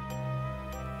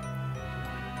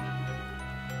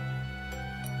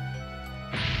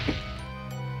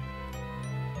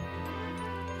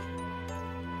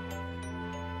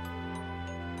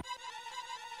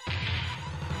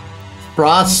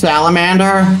 Frost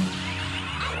Salamander?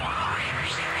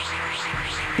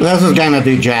 This is gonna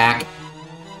do jack.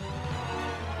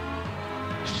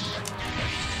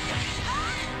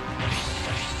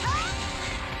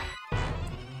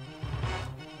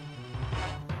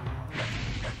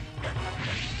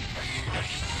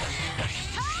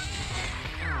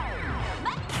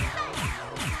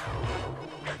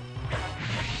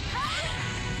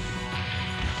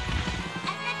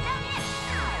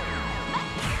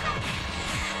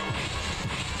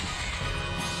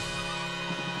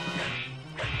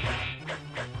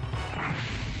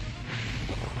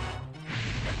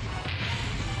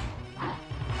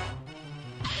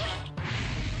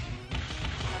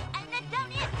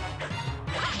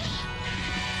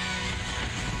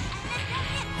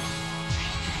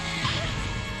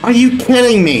 Are you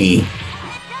kidding me?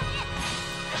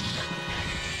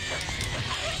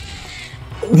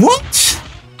 What?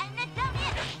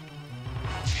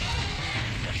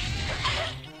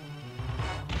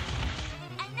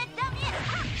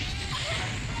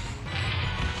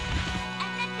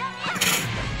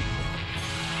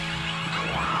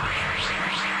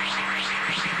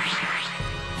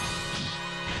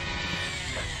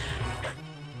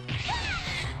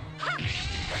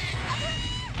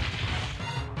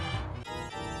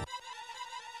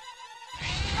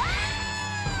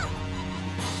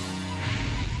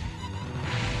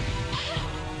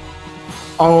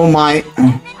 Oh my.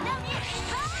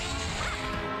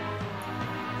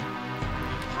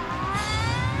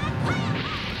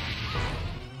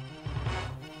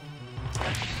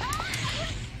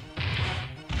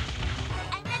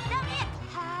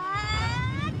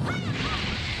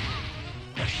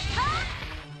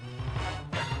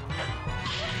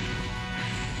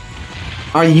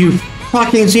 Are you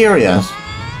fucking serious?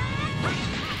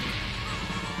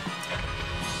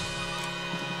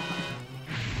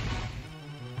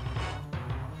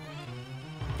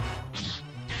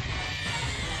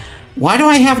 Why do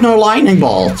I have no lightning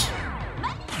bolts?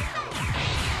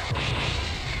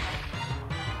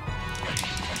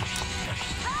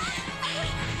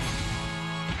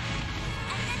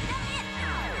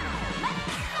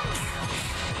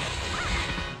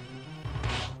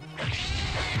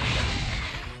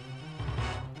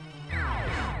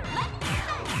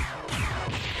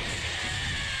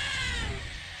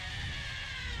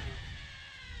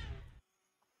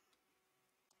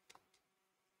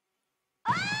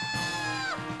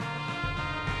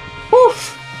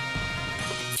 Oof.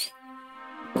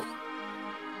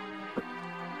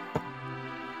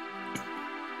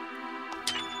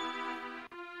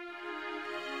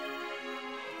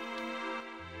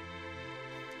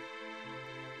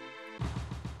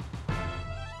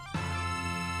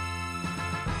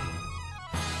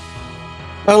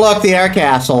 Oh look, the air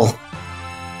castle.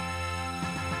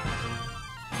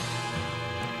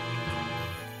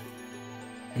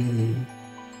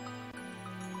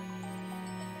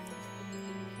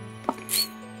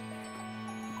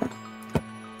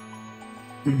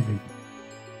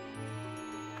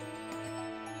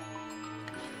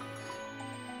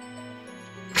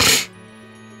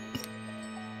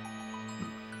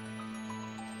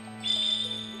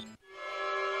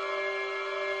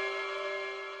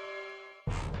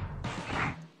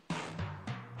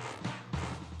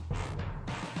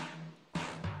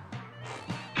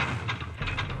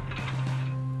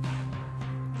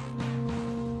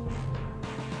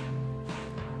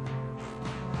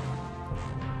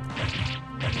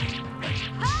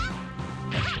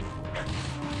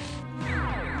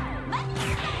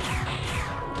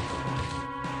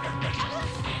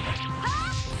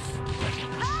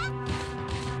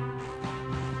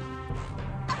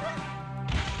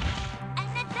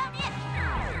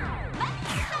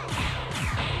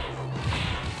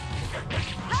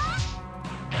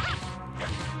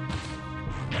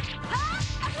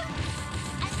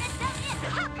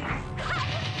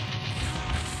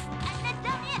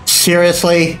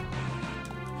 Seriously?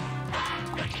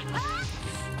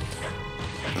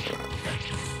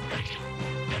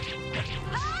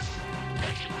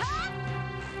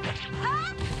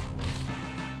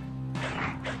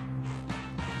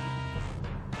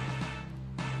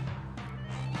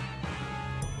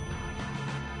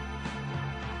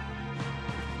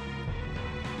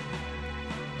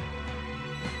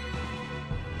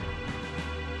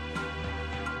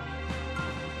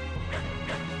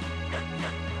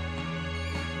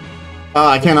 Oh,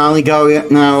 I can only go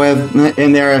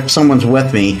in there if someone's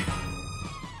with me.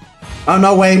 Oh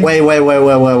no, wait.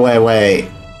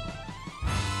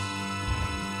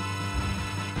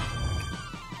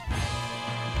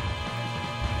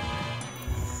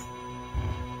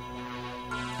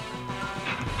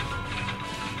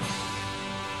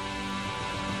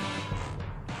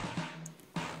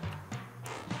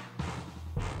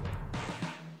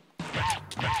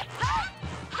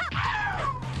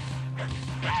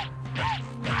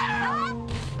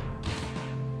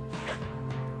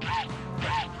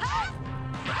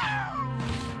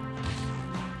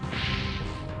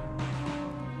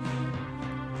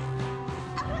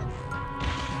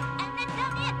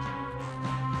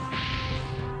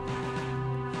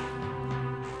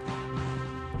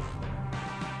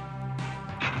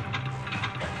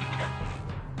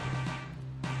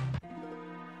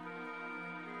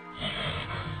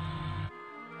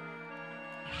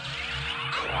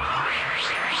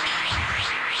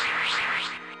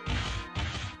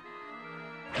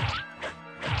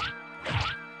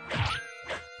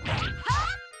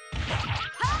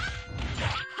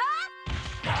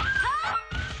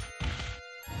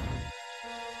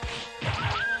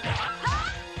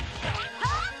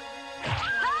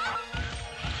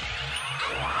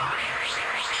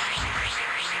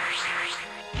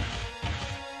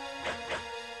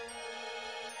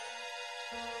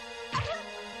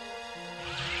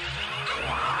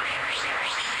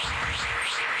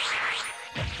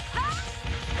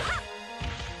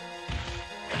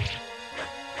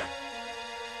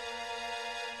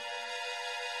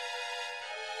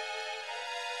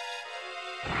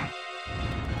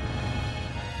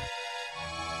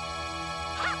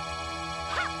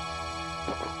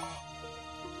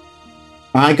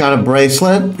 I got a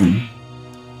bracelet.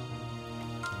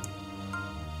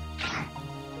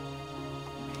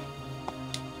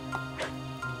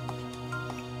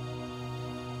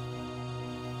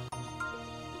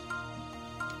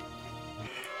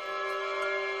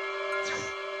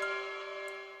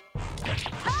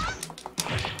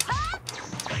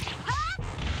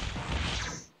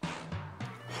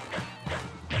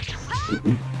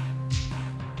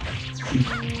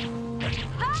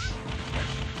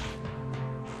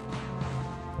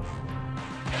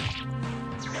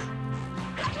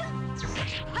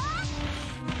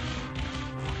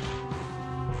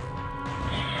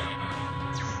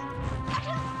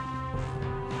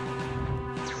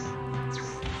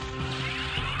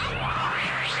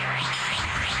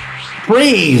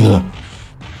 Breathe!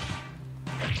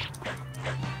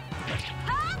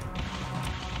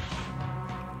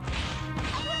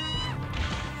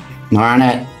 Darn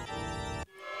it.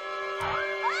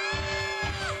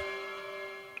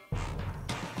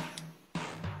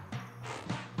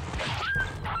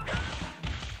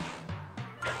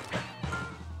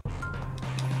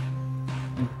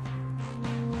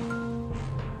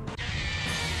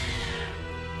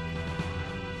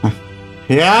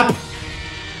 Yep.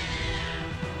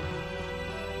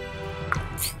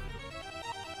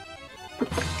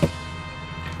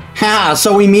 Ha,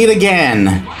 so we meet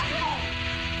again.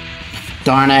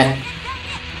 Darn it.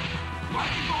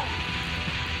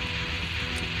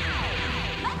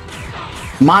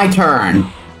 My turn.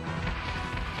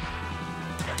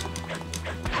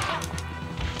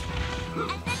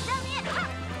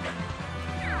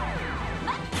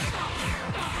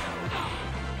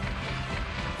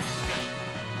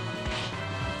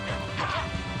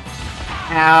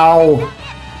 Ow.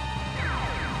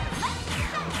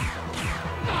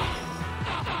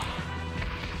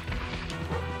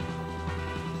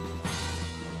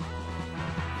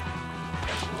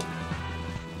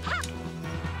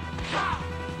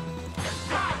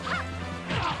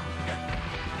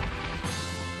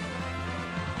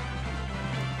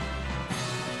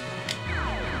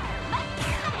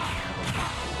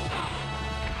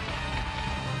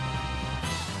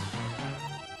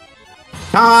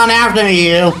 Come on after me,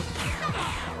 you!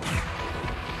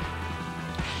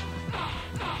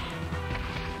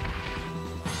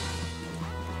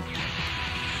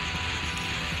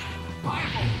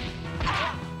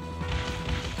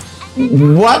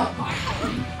 What?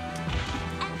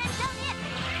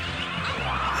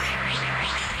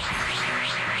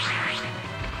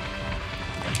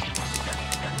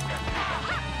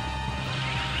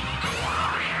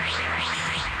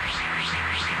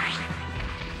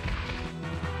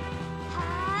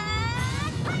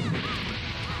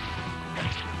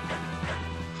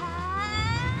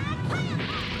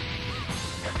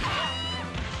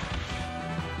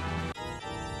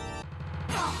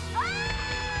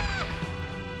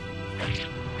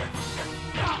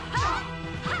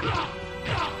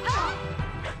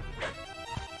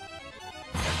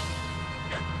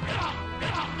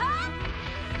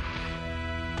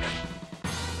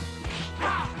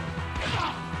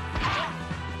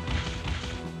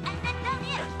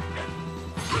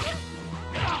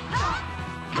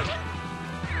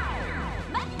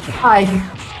 Hi.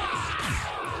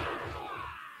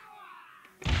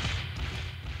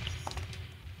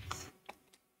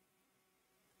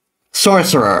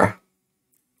 Sorcerer.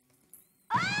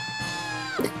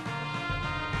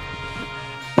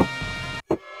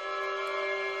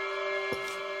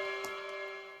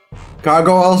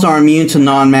 Gargoyles are immune to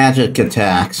non-magic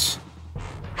attacks.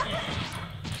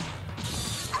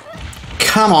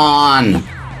 Come on!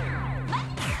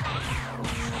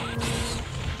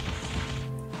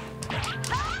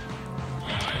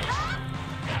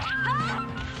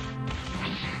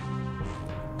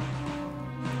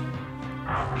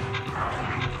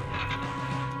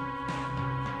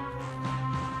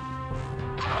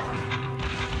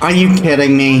 Are you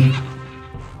kidding me?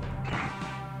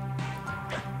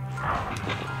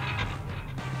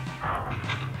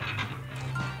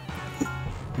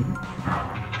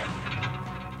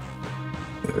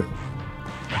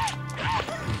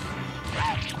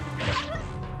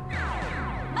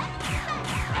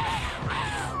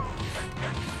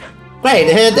 Wait,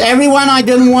 it hit everyone I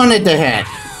didn't want it to hit.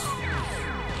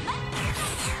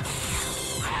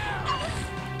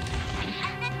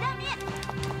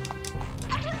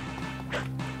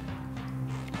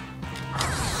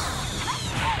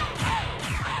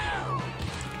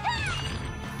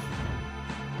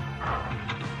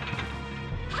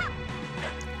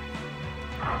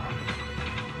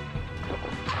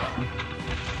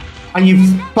 Are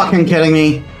you fucking kidding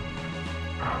me?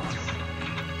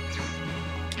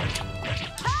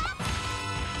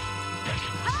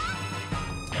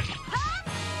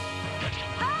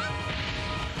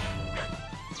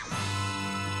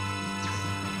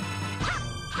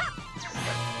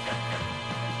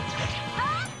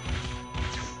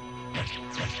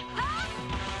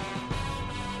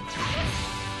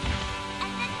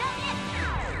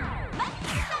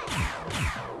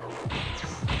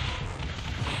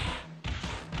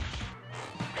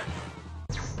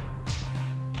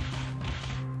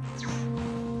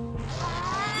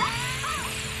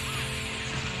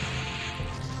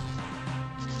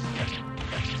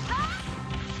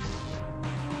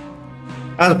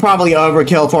 That was probably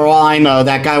overkill for all I know.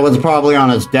 That guy was probably on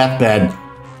his deathbed.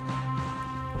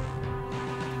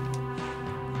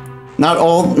 Not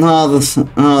all the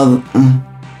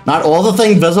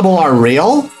things visible are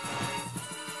real?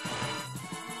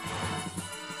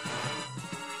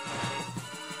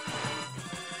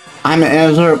 I'm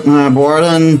Ezra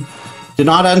Borden. Do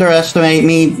not underestimate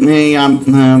me.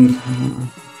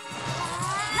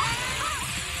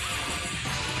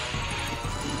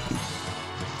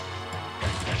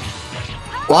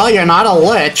 Well, you're not a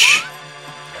lich.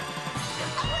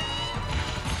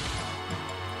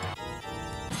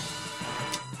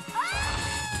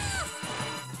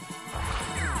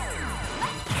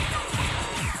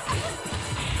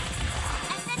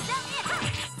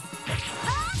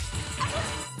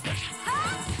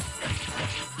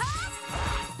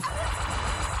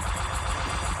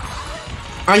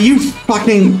 Are you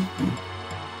fucking...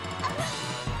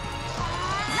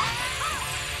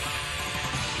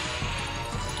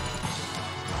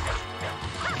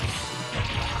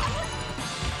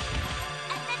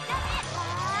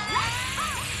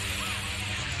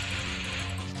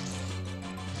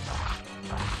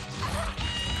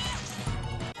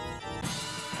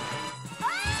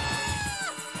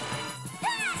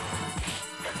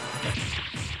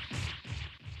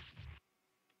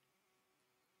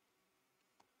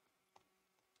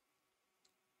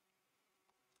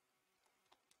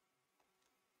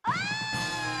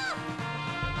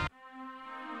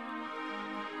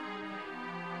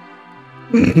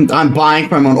 I'm buying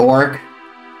from an orc.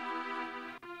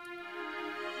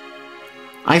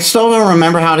 I still don't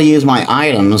remember how to use my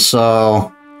items,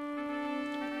 so...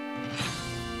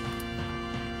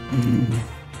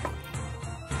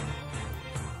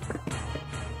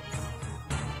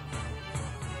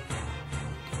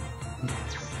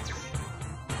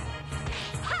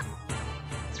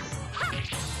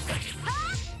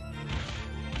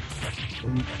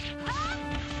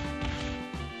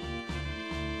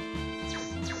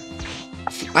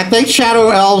 I think Shadow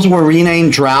Elves were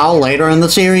renamed Drow later in the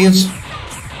series.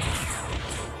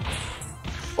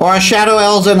 Or are Shadow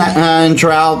Elves and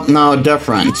Drow no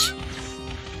different?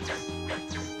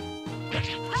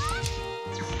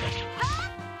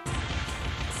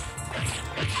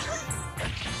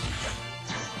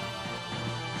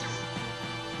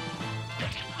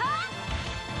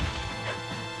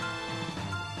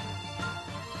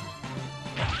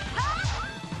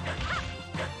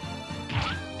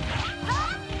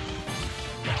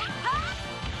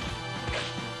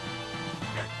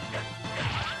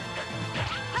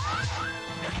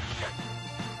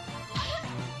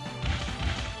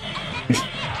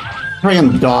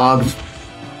 Friggin' dogs.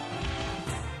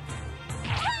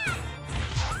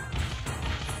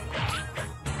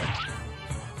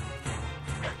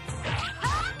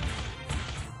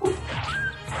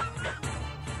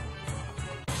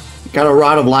 Got a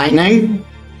rod of lightning.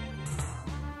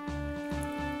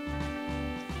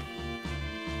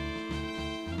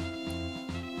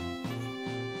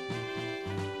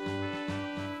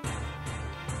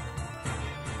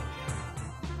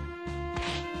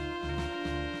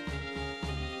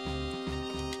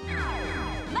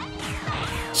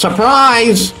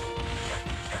 Surprise!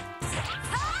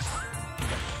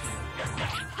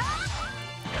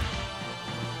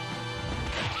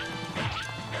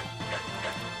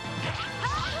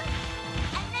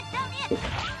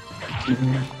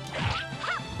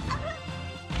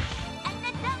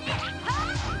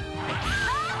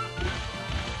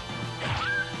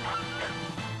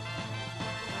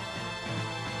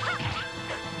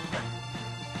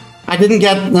 I didn't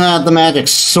get the magic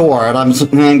sword.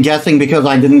 I'm guessing because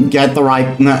I didn't get the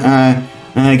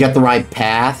right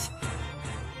path,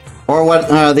 or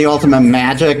what the ultimate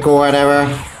magic or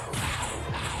whatever.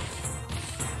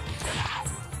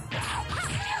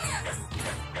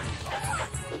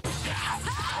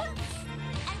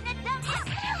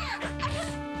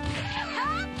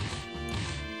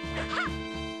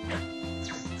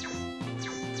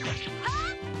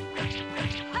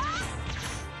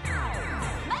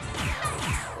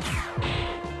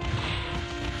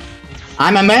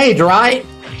 I'm a mage, right?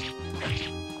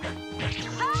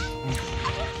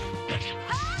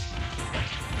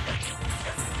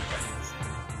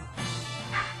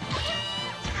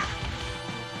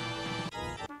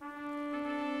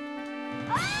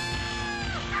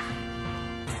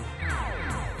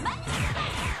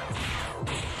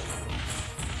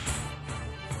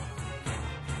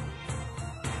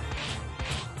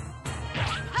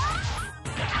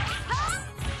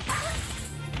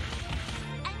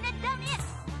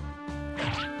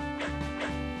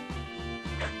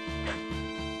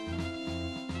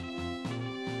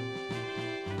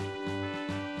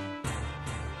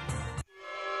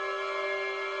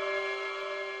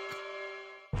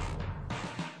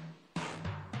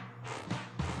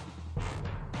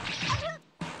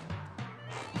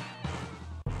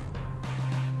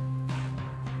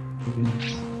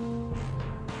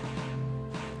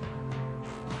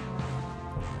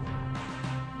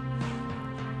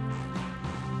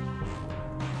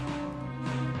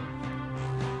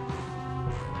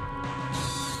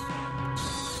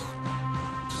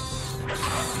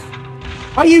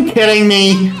 Are you kidding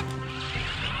me?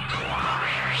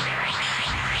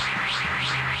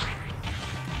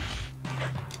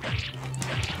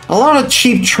 A lot of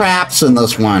cheap traps in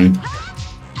this one.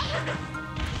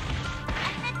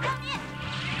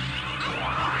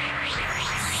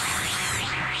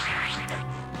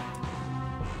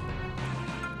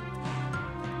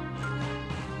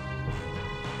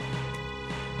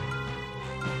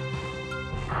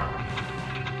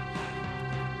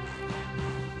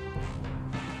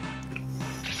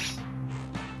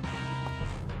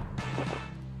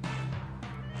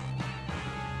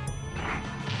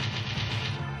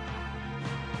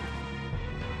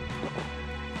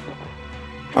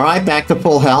 Alright, back to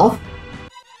full health.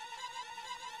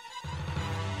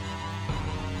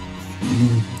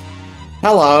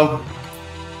 Hello.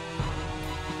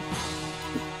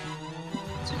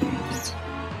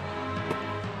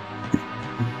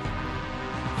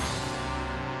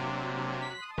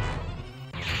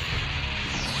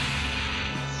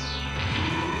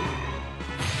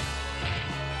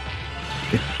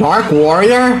 Dark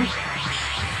Warrior?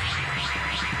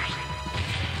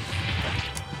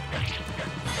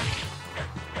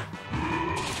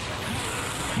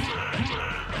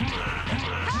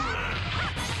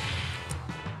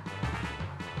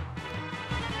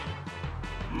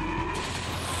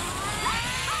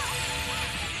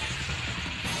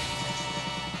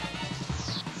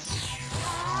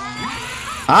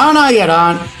 Oh, no, you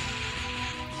don't.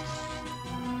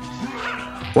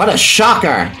 What a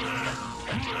shocker.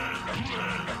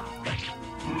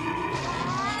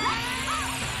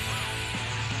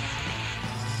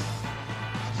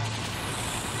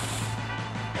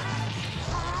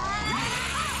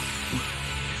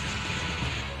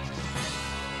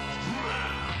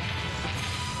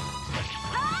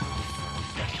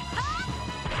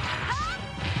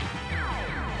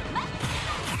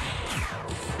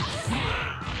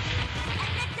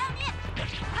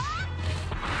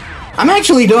 I'm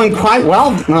actually doing quite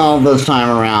well this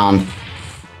time around.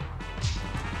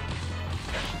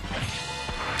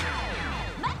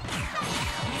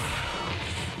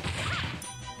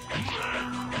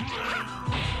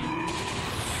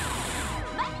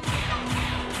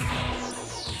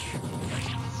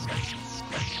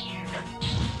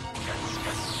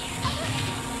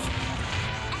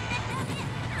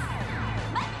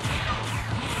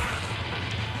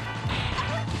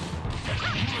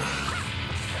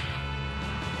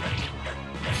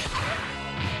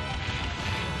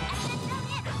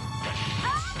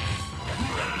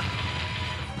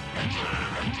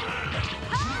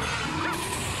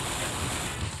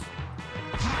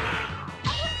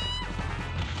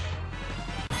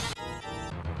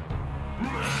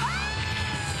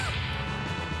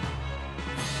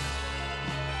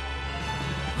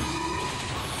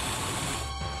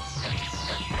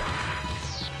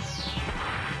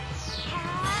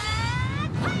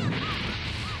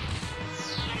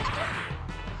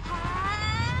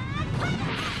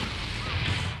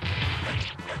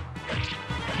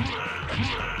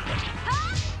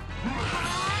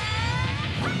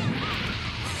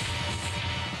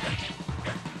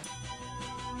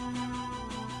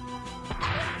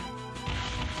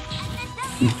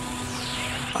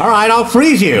 All right, I'll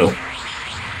freeze you.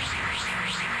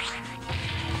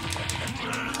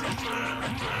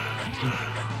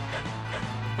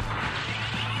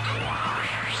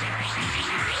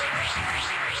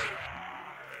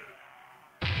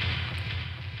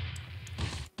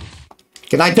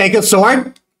 Can I take a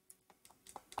sword?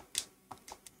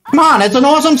 Come on, it's an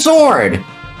awesome sword.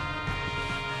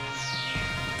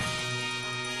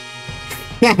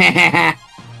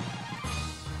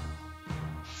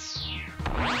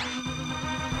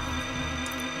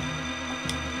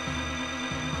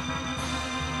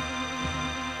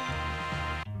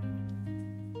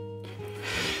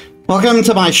 Welcome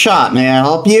to my shop. May I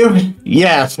help you?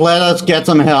 Yes, let us get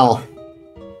some health.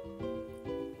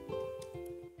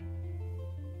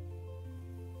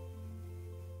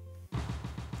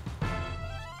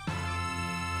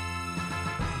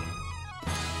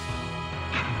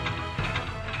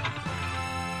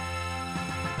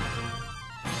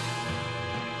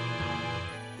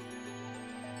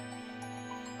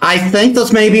 I think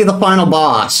this may be the final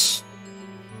boss.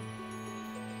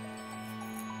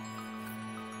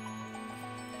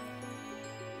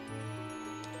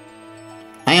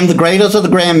 I am the greatest of the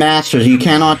Grandmasters. You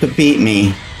cannot defeat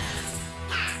me.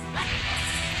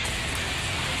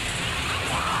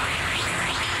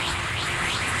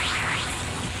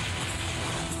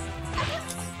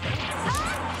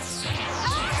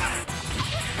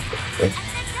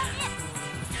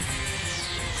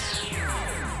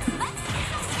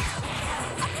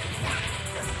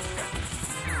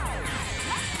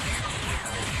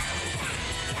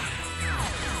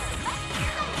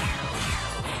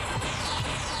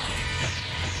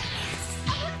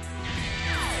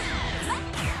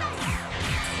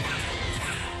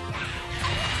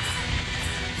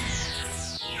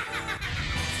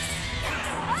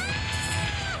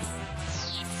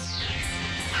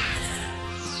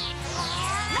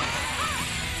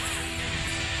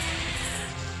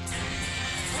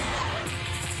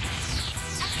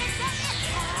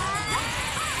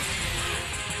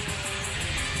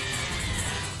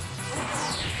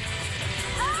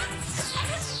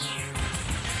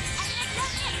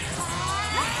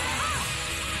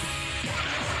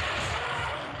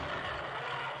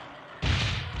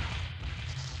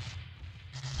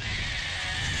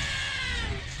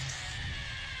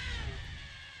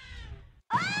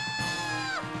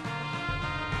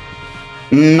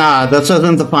 Nah, this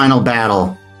isn't the final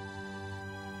battle.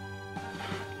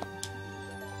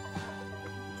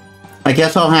 I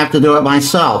guess I'll have to do it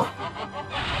myself.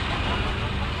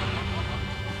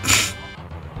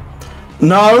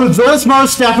 No, this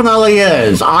most definitely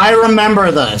is. I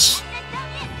remember this.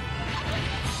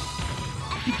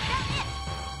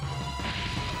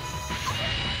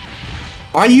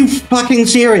 Are you fucking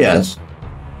serious?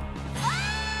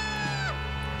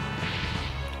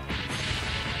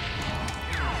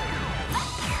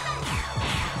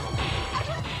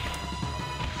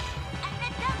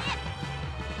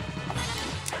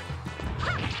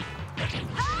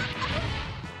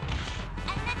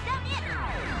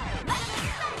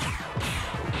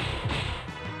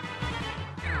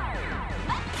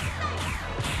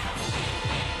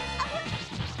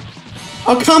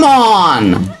 Oh, come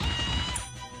on!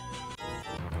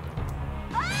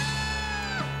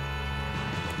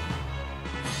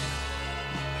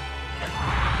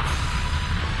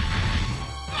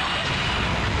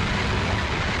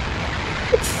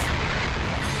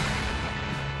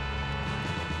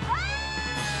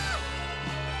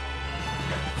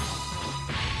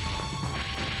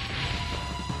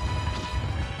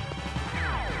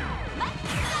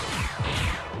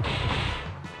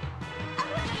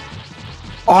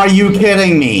 Are you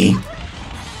kidding me?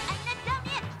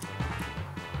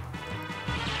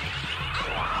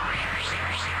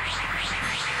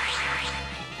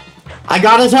 I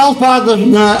got his health bar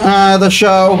the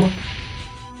show.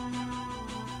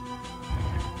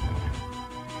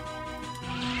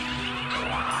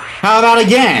 How about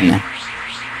again?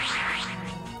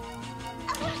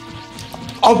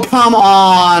 Oh, come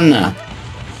on!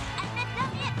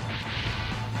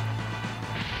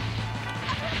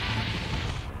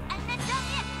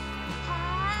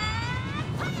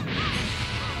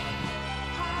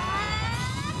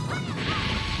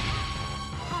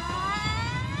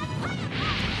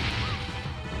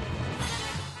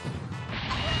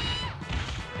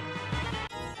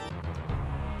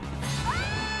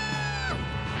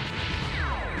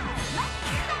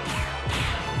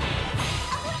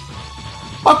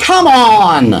 Oh, come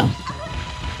on!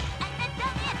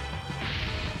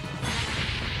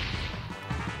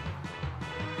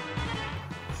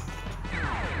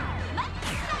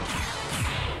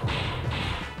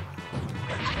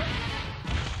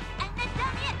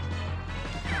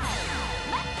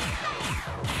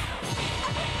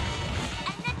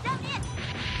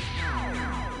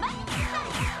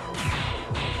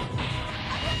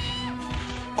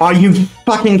 Are you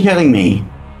fucking kidding me?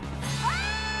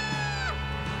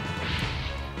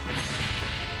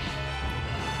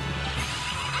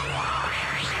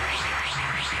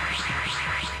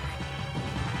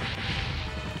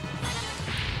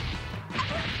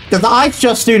 Did the ice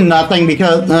just do nothing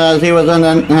because he was in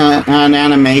an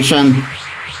animation?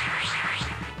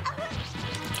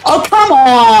 Oh, come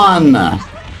on!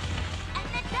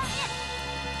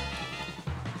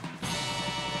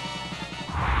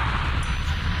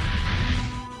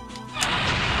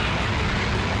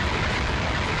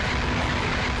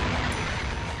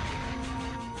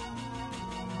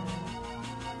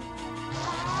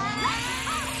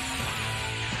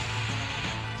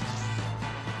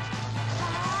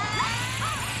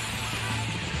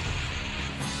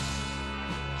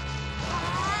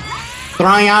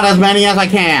 Throwing out as many as I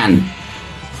can.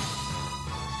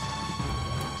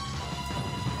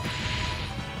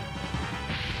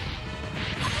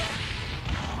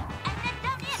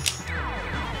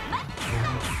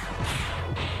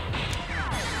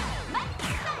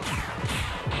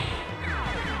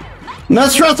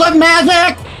 Mistress of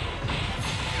Magic!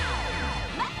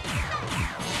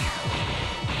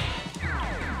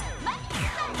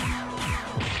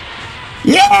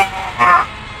 Yeah!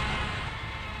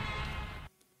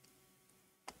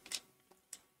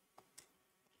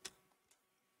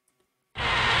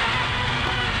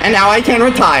 And now I can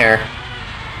retire.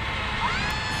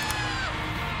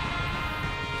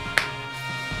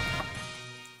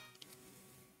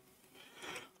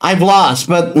 I've lost,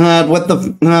 but with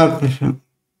the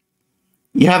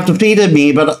you have defeated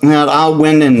me, but I'll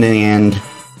win in the end.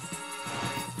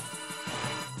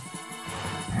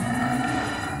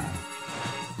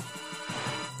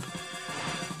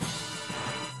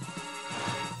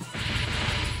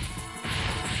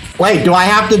 Wait, do I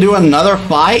have to do another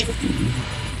fight?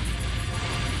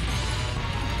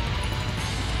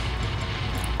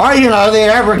 Or, you know, the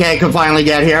air brigade could finally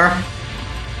get here.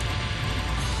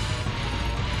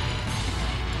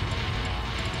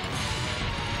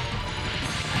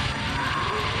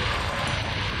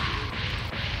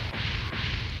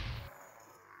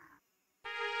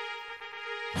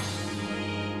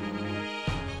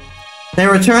 They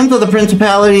return to the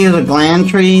Principality of the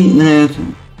Glantry.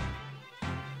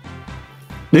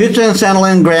 Lucian settle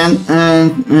in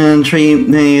Grand Tree.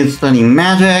 They study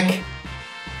magic.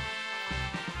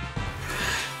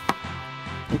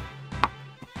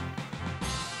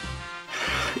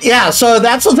 Yeah, so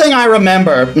that's the thing I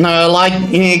remember. Like,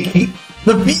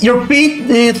 your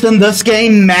feat in this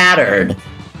game mattered.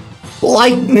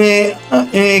 Like,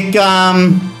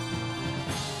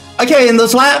 okay, in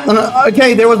this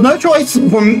okay, there was no choice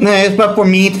but for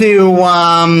me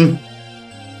to,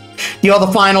 deal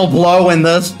the final blow in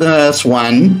this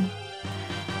one.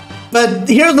 But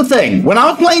here's the thing. When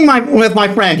I was playing with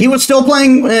my friend, he was still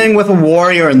playing with a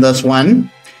warrior in this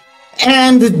one.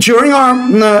 And during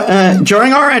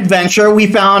our adventure, we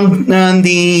found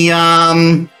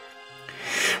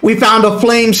we found a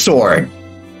flame sword.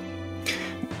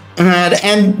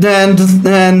 And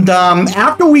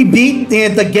after we beat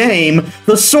the game,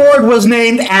 the sword was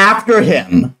named after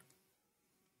him.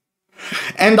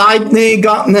 And I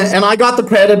got the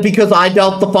credit because I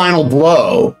dealt the final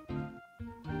blow,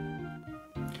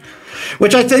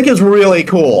 which I think is really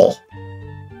cool.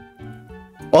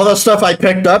 All the stuff I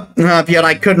picked up, yet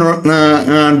I couldn't,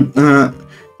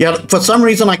 yet for some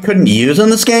reason I couldn't use in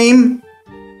this game.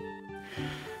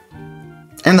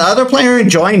 And the other player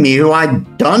joined me, who I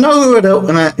don't know who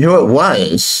it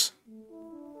was.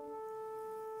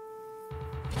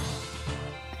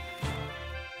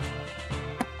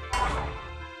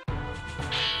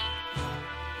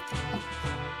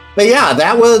 But yeah,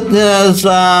 that was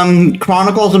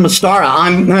Chronicles of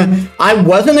Mystara. I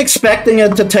wasn't expecting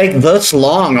it to take this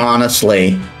long,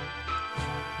 honestly.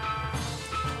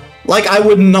 Like, I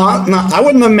wouldn't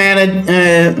have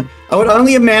managed. I would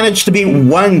only have managed to beat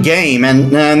one game,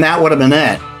 and that would have been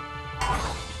it.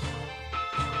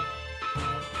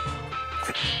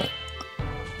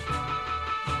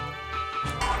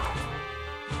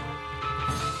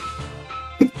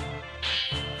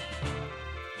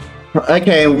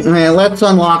 Okay, let's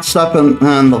unlock stuff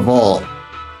in the vault.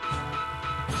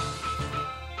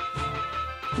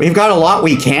 We've got a lot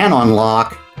we can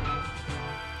unlock.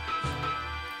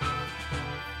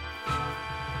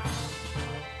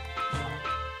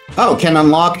 Oh, can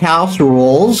unlock house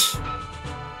rules.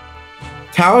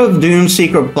 Tower of Doom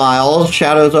secret files.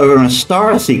 Shadows over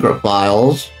Mystara secret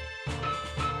files.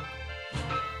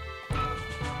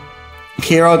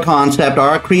 Hero concept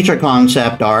art. Creature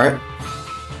concept art.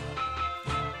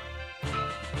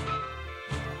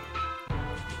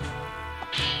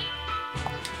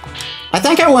 I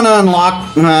think I want to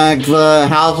unlock the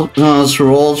house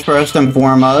rules first and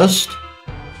foremost.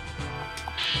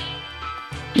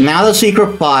 Now the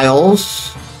secret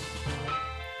files.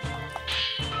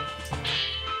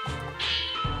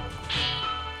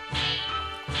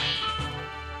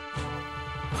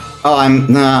 Oh,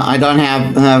 I don't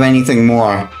have anything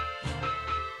more.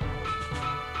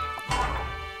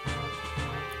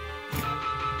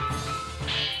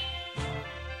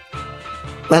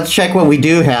 Let's check what we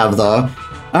do have, though.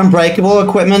 Unbreakable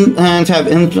equipment and have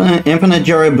infinite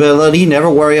durability. Never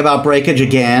worry about breakage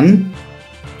again.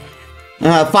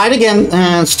 Fight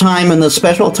against time in the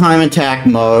special time attack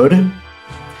mode.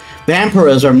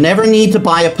 Vampirism. Never need to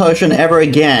buy a potion ever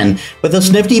again. With this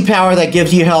nifty power that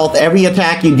gives you health every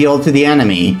attack you deal to the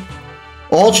enemy.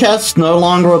 All chests no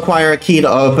longer require a key to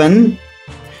open.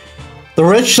 The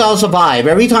rich shall survive.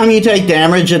 Every time you take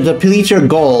damage, it depletes your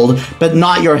gold, but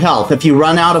not your health. If you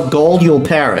run out of gold, you'll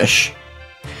perish.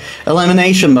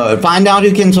 Elimination mode. Find out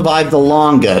who can survive the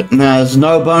longest, as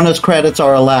no bonus credits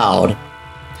are allowed.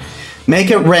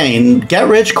 Make it rain. Get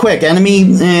rich quick.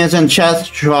 Enemies and chests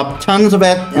drop tons of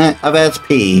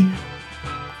SP.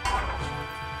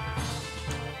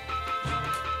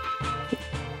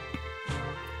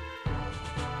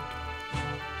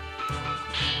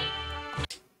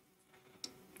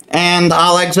 And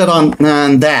I'll exit on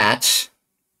that.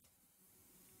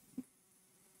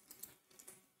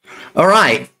 All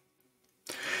right.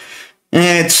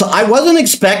 I wasn't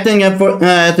expecting it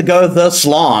to go this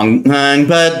long,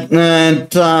 but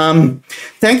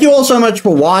thank you all so much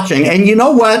for watching. And you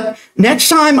know what? Next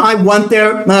time I want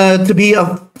there to be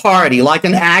a party, like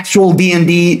an actual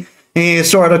D&D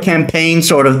sort of campaign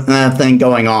sort of thing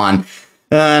going on.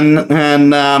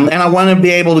 And I want to be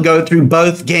able to go through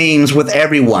both games with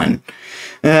everyone,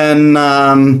 and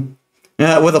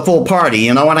with a full party.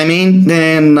 You know what I mean?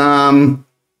 And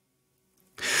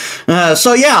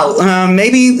so yeah,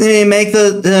 maybe make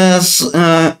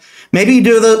maybe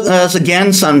do this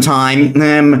again sometime.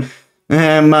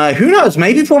 Who knows?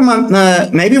 Maybe for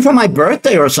my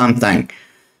birthday or something.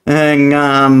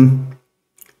 And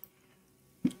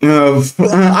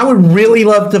I would really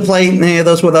love to play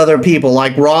this with other people,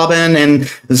 like Robin and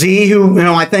Z, who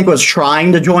I think was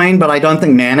trying to join, but I don't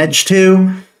think managed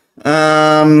to.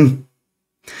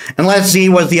 Unless Z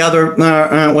was the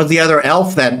other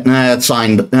elf that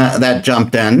signed that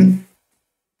jumped in,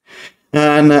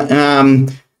 and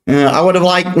I would have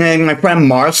liked my friend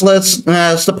Marcelus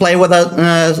to play with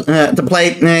us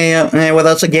with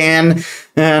us again,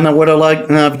 and I would have liked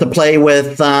to play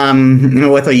with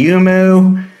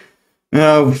Ayumu.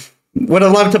 Would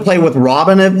have loved to play with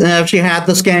Robin if she had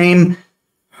this game.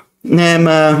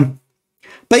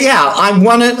 But yeah,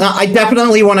 I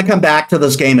definitely want to come back to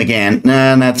this game again,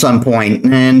 and at some point,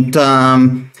 and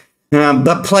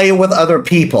but play with other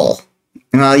people.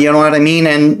 You know what I mean?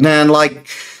 And like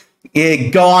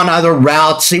go on other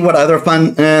routes, see what other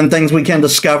fun things we can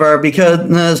discover.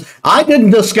 Because I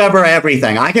didn't discover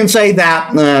everything. I can say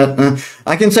that.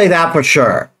 I can say that for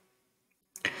sure.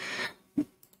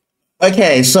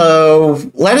 Okay, so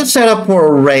let us set up for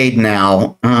a raid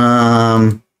now.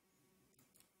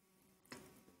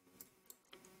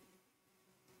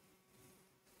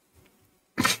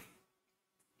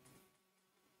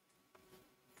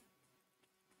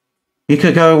 You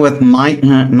could go with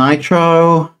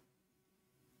Nitro.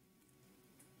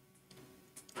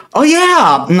 Oh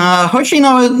yeah,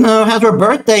 Hoshino has her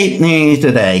birthday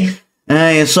today.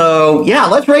 So yeah,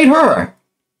 let's raid her.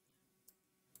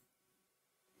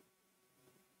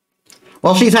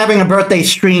 Well, she's having a birthday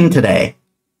stream today.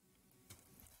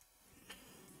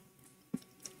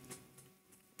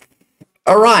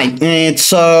 All right, and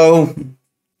so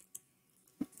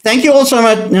thank you all so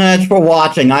much for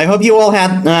watching. I hope you all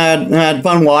had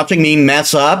fun watching me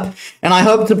mess up, and I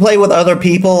hope to play with other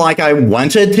people like I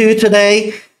wanted to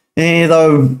today,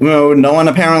 though no one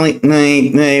apparently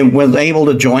was able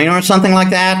to join or something like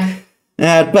that.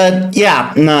 But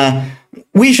yeah,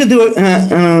 we should do it.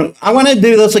 I want to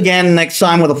do this again next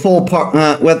time with a full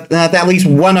with at least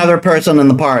one other person in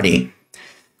the party.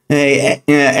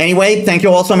 Anyway, thank you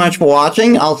all so much for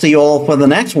watching. I'll see you all for the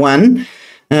next one.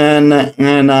 And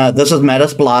this is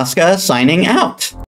Metis Balaska signing out.